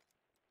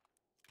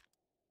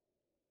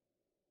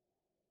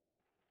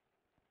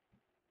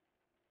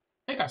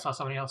 I think I saw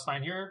somebody else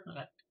land here.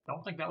 I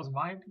don't think that was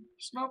my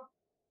smoke.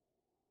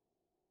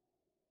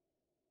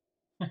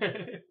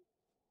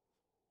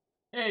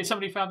 Hey,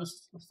 somebody found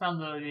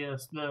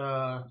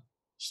the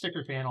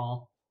sticker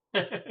panel.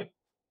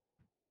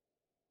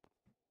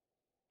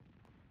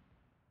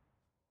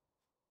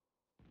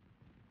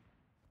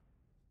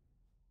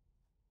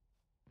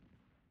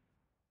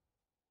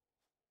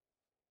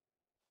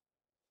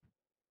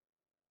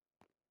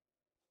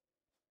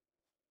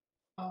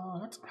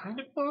 That's kind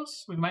of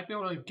close. We might be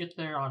able to get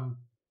there on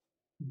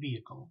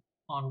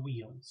on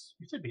wheels.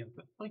 We should be able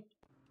to. Like,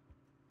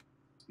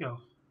 let's go.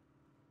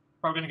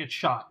 Probably gonna get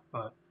shot,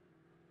 but.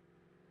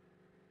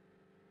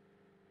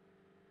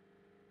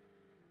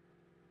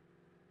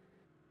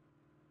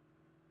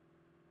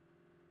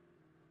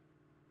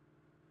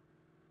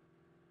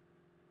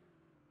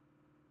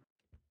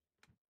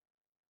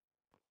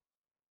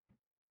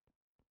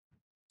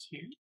 It's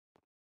here.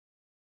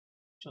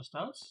 Just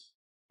us.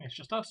 It's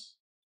just us.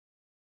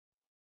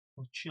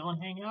 We'll chill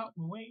and hang out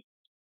and wait.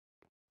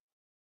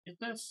 Get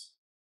this.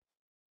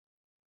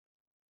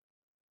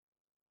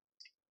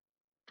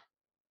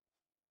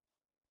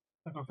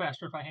 I'll go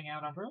faster if I hang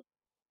out under it.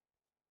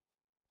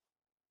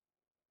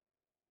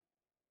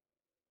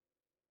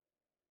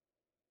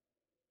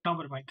 No,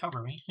 but it might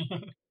cover me.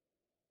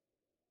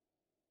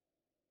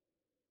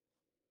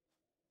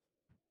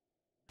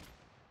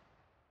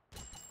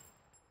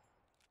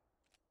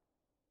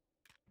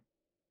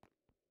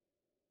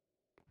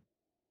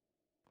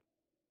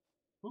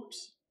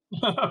 Oops.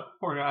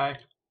 Poor guy.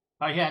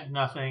 I had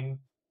nothing.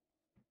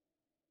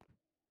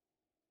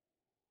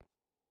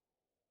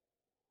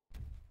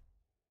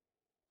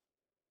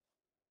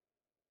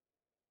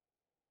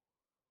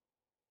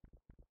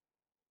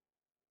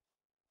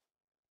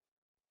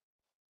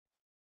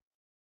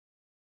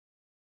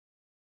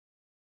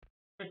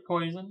 Epic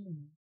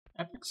poison.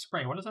 Epic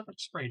spray. What does epic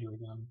spray do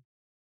again?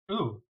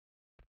 Ooh.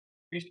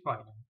 Increased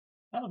fighting.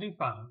 That'll do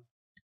fine.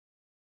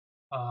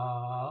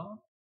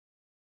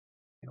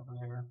 Get over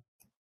there.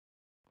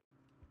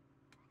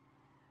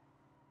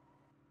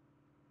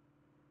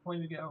 Away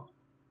we go.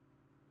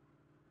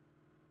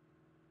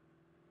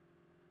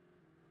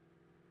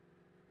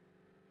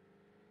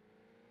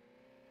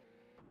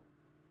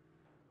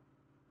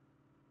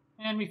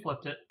 And we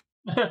flipped it.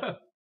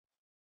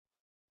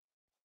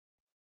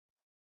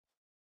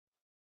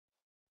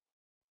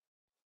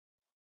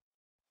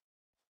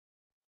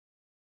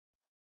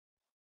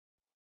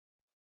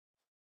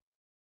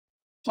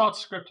 Thought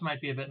script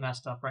might be a bit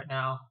messed up right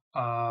now.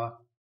 I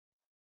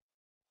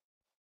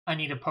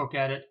need to poke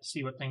at it,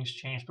 see what things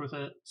changed with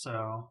it,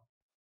 so.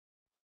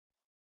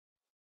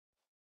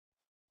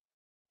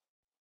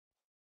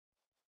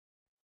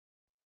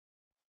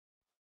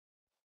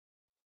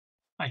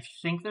 I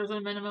think there's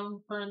a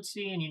minimum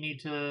currency, and you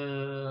need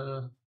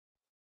to.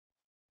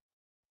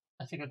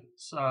 I think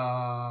it's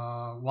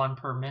 1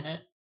 per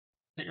minute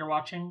that you're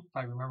watching, if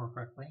I remember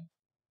correctly.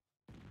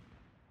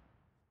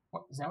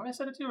 What is that? What I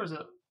set it to, or is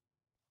it?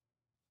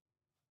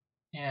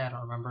 Yeah, I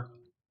don't remember.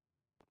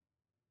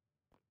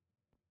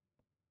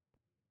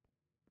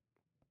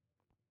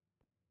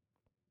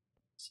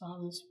 Saw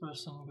this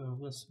person go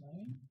this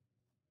way.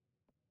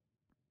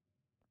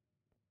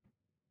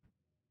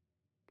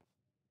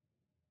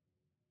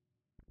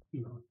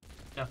 Ooh,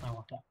 definitely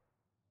want that.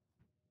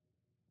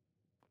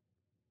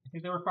 I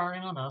think they were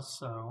firing on us,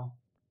 so.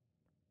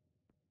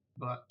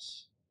 But.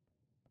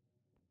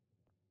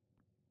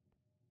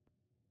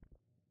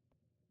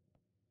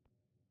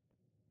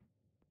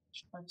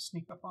 Should I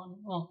sneak up on?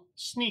 Well,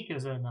 sneak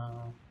is in,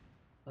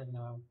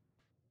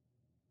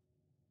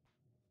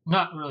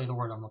 not really the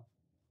word I'm looking for.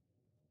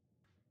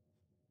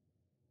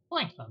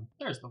 Flank them.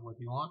 There's the word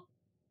you want.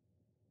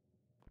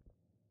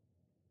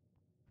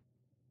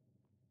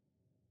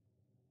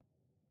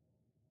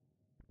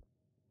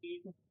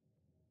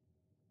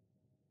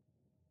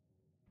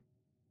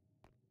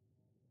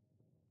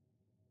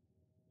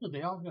 Where'd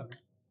they all go?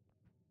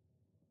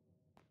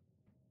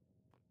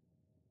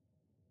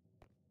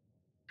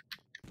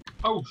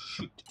 Oh,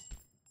 shoot.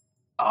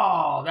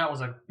 Oh, that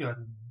was a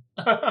good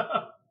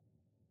one.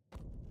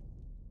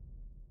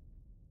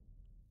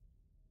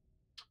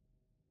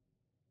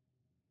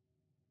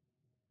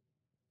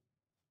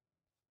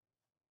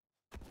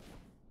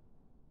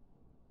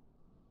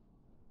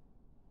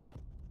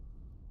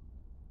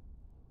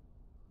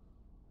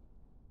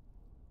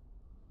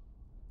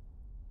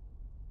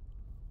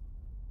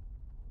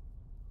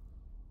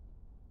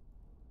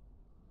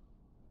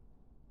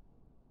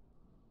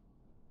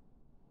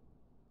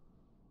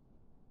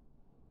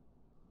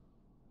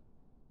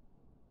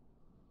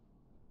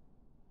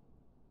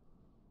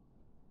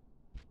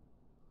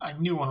 I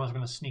knew one was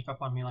going to sneak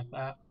up on me like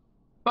that.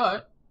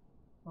 But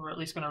we're at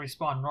least going to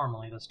respawn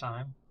normally this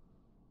time.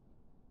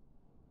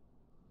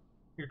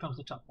 Here comes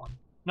the tough one.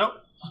 Nope.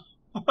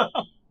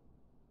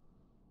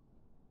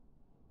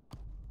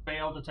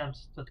 Failed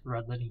attempts to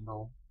thread the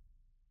needle.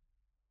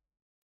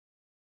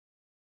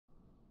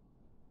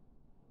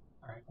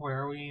 Alright,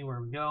 where are we? Where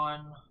are we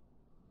going?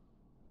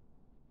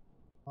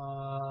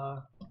 Try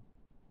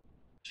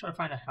to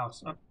find a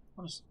house. Oh,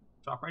 I'll just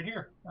drop right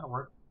here. That'll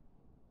work.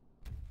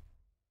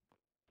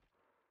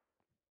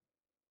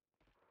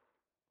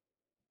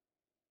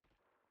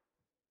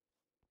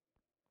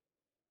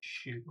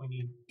 Shoot, we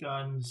need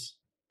guns.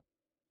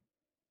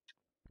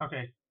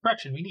 Okay,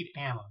 correction, we need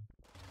ammo.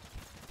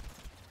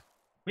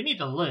 We need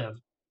to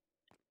live.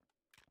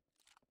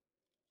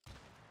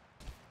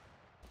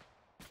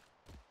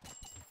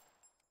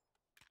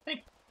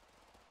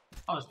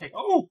 I'll just take.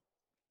 Oh!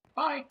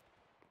 Bye!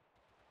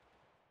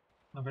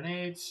 No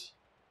grenades.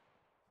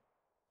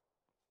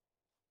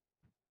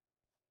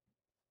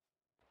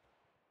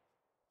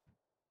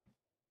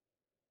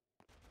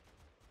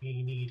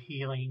 We need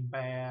healing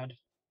bad.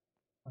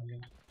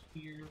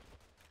 Here.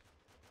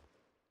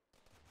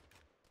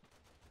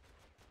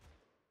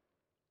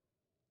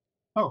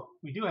 Oh,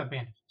 we do have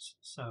bandages,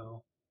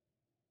 so.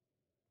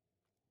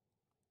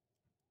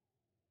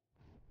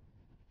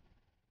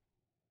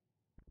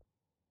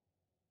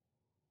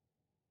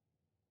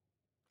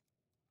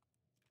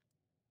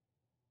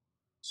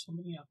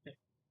 Somebody out there.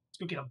 Let's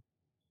go get them.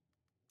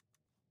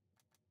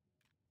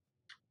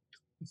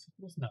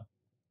 No.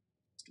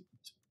 Let's do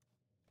this.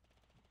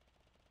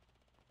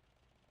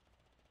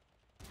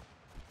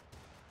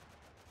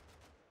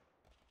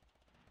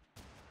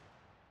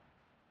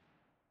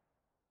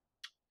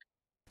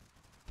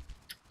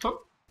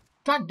 Oh,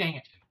 God dang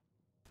it.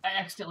 I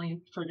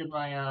accidentally triggered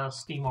my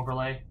Steam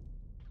overlay.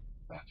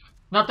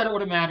 Not that it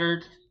would have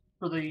mattered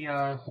for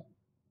the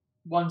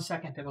 1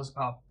 second it was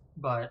up,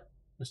 but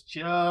it's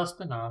just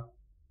enough.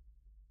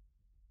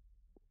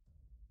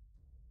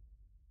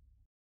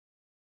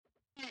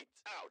 Eat.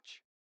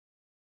 Ouch.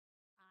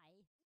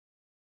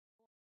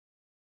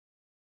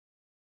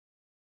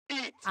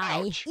 Eat. I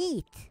Ouch.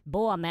 eat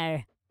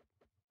bomber.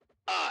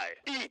 I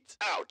eat.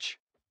 Ouch.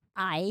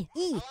 I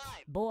eat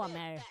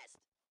bomber.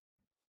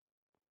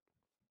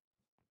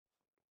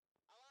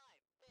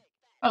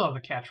 I love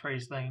the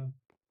catchphrase thing.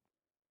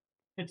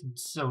 It's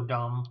so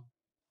dumb.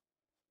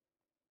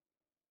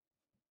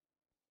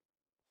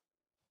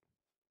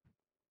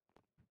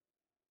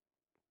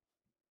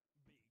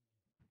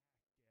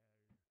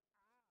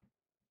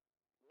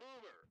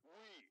 Boomer,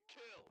 we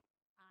kill.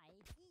 I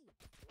eat.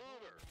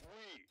 Boomer,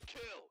 we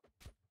kill.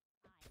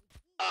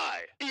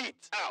 I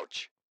eat.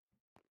 Ouch.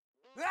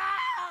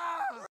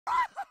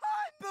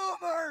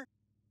 Boomer!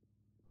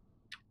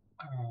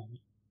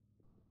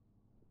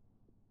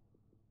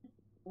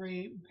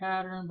 Great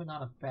pattern, but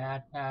not a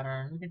bad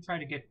pattern. We can try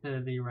to get to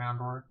the round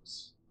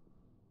orcs.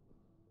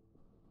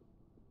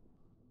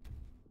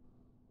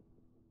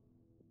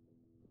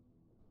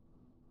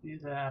 Do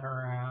that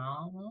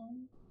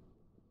around.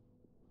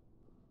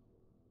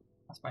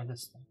 Let's buy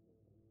this thing.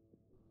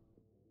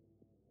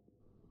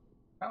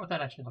 Not what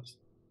that actually looks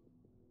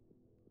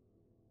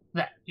like.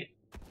 That, yeah.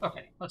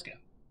 Okay, let's go.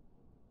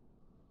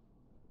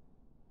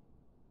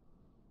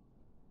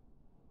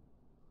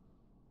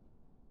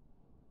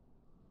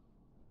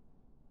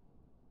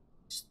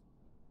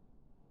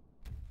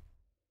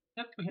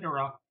 Yep, we hit a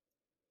rock.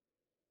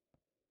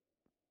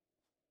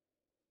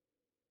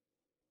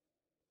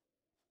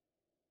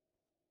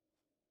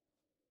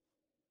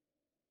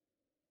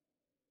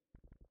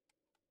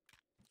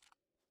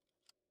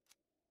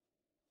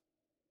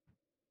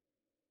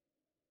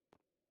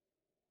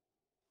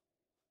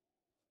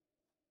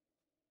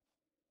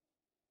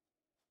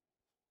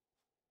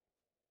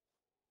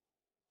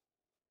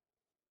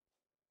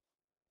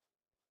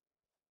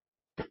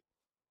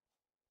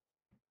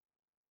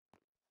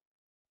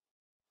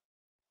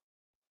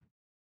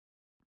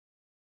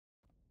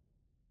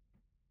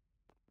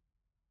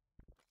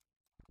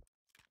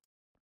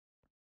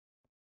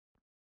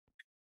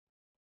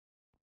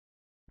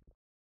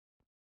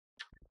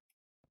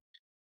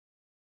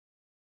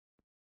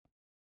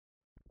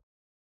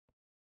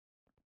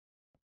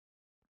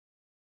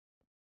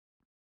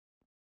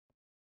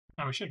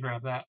 Now we should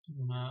grab that.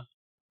 And, oh,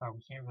 we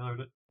can't reload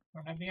it.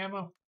 Don't have the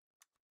ammo.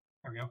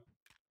 There we go.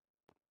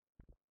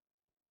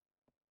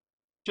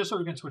 Just so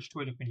we can switch to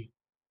it if we need.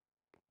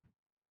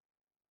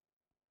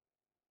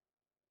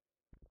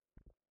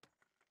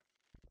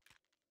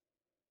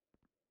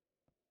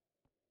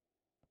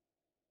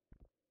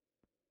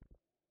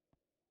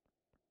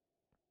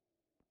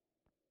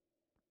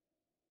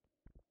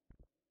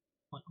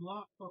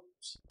 Flintlock,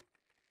 oops.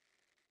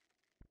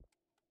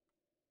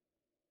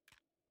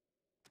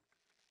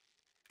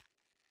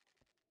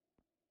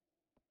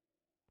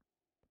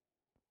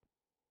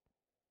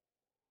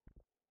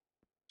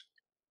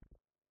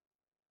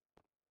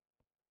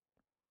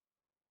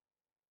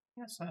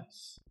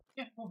 SS.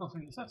 Yeah, we'll go for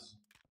the SS.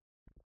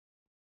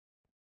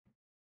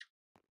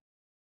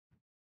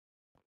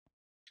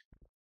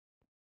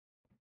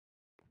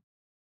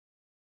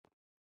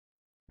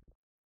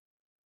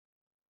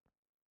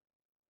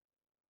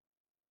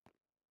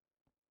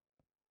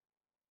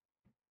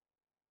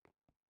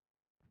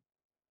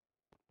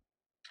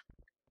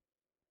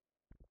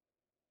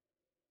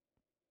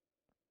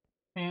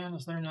 And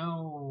is there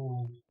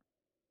no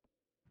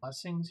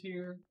blessings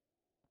here?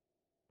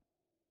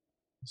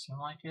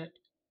 Doesn't like it.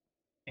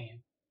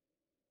 Damn.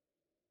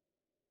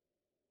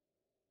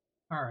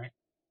 Alright.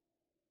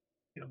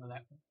 Get over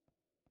that one.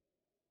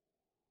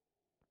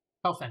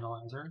 Health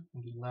analyzer.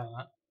 Can do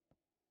that.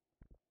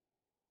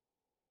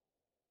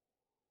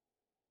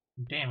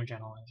 Damage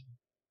analyzer.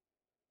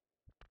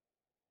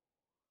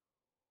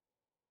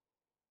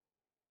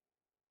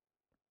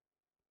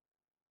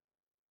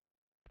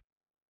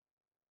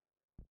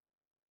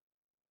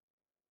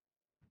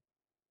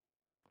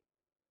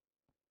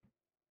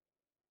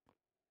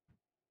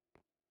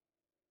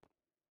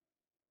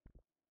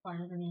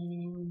 Fire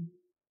grenade.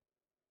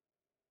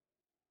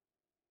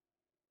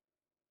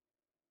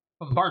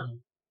 Bombardment.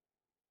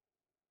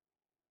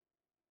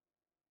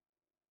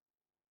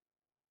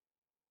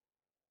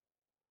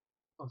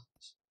 Oh,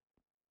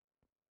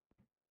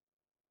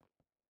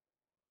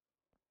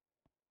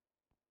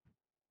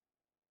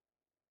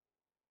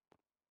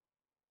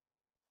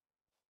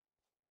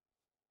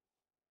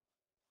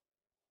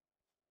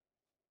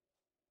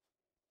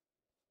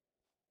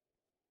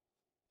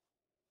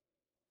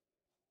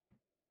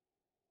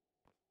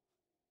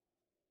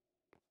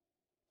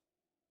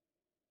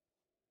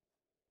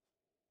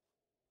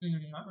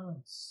 not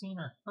really seen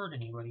or heard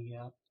anybody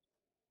yet.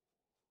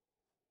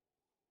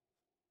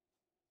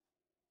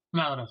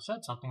 Now that I've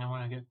said something, I'm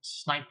gonna get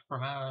sniped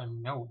from out of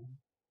nowhere.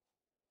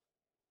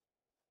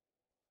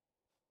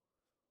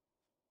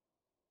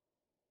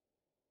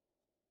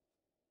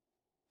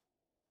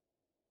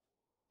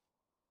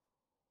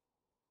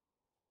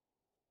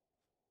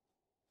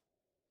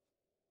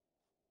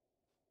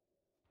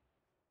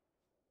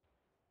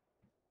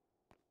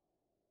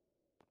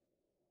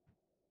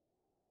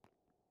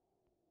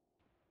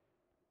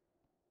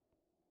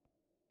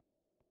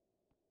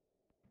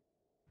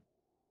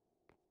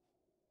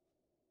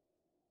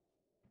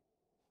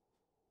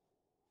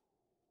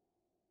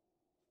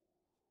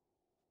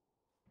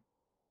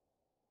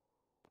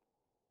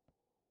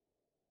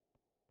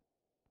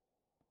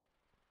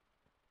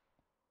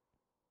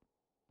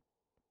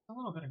 A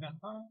little bit of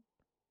gunfire.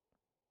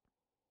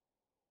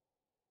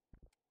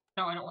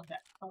 No, I don't want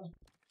that. Oh.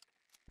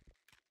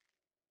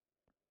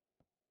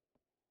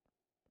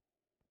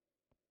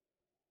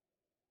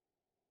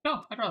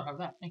 No, I'd rather have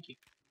that. Thank you.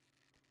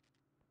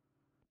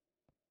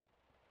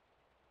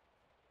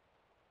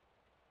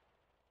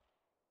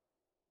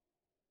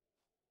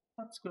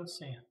 Let's go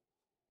see.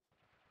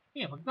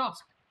 We have a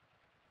Gosk.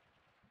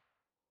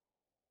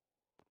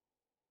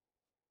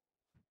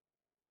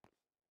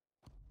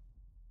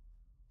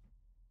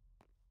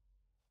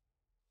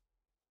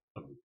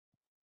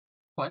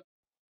 What?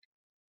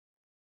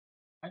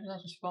 Why did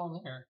that just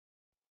fall there?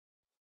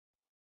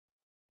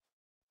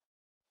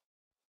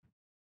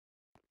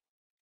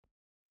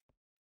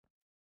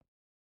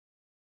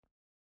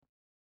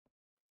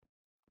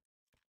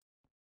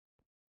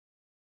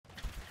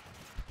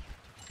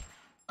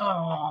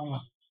 Oh.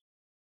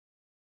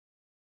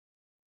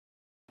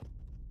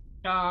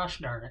 Gosh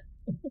darn it.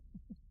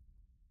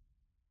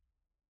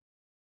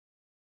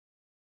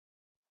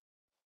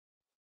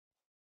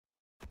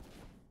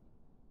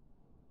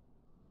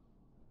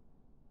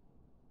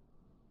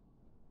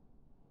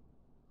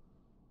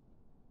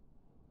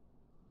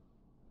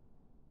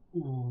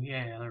 Ooh,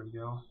 yeah, there we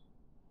go.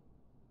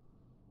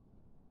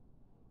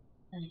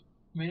 Hey,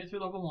 made it through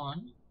level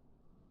 1.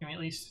 Can we at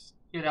least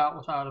get out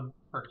without a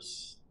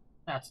purse?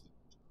 That's...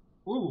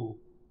 Ooh.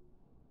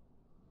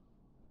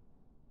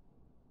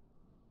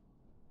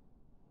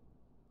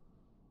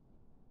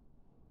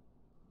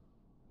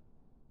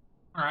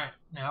 Alright,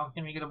 now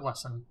can we get a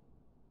blessing?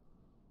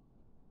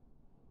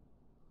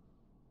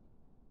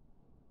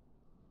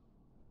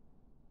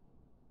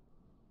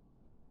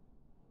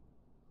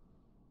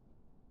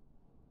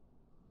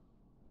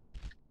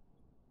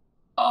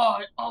 Oh,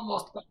 I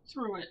almost got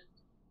through it.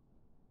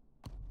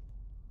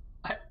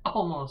 I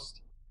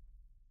almost.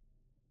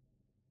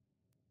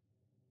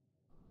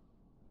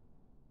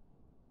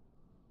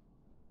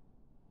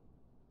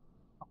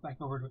 Back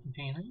over to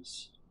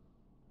containers.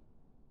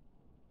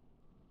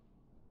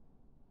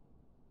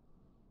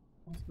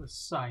 What's this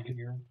side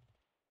here?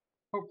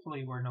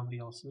 Hopefully where nobody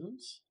else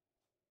is.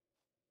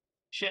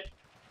 Shit!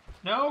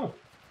 No!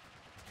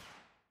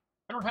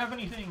 I don't have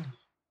anything!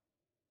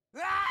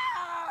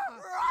 Ah!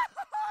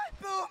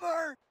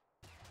 Boomer!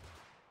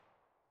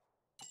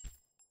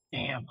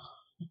 Damn.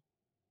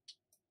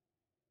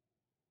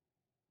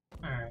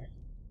 Alright.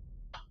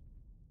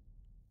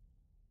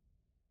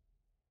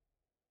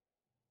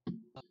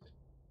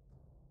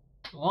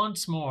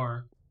 Once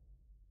more.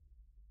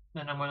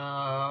 Then I'm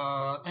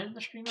gonna end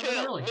the stream a bit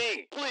Kill early.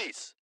 me,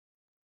 please.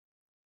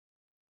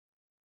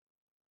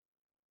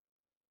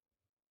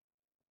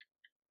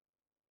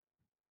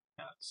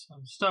 Got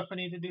some stuff I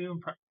need to do in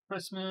prep for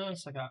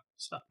Christmas. I got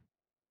stuff,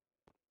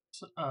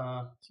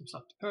 some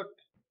stuff to cook,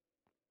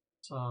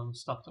 some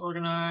stuff to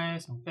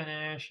organize and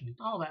finish, and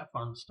all that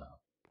fun stuff.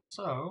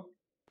 So,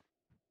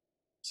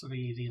 this will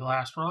be the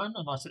last run,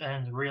 unless it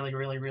ends really,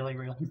 really, really,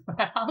 really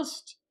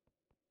fast.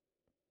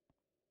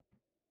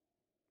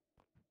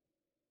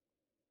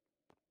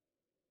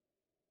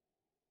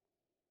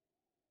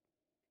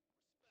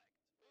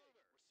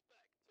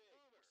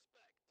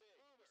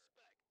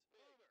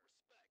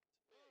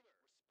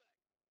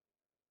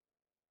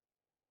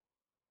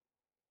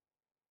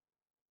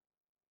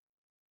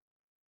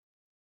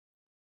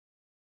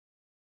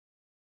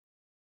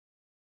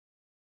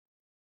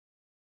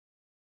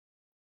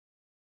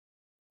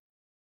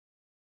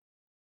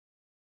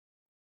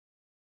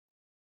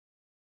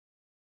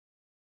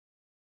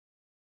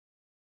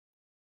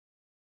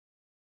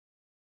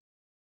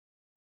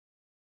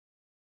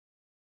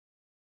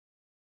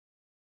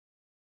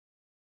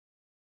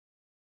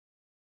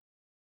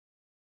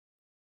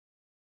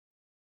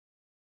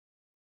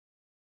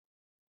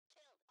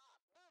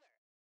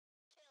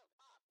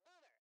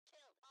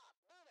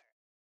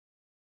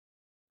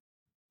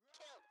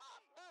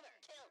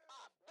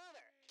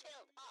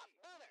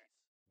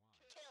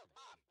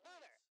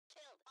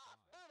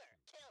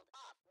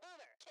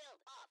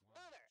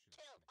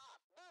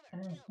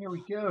 And here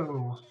we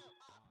go.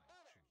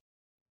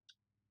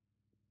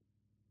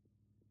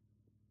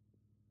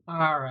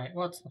 Alright,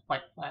 what's the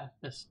fight path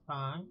this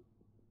time?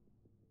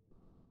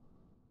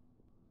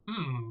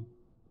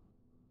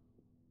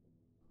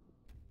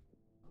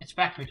 It's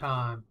factory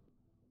time.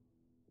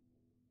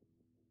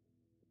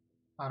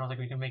 I don't think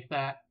we can make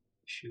that.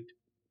 Shoot.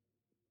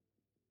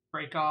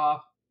 Break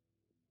off.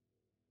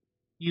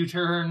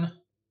 U-turn.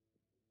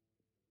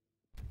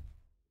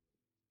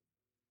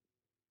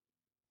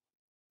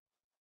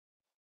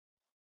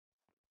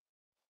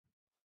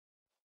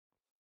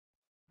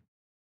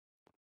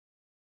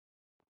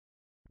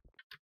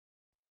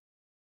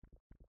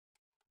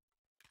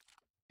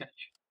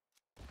 Catch.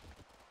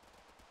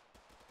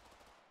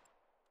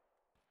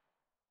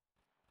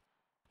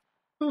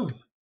 Whew.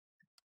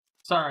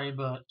 Sorry,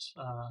 but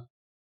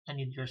I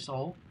need your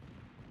soul.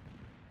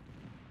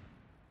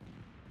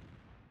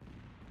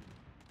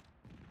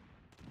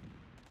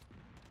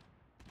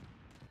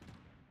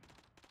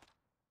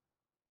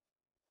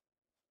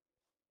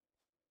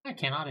 I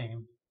cannot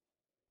aim.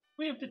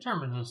 We have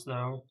determined this,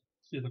 though,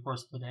 through the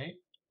course of the day.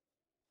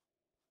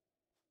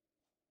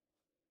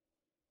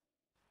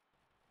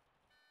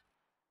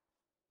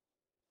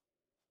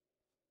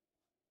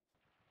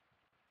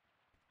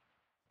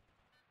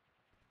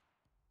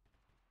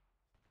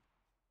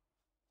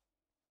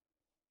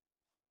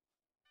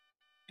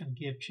 Gonna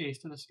give chase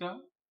to this guy.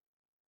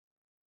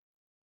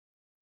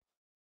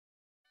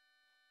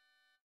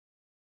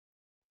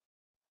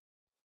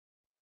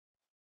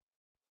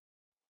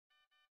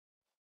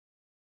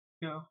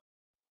 Go.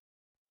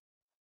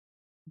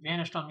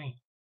 Vanished on me.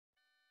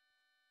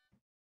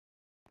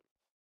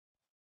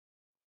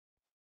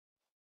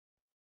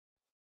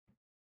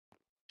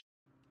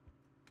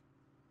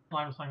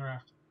 Line with flying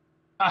raft.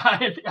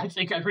 I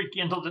think I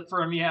rekindled it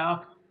for a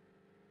meow.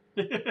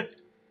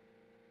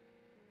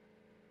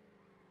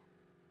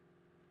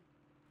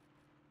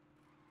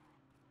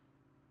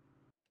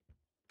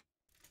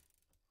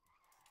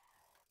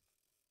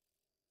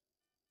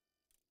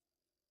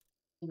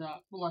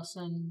 That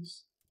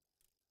lessons.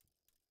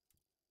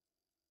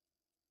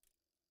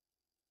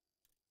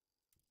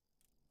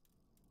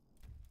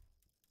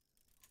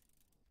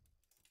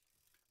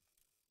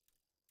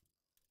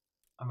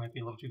 I might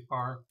be a little too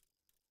far.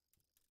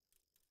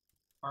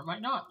 Or it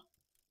might not.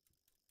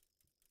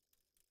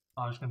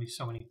 Oh, there's gonna be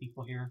so many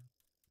people here.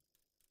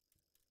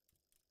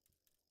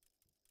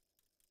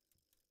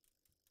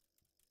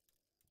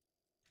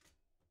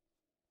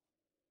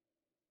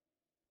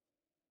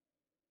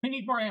 We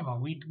need more ammo.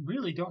 We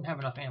really don't have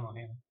enough ammo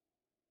here.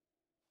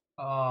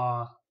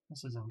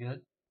 This isn't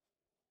good.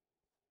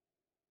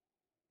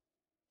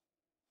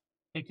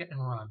 Take it and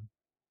run.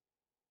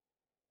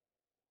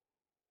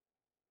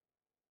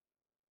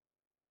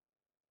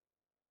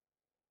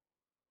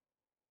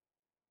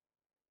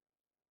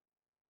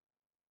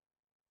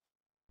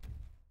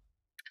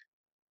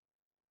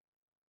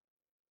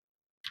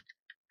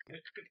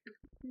 Good, good, good.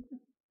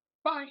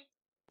 Bye.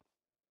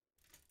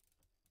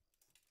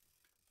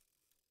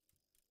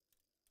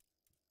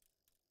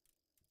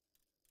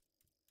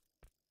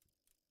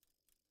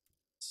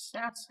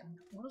 Assassin?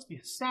 What is the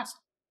assassin?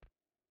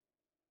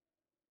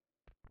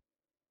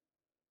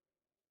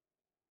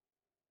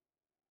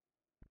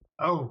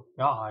 Oh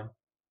God.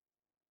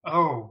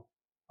 Oh.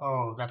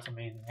 Oh, that's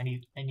amazing. I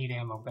need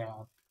ammo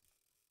bad.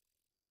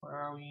 Where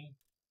are we?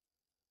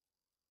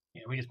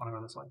 Yeah, we just want to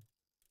go this way.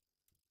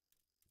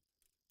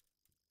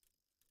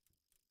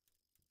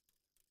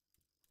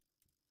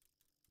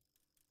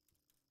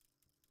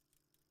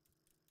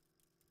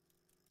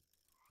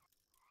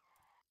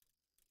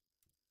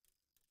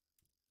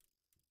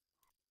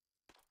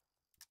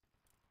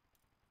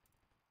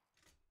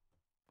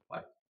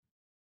 What?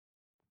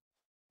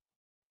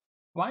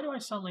 Why do I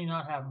suddenly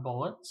not have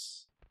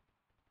bullets?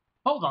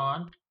 Hold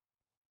on.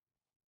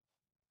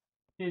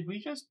 Did we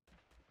just...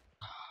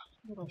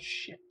 Little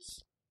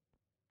shits.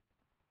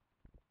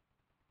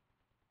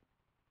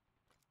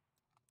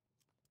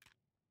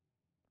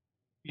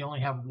 We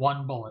only have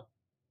one bullet.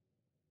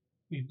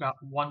 We've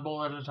got one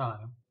bullet at a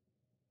time.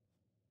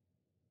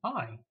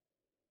 Hi.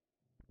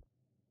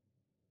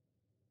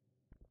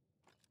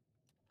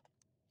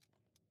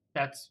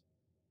 That's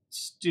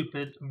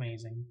stupid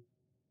amazing.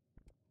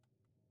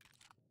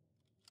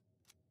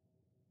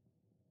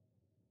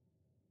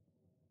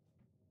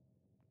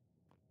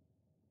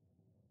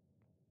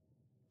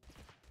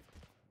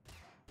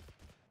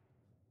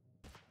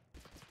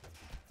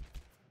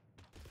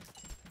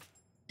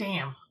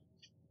 Damn.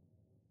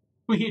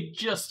 We had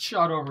just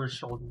shot over his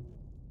shoulder.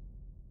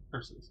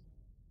 Curses.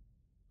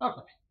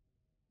 Okay.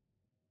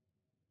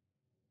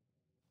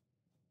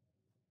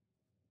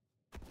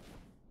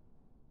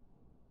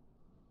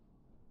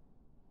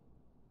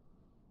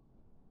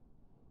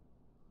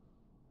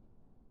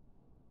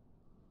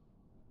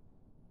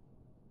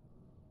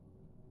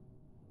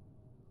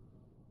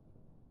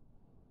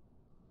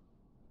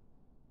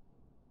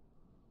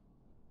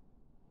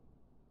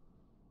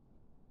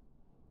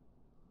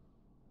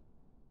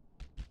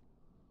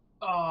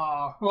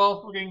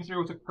 Well, we're getting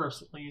through with a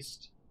curse at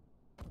least.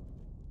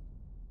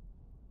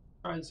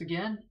 Try this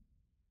again.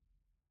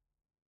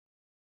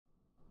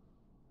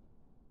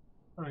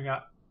 What do we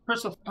got?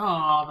 Curse of...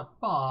 the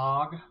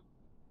fog.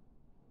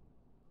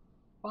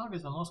 Fog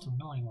is the most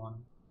annoying one.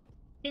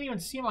 Can't even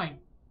see my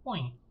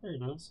point. There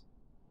it is.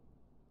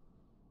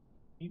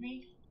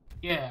 Maybe?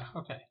 Yeah,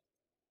 okay.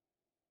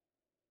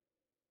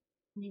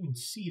 Can't even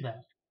see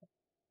that.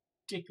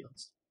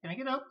 Ridiculous. Can I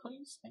get up,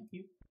 please? Thank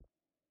you.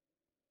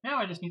 Now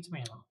I just need some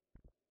ammo.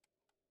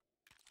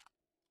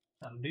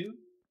 That'll do.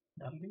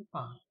 That'll be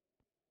fine.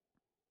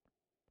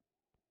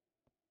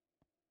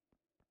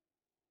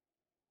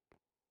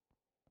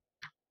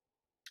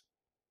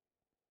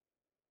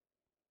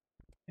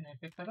 Can I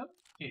pick that up?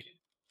 Yeah.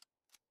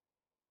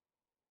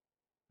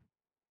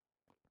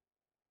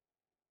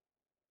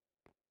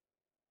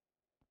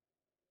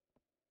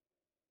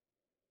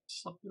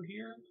 Slip through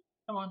here.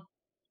 Come on.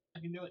 I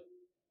can do it.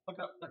 Look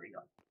up. There we go.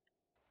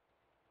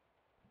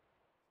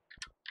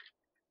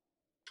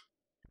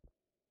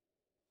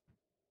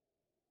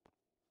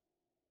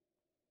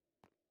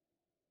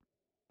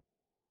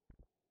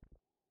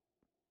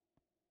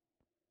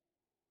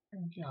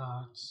 And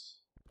got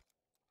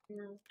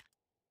here.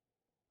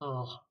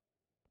 Ugh.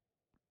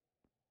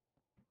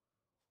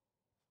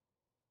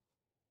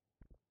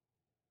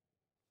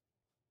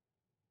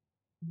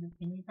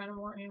 Any kind of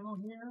more ammo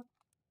here?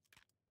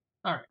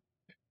 Alright.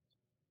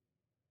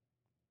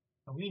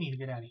 So we need to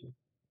get out of here.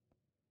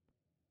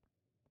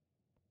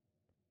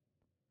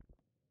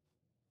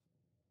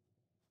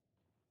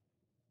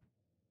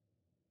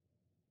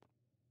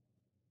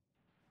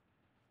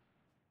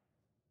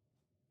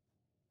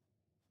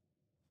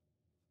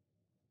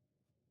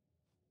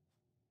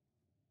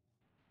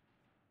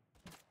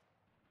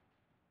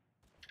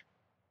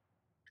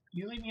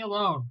 You leave me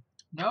alone.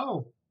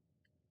 No.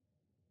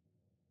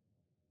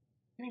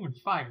 I can't even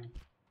fire.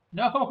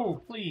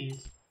 No,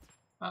 please.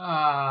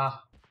 Oh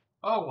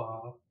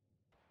well.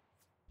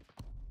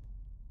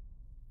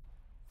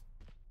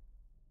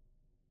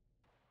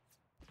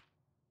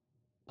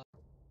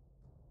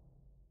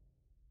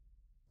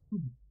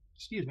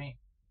 Excuse me.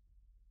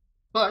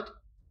 But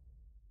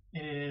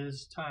it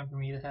is time for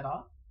me to head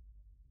off.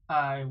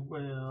 I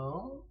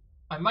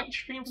might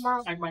stream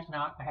tomorrow, I might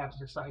not, I haven't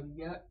decided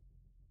yet.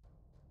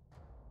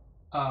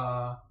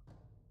 But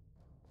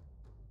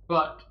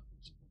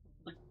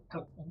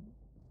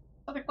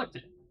I clicked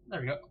it.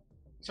 There we go.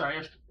 Sorry,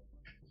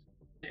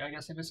 I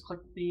guess I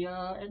misclicked the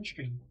end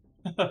stream.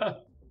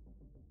 But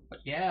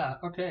yeah,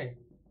 okay.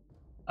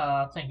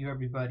 Thank you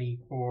everybody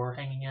for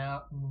hanging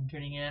out and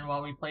tuning in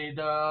while we played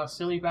the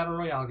silly Battle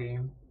Royale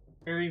game.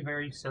 Very,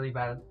 very silly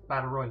Battle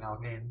Royale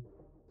game.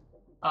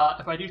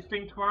 If I do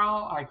stream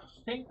tomorrow, I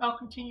think I'll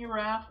continue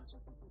Raft.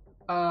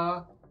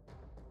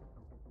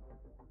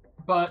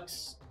 But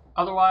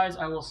otherwise,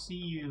 I will see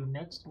you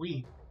next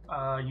week.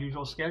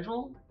 Usual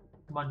schedule,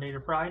 Monday to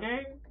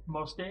Friday,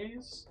 most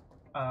days.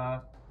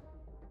 I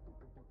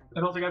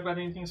don't think I've got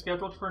anything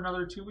scheduled for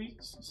another 2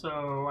 weeks,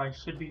 so I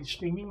should be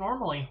streaming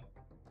normally.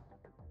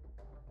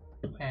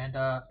 And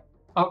I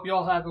hope you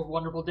all have a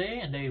wonderful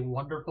day and a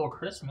wonderful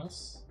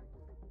Christmas.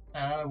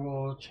 And I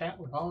will chat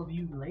with all of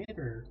you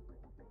later.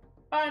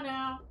 Bye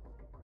now!